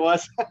know what it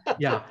was?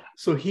 Yeah.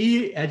 So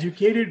he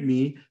educated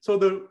me.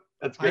 So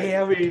I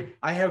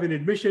have an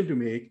admission to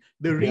make.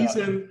 The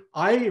reason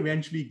I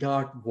eventually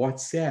got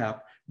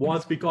WhatsApp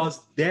was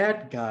because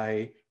that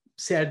guy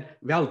said,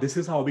 well, this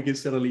is how we can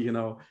certainly,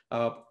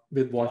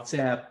 with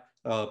WhatsApp,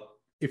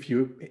 if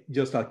you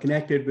just are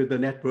connected with the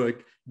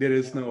network, there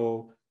is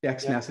no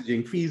text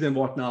messaging fees and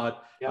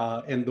whatnot,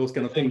 and those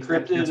kind of things.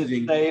 Encrypted,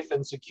 it's safe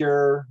and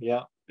secure.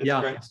 Yeah.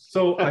 Great.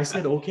 So I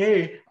said,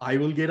 okay,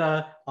 I'll get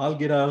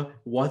a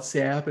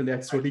WhatsApp, and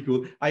that's really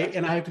cool. I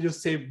have to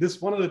just say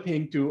this one other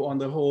thing too on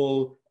the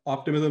whole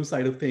optimism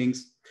side of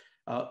things,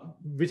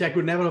 which I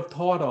could never have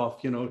thought of,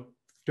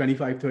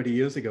 25, 30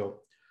 years ago.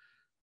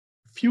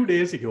 A few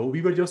days ago,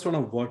 we were just on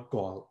a work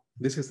call.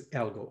 This is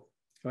Algo,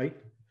 right?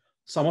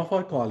 Some of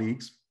our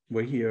colleagues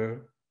were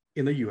here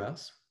in the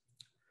US,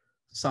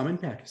 some in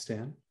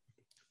Pakistan,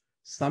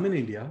 some in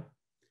India,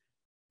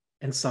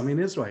 and some in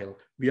Israel.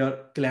 We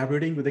are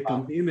collaborating with a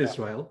company in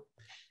Israel.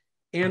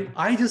 And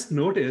I just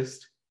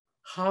noticed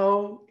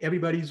how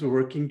everybody's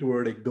working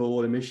toward a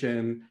goal, a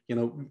mission.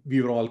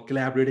 We were all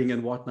collaborating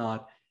and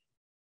whatnot.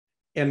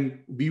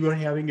 And we were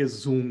having a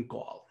Zoom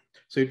call.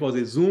 So it was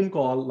a Zoom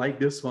call like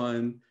this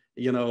one,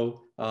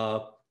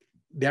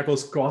 that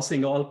was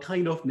crossing all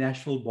kind of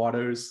national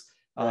borders.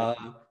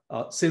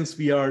 Since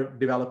we are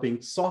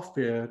developing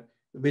software,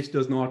 which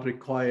does not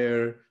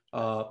require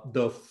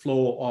the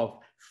flow of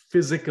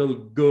physical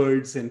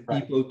goods and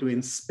people to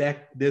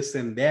inspect this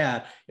and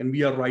that, and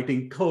we are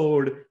writing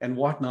code and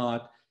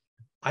whatnot.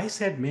 I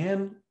said,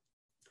 man,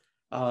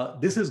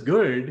 this is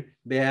good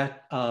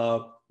that,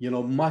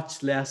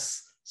 much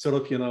less sort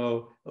of,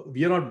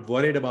 we are not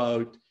worried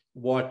about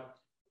what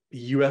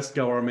US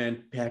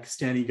government,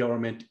 Pakistani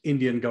government,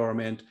 Indian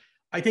government.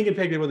 I think, in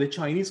fact, there was a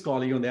Chinese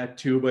colleague on that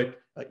too, but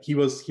he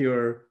was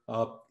here,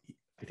 I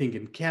think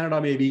in Canada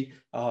maybe.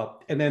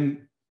 And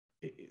then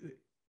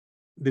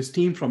this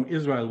team from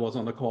Israel was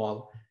on the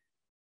call,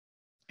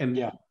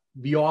 and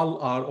we all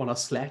are on a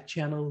Slack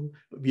channel.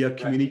 We are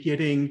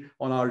communicating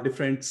on our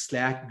different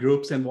Slack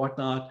groups and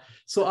whatnot.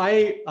 So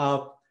I'm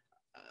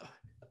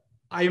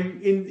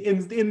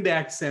in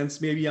that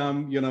sense, maybe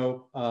I'm,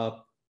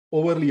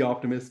 overly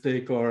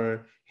optimistic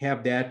or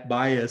have that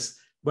bias,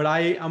 but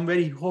I'm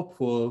very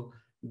hopeful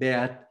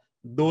that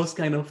those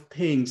kind of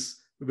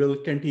things will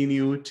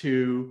continue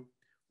to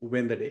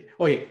win the day.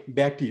 Okay,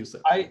 back to you,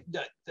 sir.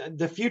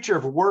 The future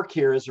of work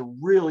here is a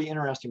really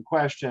interesting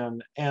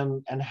question,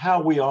 and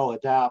how we all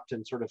adapt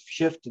and sort of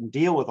shift and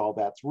deal with all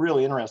that's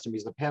really interesting,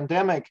 because the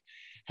pandemic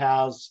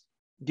has,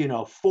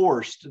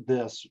 forced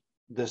this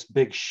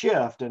big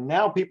shift, and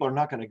now people are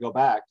not going to go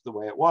back to the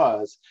way it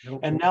was.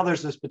 And now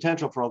there's this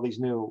potential for all these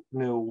new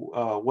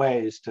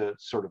ways to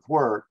sort of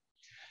work.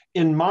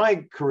 In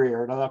my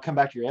career, and I'll come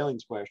back to your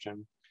aliens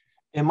question,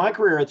 in my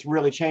career, it's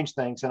really changed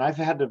things. And I've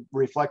had to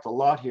reflect a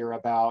lot here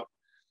about,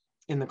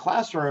 in the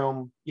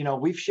classroom,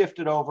 we've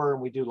shifted over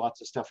and we do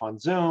lots of stuff on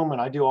Zoom,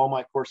 and I do all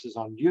my courses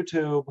on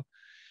YouTube.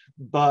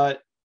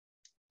 But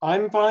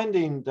I'm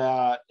finding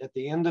that at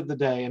the end of the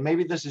day, and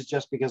maybe this is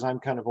just because I'm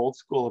kind of old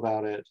school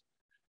about it,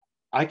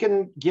 I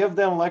can give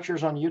them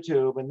lectures on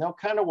YouTube and they'll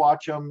kind of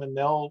watch them and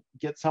they'll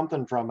get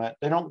something from it.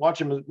 They don't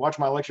watch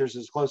my lectures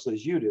as closely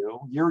as you do.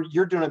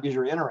 You're doing it because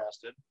you're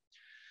interested.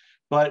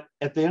 But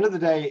at the end of the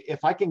day,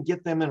 if I can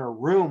get them in a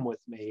room with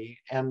me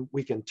and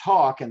we can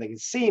talk and they can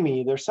see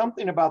me, there's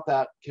something about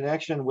that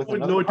connection with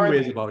another no two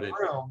ways about it.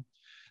 Room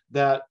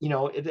that,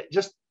 it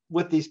just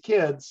with these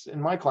kids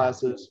in my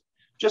classes,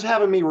 just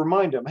having me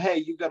remind them,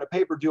 hey, you've got a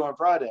paper due on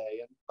Friday.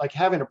 And like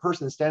having a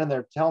person standing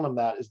there telling them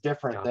that is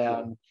different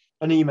than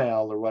an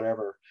email or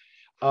whatever.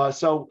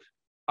 So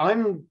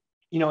I'm,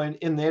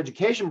 in the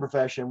education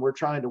profession, we're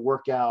trying to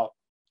work out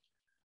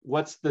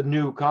what's the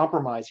new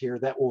compromise here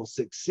that will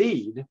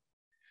succeed.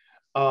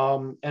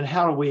 And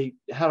how do we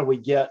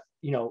get,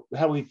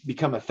 how do we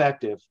become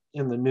effective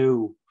in the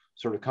new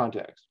sort of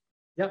context?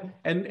 Yeah,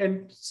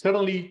 and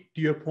certainly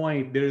to your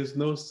point, there is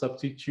no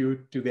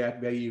substitute to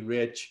that very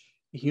rich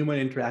human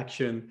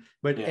interaction.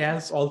 But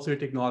as also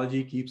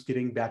technology keeps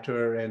getting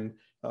better and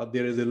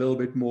there is a little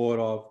bit more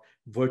of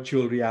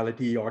virtual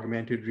reality,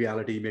 augmented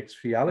reality,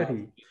 mixed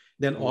reality,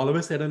 then all of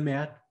a sudden,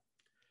 Matt,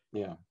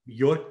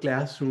 your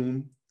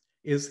classroom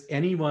is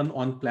anyone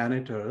on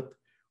planet Earth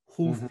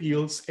who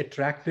feels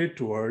attracted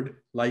toward,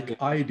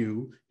 like I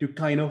do, to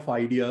kind of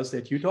ideas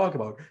that you talk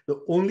about.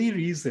 The only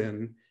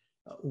reason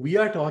we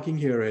are talking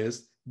here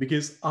is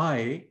because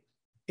I,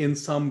 in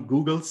some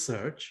Google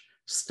search,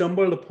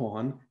 stumbled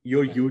upon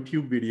your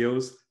YouTube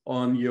videos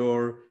on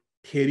your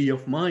theory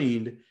of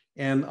mind.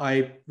 And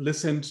I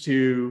listened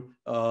to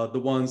the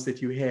ones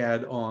that you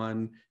had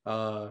on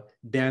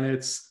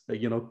Dannett's,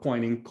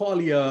 coining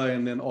qualia,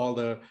 and then all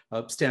the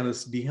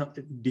Stannis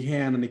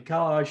Dehan and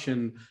Nakash,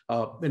 and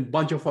a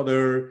bunch of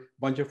other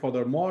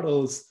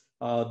models,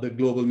 the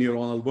global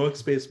neuronal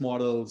workspace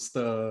models,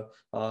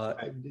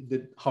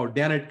 how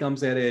Dannett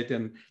comes at it,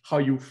 and how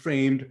you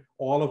framed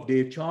all of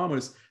Dave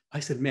Chalmers. I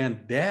said,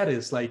 man, that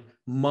is like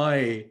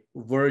my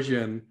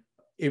version.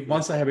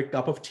 Once I have a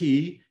cup of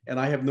tea and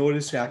I have no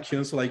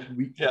distractions, like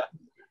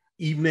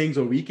evenings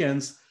or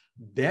weekends,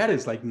 that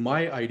is like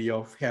my idea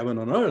of heaven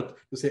on earth,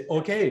 to say,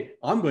 okay,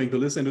 I'm going to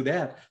listen to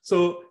that.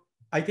 So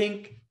I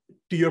think,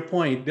 to your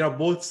point, there are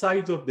both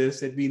sides of this,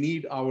 that we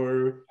need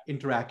our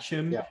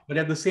interaction, but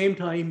at the same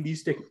time,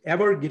 these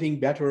ever getting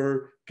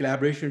better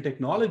collaboration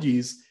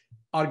technologies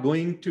are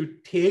going to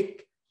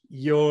take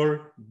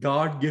your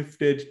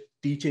God-gifted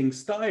teaching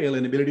style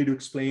and ability to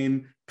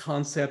explain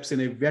concepts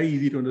in a very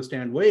easy to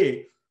understand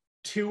way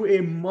to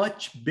a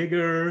much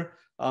bigger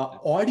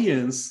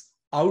audience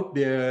out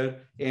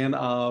there. And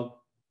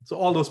so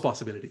all those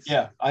possibilities.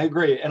 Yeah, I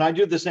agree. And I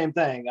do the same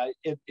thing.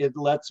 It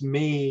lets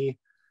me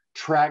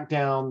track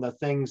down the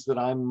things that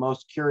I'm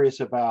most curious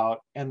about,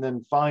 and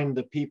then find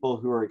the people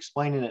who are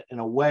explaining it in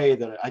a way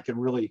that I can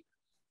really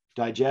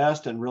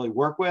digest and really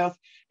work with.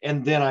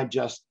 And then I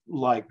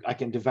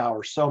can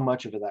devour so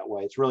much of it that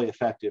way. It's really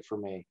effective for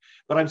me.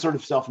 But I'm sort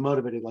of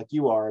self-motivated like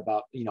you are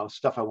about,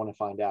 stuff I want to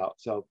find out.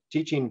 So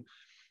teaching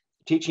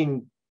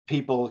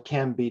people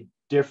can be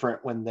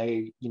different when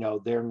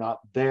they're not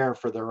there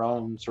for their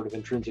own sort of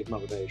intrinsic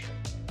motivation.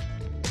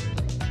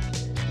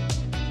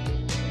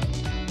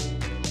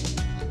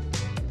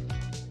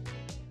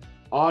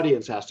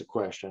 Audience asked a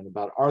question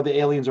about, are the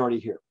aliens already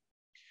here?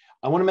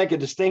 I want to make a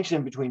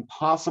distinction between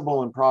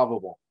possible and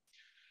probable.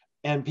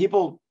 And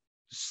people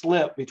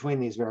slip between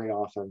these very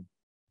often.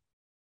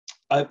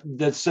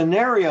 The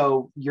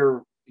scenario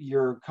your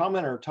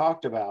commenter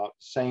talked about,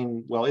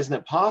 saying, well, isn't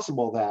it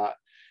possible that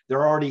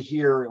they're already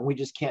here and we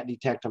just can't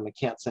detect them, and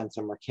can't sense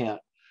them, or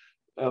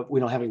we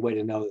don't have any way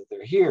to know that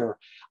they're here?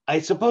 I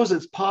suppose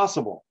it's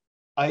possible.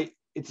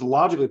 It's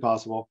logically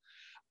possible.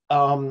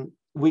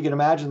 We can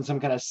imagine some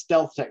kind of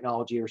stealth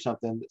technology or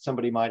something that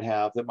somebody might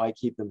have that might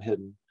keep them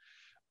hidden.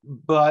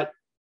 But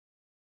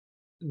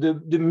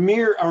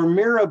our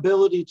mere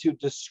ability to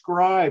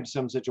describe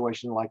some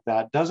situation like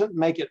that doesn't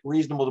make it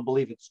reasonable to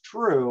believe it's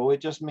true.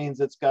 It just means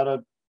it's a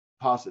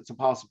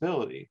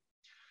possibility.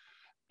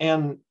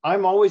 And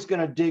I'm always going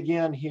to dig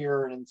in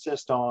here and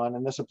insist on,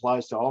 and this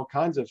applies to all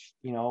kinds of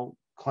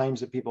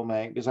claims that people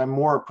make, because I'm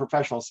more a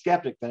professional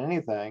skeptic than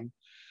anything.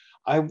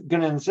 I'm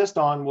going to insist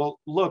on,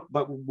 well, look,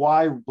 but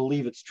why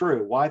believe it's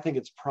true? Why think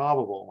it's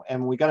probable?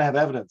 And we got to have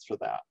evidence for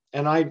that.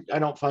 And I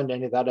don't find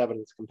any of that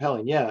evidence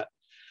compelling yet.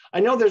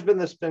 I know there's been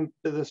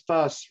this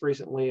fuss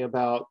recently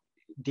about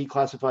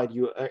declassified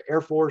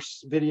Air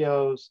Force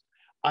videos.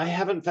 I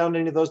haven't found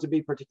any of those to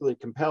be particularly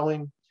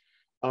compelling.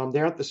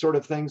 They aren't the sort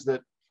of things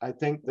that I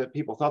think that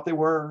people thought they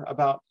were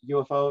about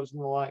UFOs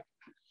and the like.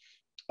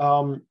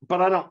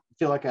 But I don't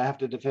feel like I have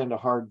to defend a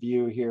hard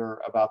view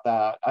here about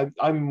that.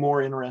 I'm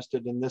more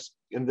interested in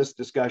this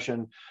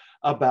discussion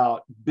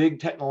about big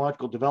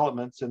technological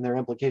developments and their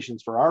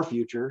implications for our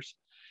futures,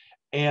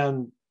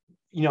 and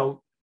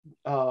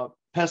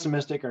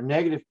pessimistic or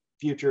negative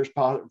futures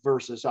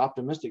versus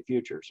optimistic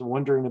futures, and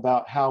wondering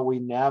about how we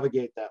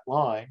navigate that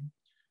line.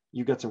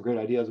 You've got some great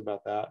ideas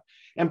about that.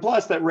 And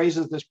plus, that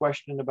raises this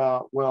question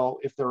about, well,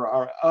 if there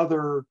are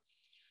other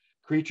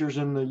creatures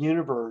in the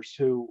universe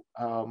who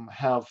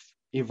have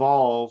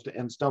evolved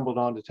and stumbled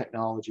onto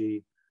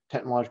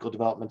technological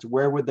developments,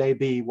 where would they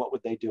be? What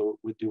would they do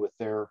with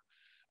their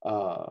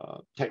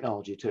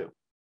technology too?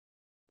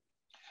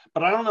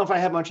 But I don't know if I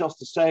have much else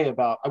to say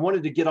about. I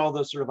wanted to get all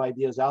those sort of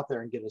ideas out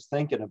there and get us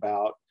thinking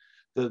about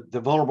the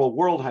vulnerable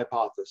world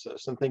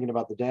hypothesis, and thinking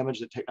about the damage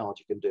that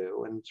technology can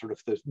do, and sort of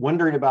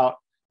wondering about.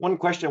 One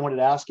question I wanted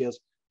to ask is,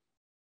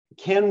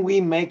 can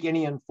we make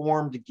any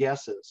informed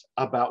guesses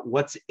about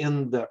what's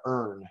in the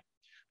urn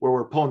where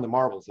we're pulling the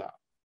marbles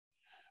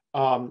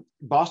out?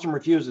 Bostrom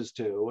refuses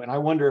to, and I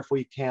wonder if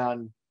we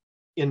can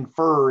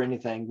infer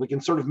anything. We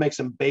can sort of make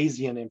some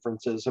Bayesian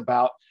inferences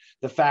about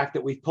the fact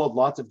that we've pulled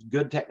lots of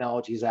good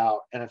technologies out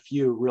and a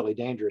few really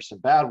dangerous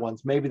and bad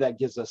ones. Maybe that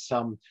gives us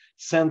some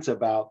sense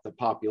about the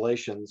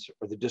populations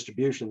or the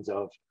distributions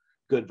of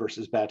good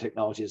versus bad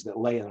technologies that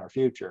lay in our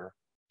future.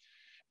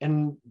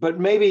 But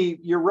maybe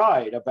you're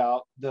right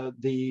about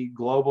the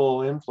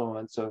global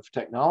influence of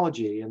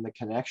technology and the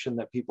connection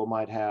that people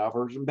might have,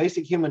 or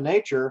basic human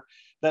nature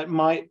that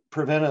might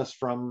prevent us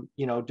from,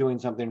 doing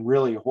something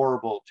really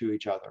horrible to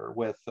each other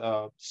with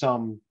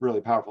some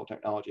really powerful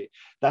technology.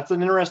 That's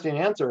an interesting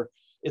answer.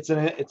 It's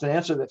an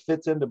answer that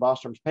fits into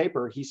Bostrom's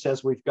paper. He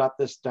says we've got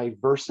this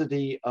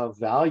diversity of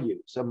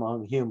values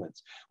among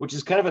humans, which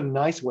is kind of a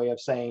nice way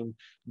of saying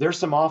there's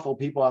some awful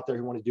people out there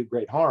who want to do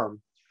great harm.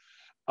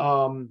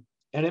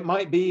 And it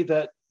might be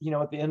that,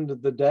 at the end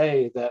of the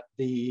day, that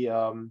the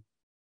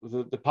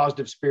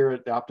positive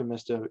spirit, the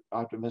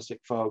optimistic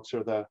folks,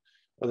 or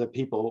the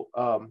people,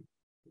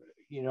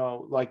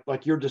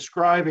 like you're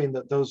describing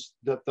that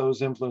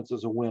those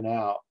influences will win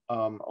out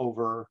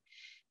over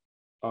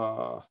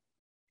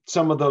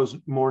some of those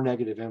more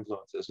negative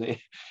influences.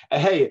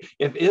 Hey,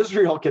 if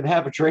Israel can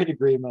have a trade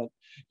agreement,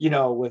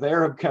 with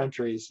Arab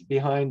countries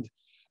behind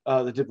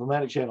the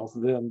diplomatic channels,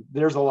 then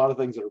there's a lot of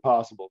things that are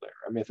possible there.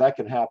 I mean, if that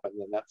can happen,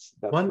 then that's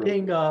one really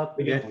thing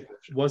that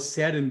was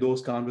said in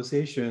those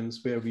conversations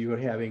where we were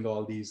having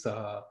all these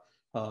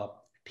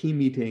team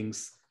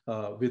meetings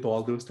with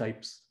all those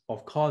types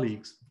of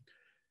colleagues.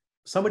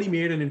 Somebody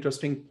made an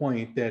interesting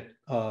point that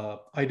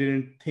I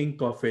didn't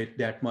think of it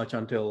that much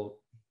until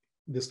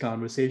this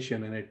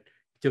conversation, and it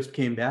just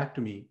came back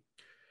to me.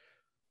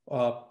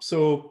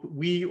 So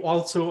we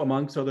also,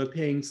 amongst other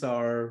things,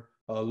 are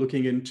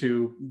looking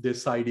into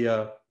this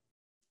idea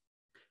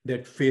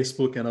that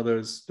Facebook and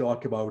others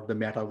talk about, the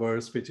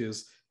metaverse, which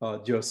is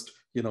just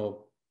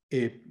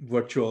a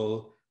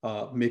virtual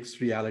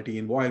mixed reality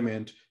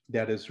environment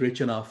that is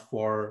rich enough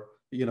for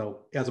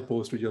as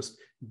opposed to just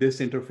this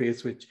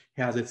interface, which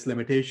has its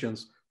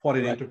limitations, for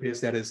an interface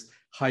that is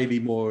highly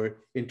more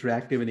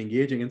interactive and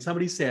engaging. And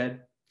somebody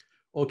said,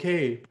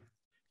 okay,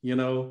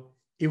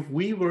 if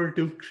we were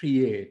to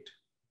create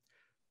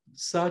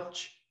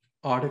such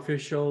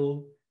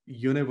artificial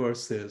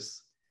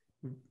universes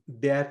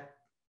that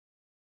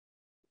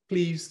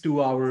please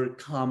to our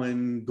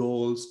common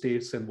goals,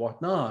 tastes, and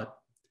whatnot,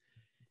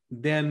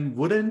 then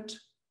wouldn't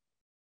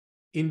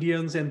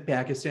Indians and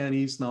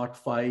Pakistanis not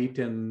fight,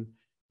 and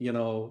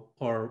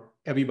or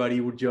everybody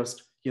would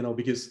just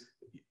because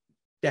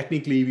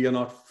technically we are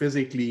not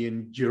physically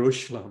in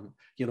Jerusalem,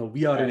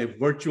 we are in a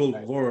virtual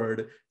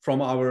world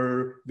from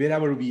our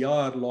wherever we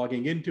are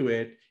logging into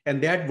it,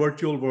 and that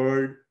virtual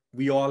world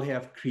we all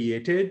have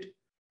created.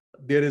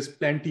 There is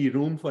plenty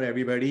room for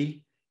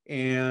everybody,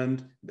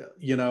 and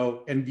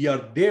and we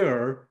are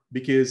there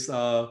because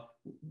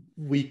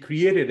we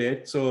created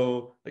it.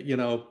 So and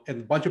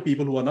a bunch of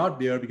people who are not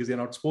there because they're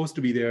not supposed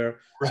to be there.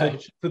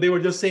 So they were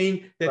just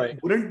saying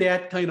that wouldn't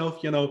that kind of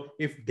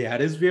if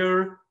that is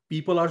where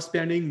people are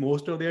spending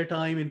most of their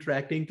time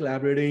interacting,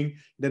 collaborating,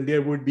 then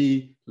there would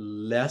be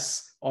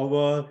less of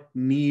a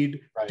need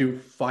to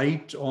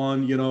fight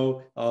on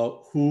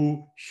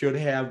who should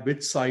have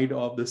which side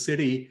of the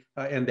city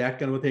and that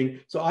kind of a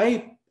thing. So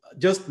I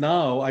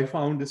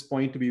found this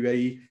point to be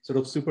very sort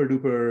of super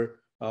duper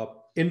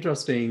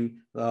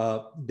interesting,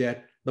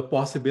 that the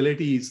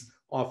possibilities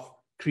of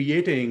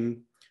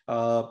creating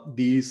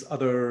these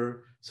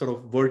other sort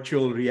of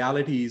virtual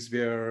realities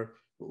where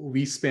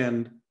we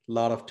spend a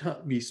lot of time,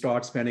 we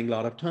start spending a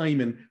lot of time,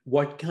 and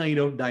what kind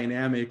of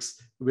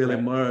dynamics will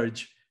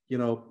emerge,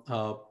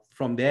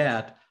 from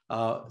that.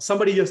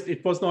 Somebody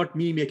it was not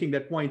me making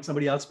that point.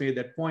 Somebody else made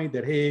that point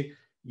that, hey,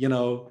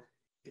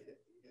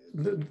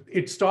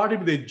 it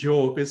started with a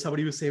joke where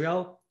somebody would say,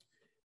 well,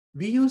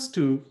 we used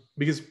to,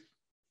 because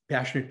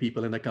passionate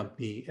people in the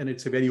company, and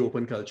it's a very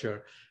open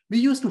culture, we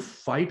used to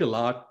fight a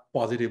lot,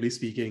 positively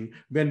speaking,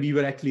 when we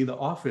were actually in the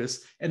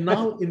office. And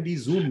now in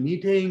these Zoom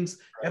meetings,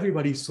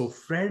 everybody's so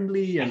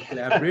friendly and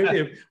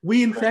collaborative.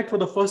 We, in fact, for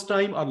the first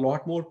time, are a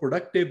lot more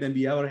productive than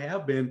we ever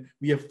have been.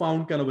 We have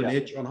found kind of an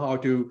edge on how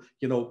to,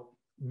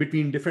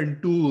 between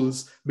different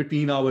tools,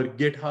 between our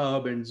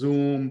GitHub and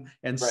Zoom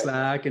and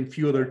Slack and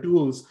few other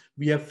tools,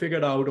 we have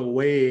figured out a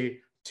way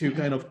to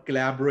kind of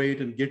collaborate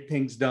and get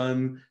things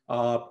done.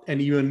 And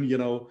even,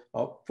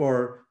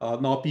 for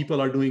now people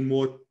are doing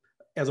more,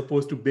 as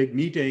opposed to big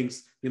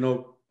meetings,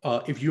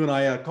 if you and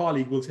I are a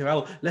colleague, we'll say,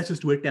 well, let's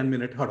just do a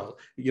 10-minute huddle.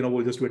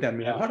 We'll just do a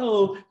 10-minute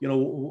huddle.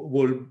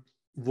 We'll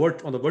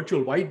work on the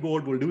virtual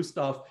whiteboard, we'll do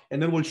stuff,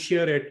 and then we'll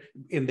share it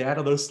in that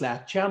other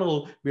Slack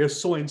channel where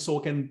so-and-so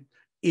can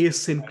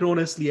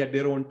asynchronously at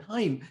their own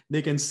time,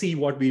 they can see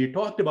what we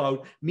talked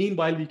about.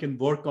 Meanwhile, we can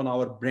work on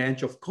our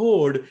branch of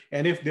code.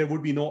 And if there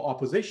would be no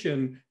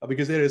opposition,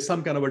 because there is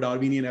some kind of a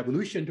Darwinian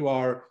evolution to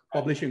our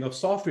publishing of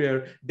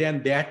software,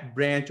 then that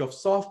branch of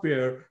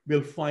software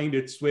will find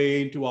its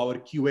way into our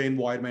QA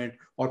environment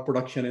or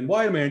production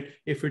environment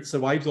if it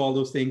survives all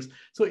those things.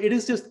 So it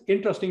is just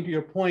interesting to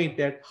your point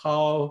that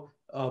how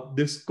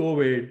this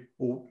COVID,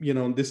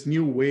 this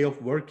new way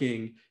of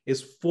working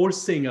is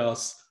forcing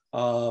us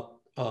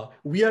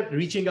we are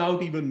reaching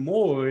out even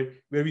more,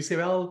 where we say,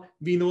 well,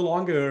 we no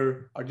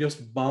longer are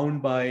just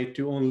bound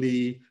to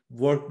only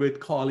work with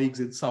colleagues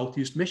in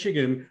Southeast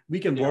Michigan. We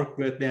can work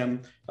with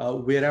them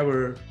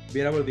wherever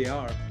they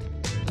are.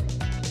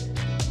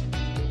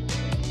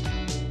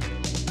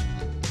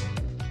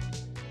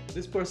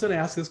 This person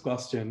asked this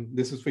question,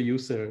 this is for you,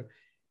 sir,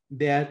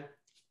 that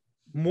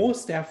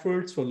most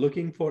efforts for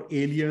looking for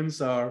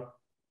aliens are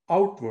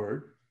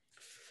outward.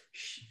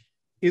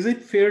 Is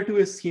it fair to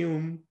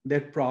assume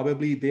that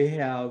probably they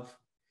have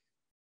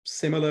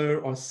similar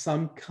or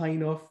some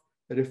kind of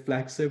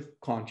reflexive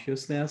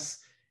consciousness?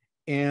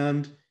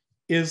 And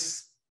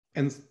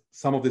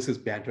some of this is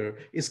banter,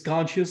 is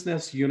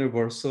consciousness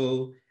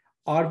universal?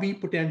 Are we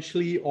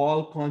potentially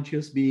all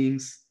conscious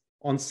beings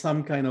on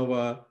some kind of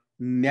a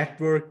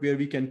network where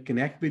we can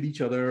connect with each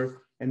other?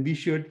 And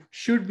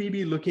should we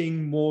be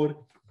looking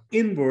more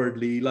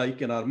inwardly,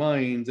 like in our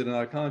minds and in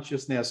our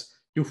consciousness,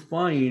 to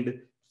find,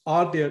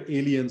 are there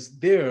aliens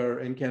there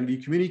and can we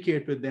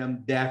communicate with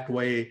them that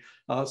way?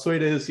 So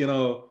it is,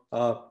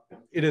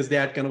 it is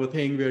that kind of a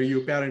thing where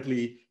you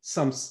apparently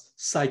some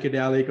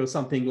psychedelic or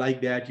something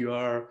like that, you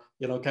are,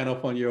 kind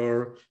of on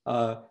your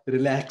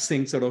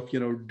relaxing sort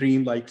of,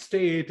 dream-like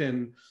state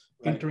and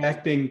Right.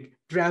 interacting,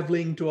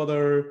 traveling to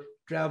other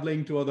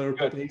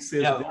Good.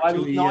 places Yeah,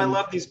 virtually. I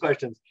love these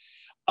questions.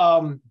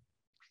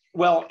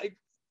 Well,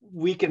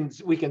 we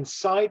can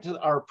cite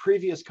our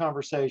previous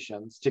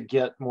conversations to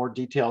get more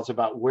details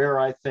about where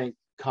I think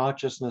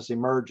consciousness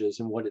emerges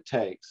and what it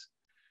takes.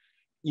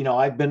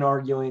 I've been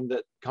arguing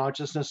that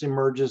consciousness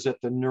emerges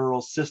at the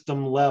neural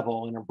system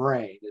level in a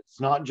brain. It's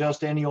not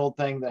just any old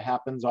thing that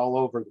happens all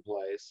over the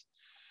place.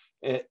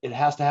 It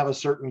has to have a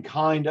certain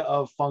kind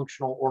of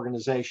functional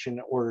organization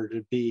in order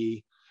to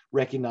be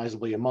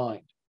recognizably a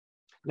mind.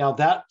 Now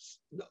that's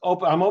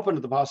open. I'm open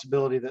to the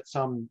possibility that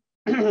some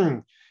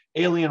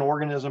alien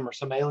organism or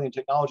some alien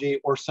technology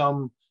or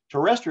some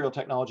terrestrial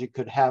technology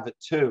could have it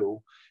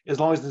too, as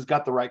long as it's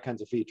got the right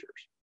kinds of features.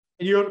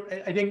 And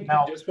I think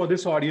now, just for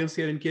this audience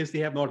here, in case they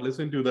have not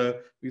listened to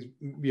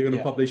we're going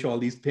to publish all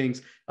these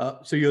things.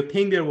 So your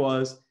thing there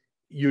was,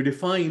 you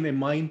define a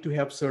mind to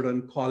have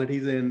certain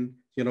qualities and,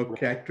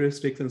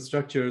 characteristics and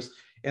structures.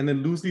 And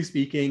then loosely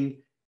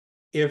speaking,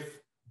 if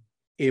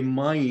a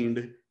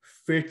mind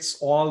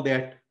fits all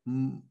that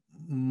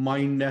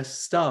mindness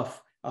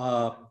stuff,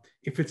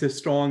 if it's a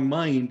strong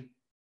mind,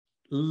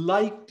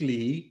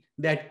 likely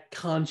that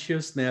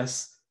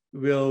consciousness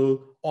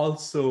will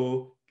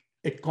also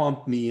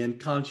accompany, and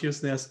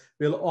consciousness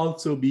will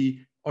also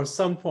be, or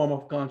some form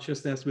of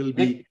consciousness will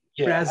be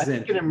present. I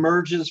think it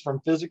emerges from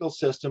physical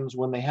systems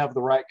when they have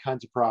the right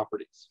kinds of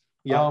properties.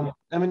 I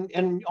mean,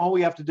 and all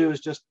we have to do is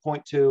just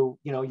point to,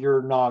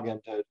 your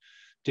noggin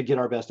to get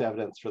our best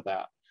evidence for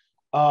that.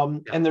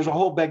 And there's a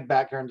whole big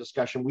background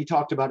discussion. We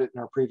talked about it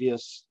in our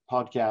previous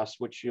podcast,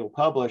 which you'll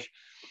publish,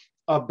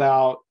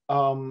 about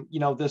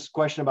this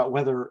question about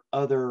whether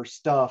other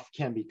stuff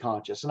can be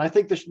conscious. And I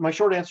think my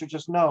short answer is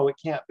just no, it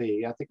can't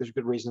be. I think there's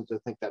good reason to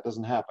think that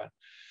doesn't happen.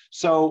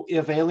 So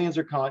if aliens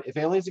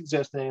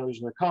exist and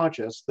aliens are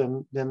conscious,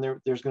 then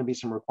there's going to be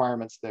some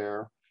requirements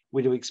there.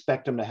 We do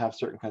expect them to have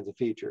certain kinds of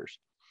features.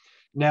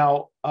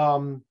 Now,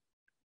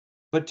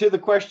 but to the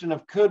question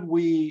of could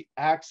we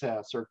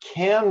access or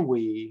can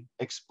we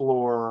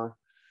explore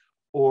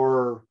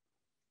or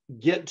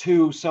get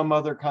to some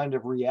other kind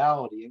of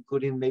reality,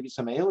 including maybe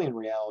some alien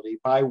reality,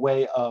 by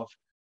way of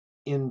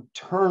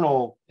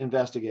internal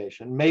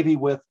investigation, maybe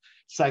with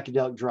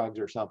psychedelic drugs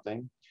or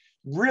something?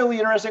 Really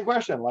interesting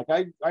question. Like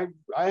I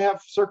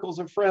have circles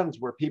of friends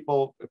where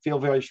people feel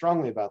very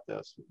strongly about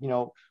this.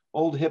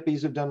 Old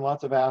hippies who've done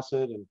lots of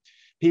acid and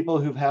people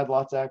who've had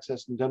lots of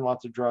access and done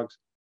lots of drugs.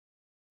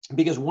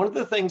 Because one of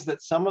the things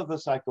that some of the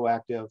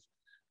psychoactive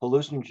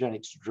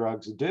hallucinogenic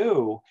drugs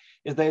do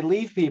is they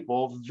leave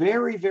people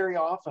very, very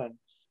often,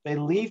 they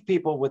leave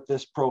people with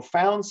this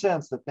profound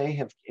sense that they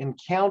have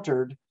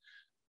encountered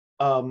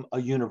a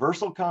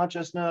universal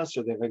consciousness,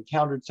 or they've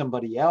encountered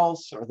somebody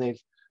else, or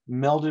they've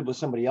melded with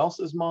somebody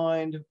else's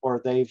mind,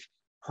 or they've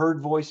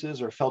heard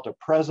voices or felt a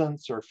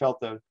presence or felt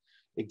the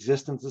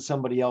existence of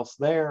somebody else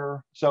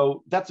there.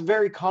 So that's a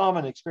very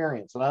common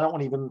experience. And I don't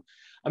want to even,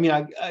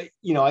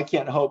 I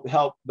can't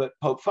help but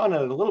poke fun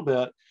at it a little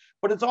bit,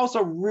 but it's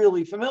also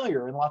really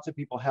familiar, and lots of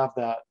people have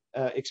that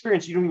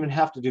experience. You don't even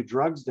have to do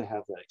drugs to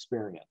have that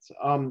experience.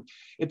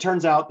 It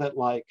turns out that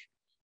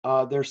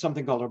there's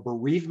something called a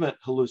bereavement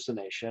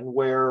hallucination,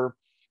 where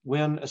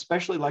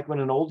especially when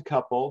an old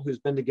couple who's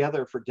been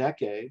together for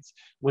decades,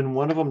 when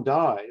one of them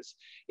dies,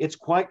 it's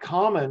quite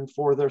common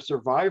for their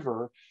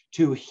survivor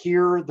to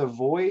hear the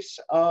voice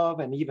of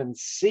and even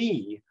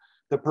see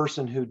the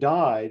person who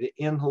died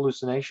in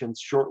hallucinations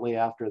shortly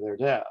after their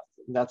death.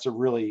 And that's a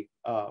really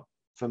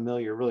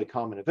familiar, really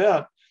common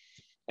event.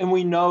 And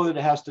we know that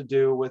it has to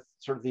do with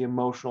sort of the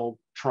emotional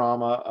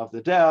trauma of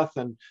the death.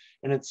 And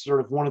it's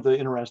sort of one of the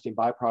interesting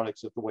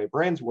byproducts of the way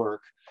brains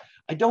work.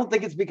 I don't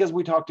think it's because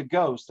we talk to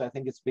ghosts. I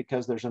think it's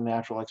because there's a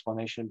natural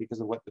explanation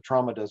because of what the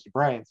trauma does to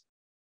brains.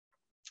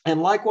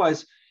 And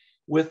likewise,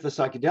 with the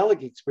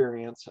psychedelic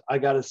experience, I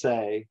got to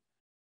say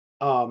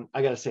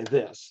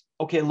this.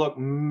 Okay, look,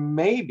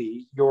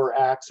 maybe you're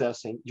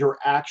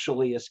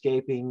actually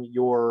escaping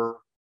your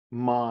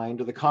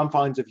mind or the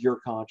confines of your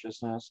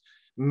consciousness.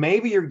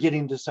 Maybe you're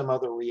getting to some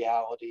other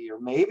reality, or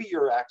maybe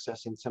you're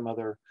accessing some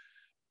other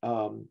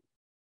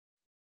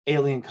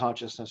alien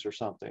consciousness or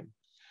something.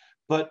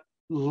 But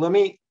let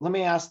me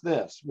ask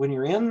this: when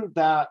you're in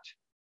that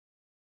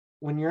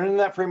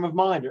frame of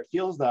mind, or it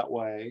feels that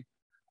way,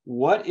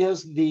 what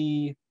is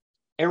the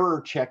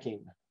error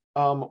checking?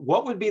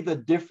 What would be the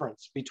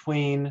difference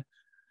between?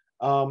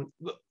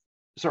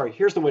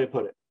 Here's the way to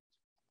put it.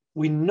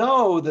 We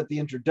know that the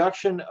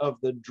introduction of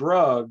the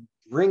drug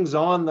brings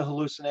on the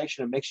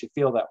hallucination and makes you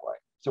feel that way.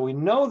 So we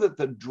know that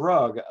the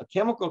drug, a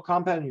chemical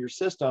compound in your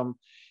system,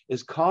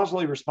 is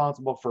causally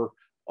responsible for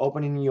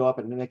opening you up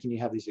and making you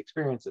have these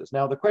experiences.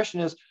 Now, the question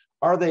is,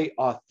 are they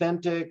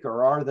authentic,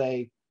 or are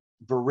they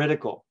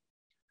veridical.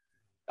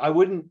 I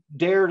wouldn't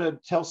dare to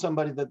tell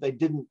somebody that they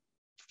didn't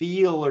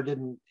feel or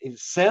didn't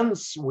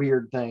sense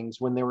weird things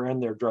when they were in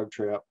their drug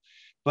trip.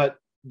 But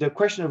the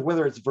question of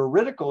whether it's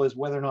veridical is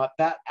whether or not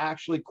that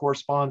actually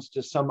corresponds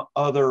to some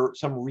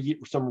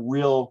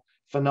real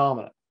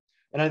phenomena.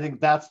 And I think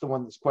that's the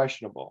one that's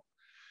questionable.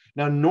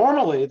 Now,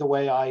 normally the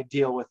way I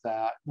deal with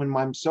that when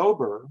I'm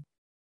sober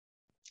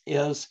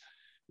is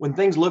when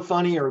things look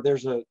funny or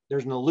there's an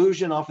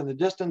illusion off in the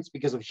distance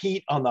because of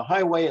heat on the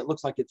highway, it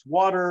looks like it's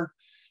water.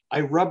 I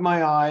rub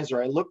my eyes,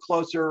 or I look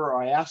closer,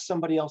 or I ask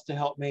somebody else to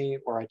help me,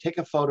 or I take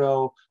a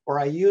photo,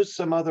 or I use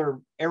some other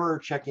error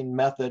checking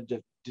method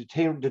to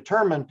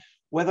determine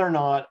whether or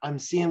not I'm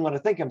seeing what I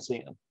think I'm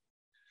seeing.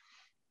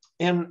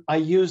 And I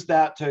use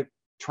that to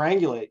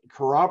triangulate,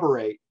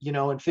 corroborate,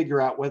 and figure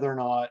out whether or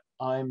not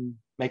I'm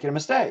making a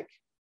mistake.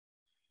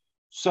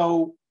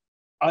 So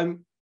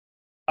I'm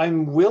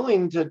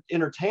willing to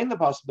entertain the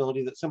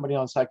possibility that somebody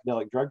on a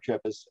psychedelic drug trip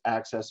is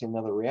accessing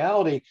another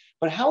reality,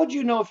 but how would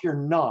you know if you're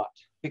not?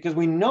 Because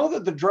we know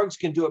that the drugs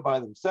can do it by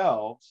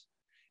themselves.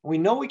 We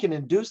know we can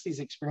induce these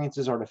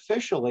experiences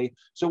artificially.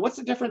 So what's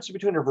the difference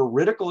between a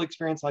veridical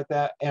experience like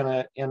that and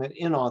an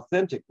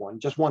inauthentic one?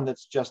 Just one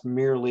that's just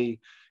merely,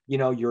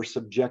 your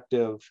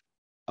subjective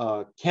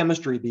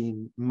chemistry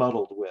being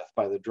muddled with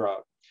by the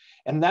drug.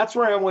 And that's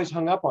where I always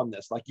hung up on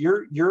this. Like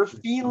you're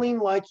feeling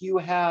like you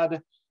had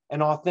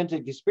an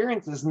authentic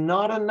experience is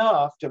not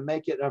enough to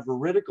make it a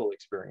veridical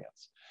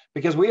experience,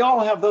 because we all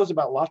have those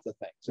about lots of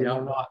things,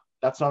 and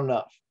that's not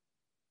enough.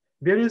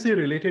 There is a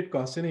related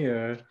question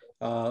here.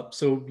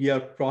 So we are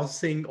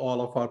processing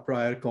all of our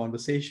prior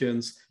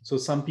conversations. So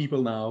some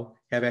people now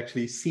have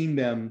actually seen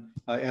them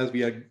as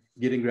we are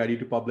getting ready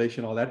to publish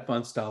and all that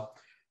fun stuff.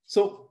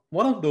 So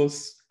one of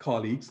those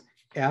colleagues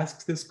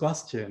asks this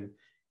question,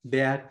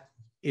 that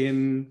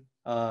in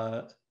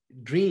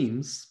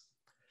dreams,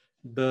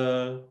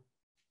 the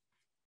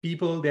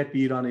people that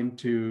we run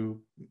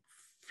into,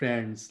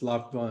 friends,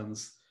 loved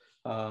ones,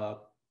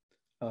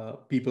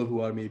 people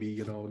who are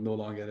maybe no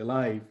longer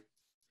alive,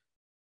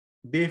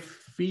 they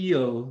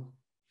feel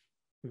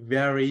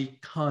very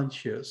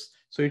conscious.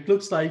 So it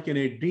looks like in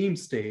a dream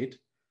state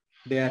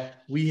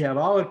that we have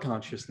our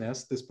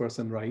consciousness, this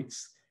person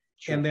writes,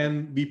 sure. And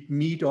then we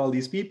meet all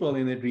these people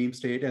in a dream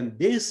state and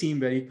they seem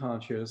very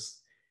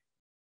conscious.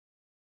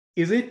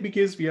 Is it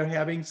because we are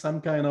having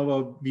some kind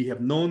of we have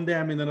known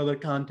them in another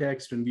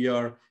context and we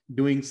are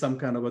doing some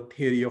kind of a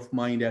theory of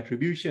mind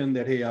attribution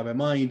that, hey, I have a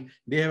mind,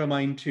 they have a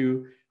mind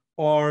too?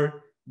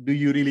 Or do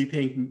you really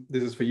think,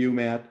 this is for you,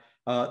 Matt,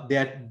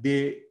 that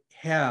they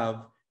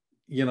have,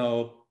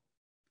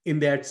 in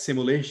that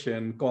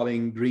simulation,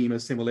 calling dream a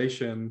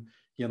simulation,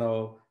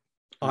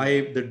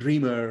 the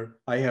dreamer,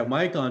 I have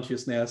my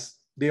consciousness,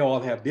 they all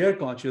have their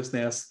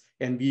consciousness,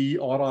 and we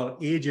all are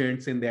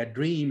agents in that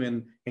dream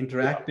and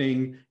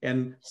interacting. Yeah.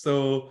 And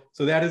so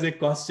that is a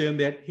question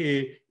that,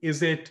 hey,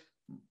 is it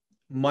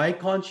my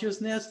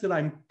consciousness that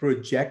I'm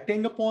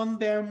projecting upon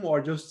them,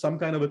 or just some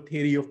kind of a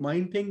theory of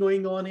mind thing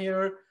going on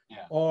here?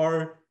 Yeah.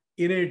 Or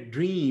in a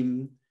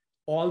dream,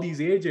 all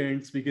these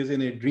agents, because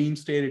in a dream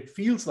state, it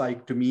feels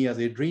like to me as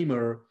a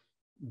dreamer,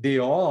 they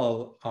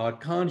all are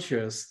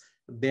conscious.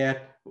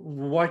 That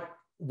what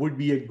would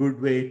be a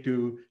good way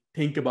to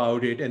think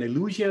about it? An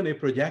illusion, a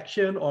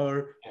projection,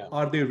 or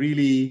are they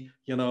really,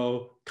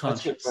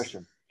 conscious? That's a good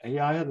question.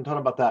 Yeah, I hadn't thought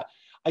about that.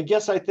 I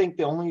guess I think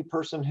the only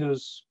person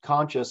who's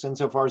conscious,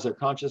 insofar as they're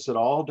conscious at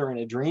all during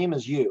a dream,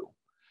 is you.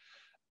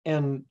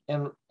 And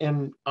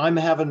I'm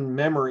having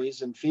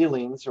memories and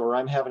feelings, or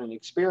I'm having an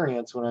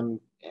experience when I'm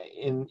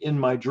in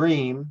my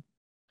dream.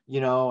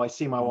 I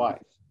see my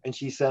wife and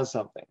she says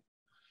something.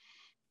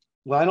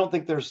 Well, I don't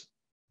think there's,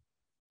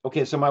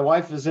 okay, so my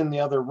wife is in the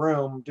other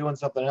room doing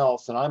something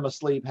else and I'm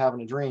asleep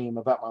having a dream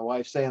about my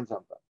wife saying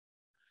something.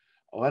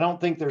 Well, I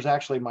don't think there's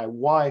actually my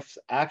wife's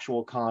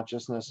actual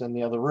consciousness in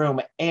the other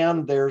room,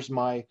 and there's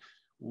my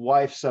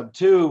wife sub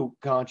 2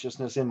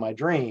 consciousness in my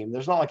dream.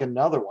 There's not like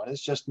another one.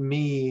 It's just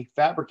me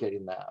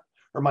fabricating that,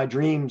 or my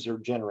dreams are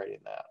generating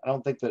that. I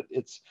don't think that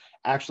it's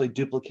actually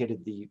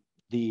duplicated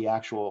the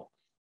actual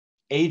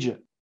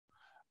agent.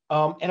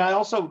 And I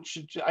also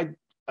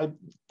I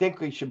think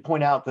we should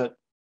point out that,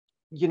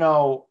 you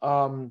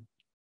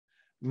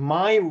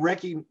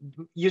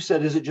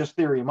said, is it just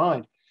theory of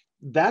mind?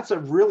 That's a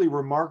really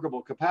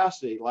remarkable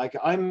capacity. Like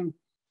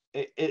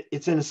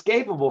it's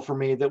inescapable for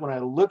me that when I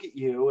look at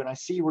you and I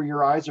see where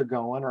your eyes are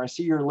going, or I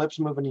see your lips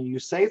moving and you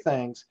say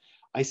things,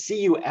 I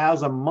see you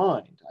as a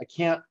mind. I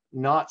can't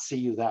not see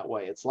you that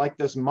way. It's like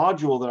this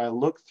module that I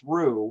look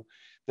through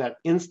that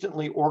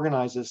instantly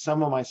organizes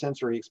some of my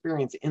sensory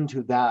experience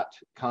into that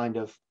kind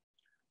of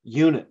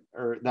unit,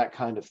 or that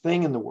kind of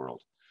thing in the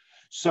world.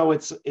 So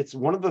it's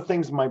one of the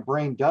things my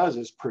brain does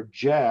is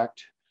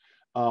project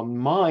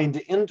mind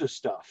into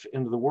stuff,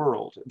 into the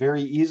world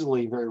very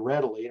easily, very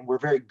readily. And we're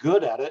very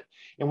good at it.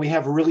 And we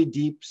have really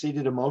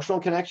deep-seated emotional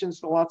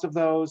connections to lots of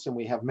those. And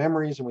we have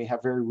memories, and we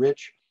have very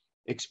rich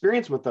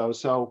experience with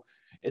those. So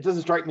it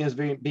doesn't strike me as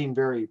being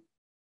very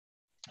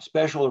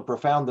special or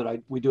profound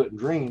that we do it in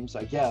dreams,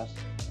 I guess.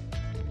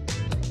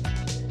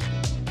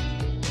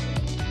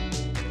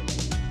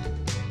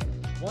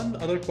 One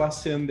other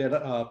question that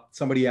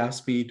somebody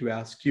asked me to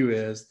ask you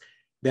is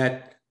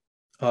that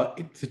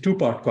it's a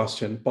two-part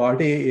question.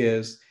 Part A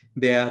is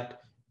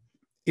that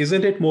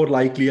isn't it more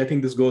likely, I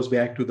think this goes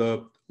back to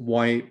the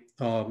why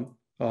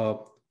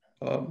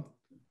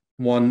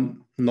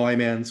one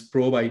Neumann's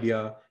probe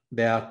idea,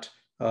 that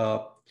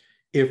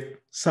if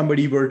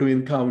somebody were to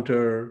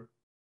encounter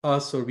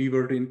us or we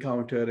were to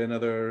encounter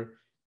another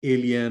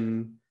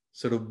alien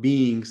sort of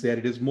beings, that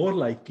it is more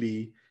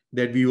likely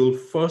that we will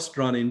first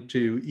run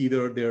into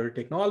either their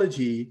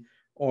technology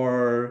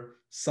or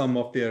some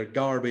of their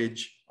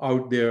garbage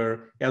out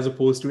there, as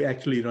opposed to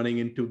actually running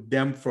into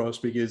them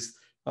first. Because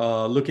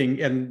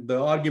and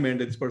the argument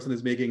that this person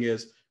is making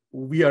is,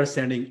 we are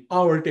sending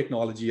our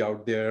technology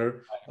out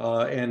there,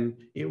 and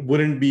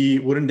wouldn't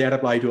that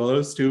apply to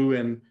others too?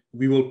 And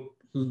we will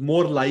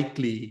more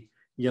likely,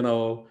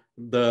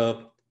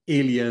 the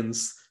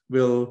aliens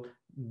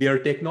their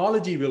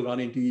technology will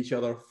run into each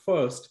other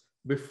first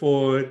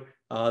before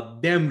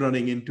them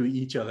running into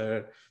each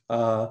other.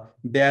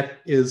 That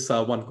is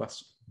one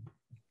question.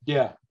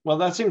 Yeah, well,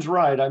 that seems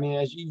right. I mean,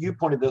 as you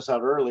pointed this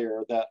out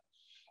earlier, that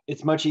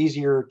it's much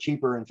easier,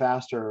 cheaper, and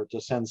faster to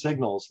send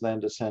signals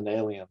than to send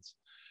aliens.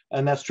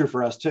 And that's true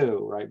for us too,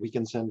 right? We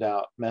can send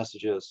out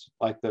messages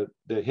like the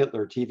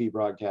Hitler TV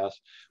broadcast.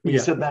 We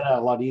can send that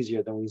out a lot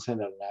easier than we can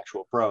send out an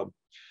actual probe.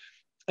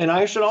 And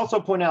I should also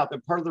point out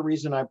that part of the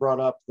reason I brought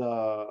up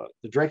the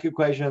Drake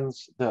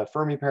equations, the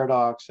Fermi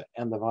paradox,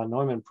 and the von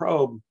Neumann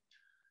probe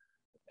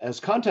as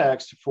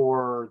context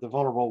for the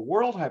vulnerable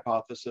world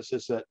hypothesis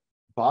is that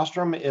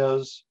Bostrom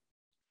is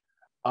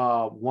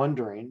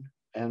wondering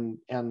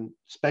and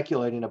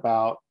speculating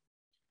about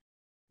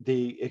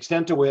the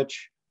extent to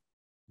which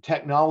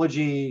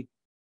technology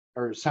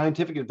or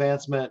scientific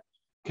advancement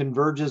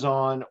converges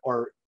on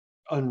or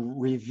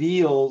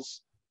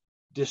reveals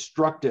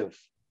destructive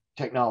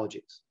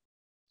technologies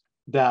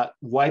that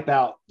wipe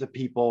out the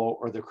people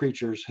or the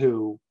creatures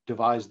who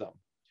devise them.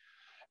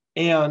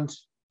 And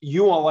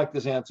you won't like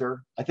this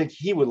answer. I think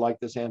he would like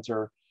this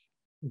answer.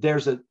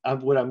 There's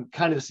what I'm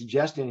kind of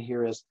suggesting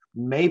here is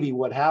maybe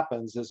what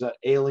happens is that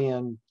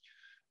alien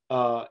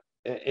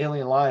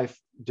life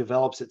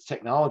develops its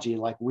technology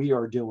like we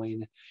are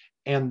doing,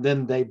 and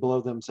then they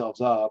blow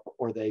themselves up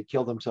or they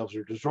kill themselves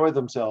or destroy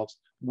themselves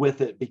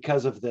with it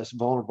because of this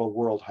vulnerable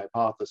world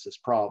hypothesis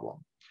problem.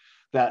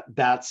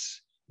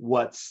 That's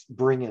what's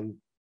bringing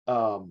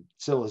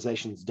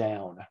civilizations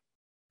down,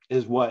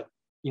 is what,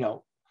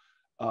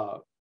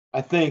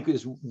 I think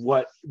is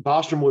what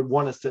Bostrom would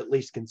want us to at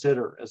least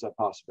consider as a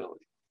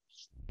possibility.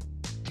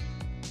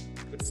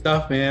 Good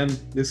stuff, man.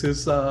 This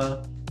is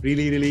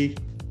really, really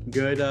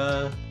good.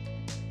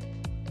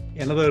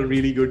 Another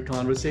really good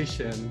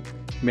conversation,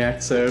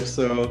 Matt, sir.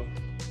 So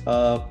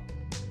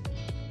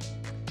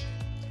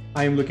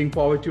I'm looking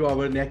forward to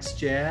our next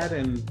chat,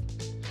 and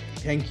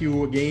thank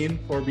you again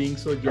for being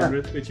so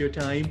generous with your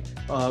time.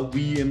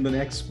 We, in the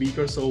next week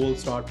or so, will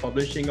start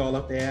publishing all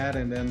of that,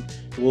 and then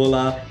we'll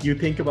you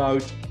think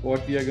about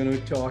what we are going to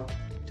talk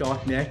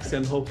next,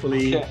 and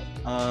hopefully,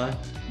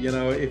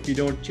 if you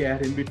don't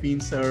chat in between,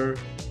 sir,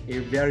 a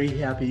very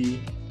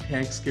happy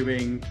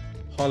Thanksgiving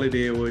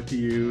holiday over to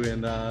you,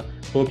 and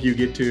hope you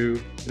get to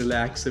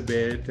relax a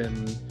bit,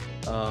 and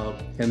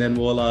then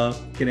we'll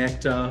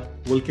connect.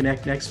 We'll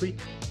connect next week.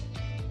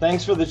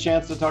 Thanks for the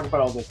chance to talk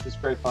about all this. It's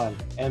great fun.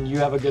 And you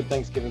have a good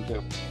Thanksgiving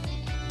too.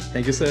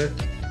 Thank you, sir.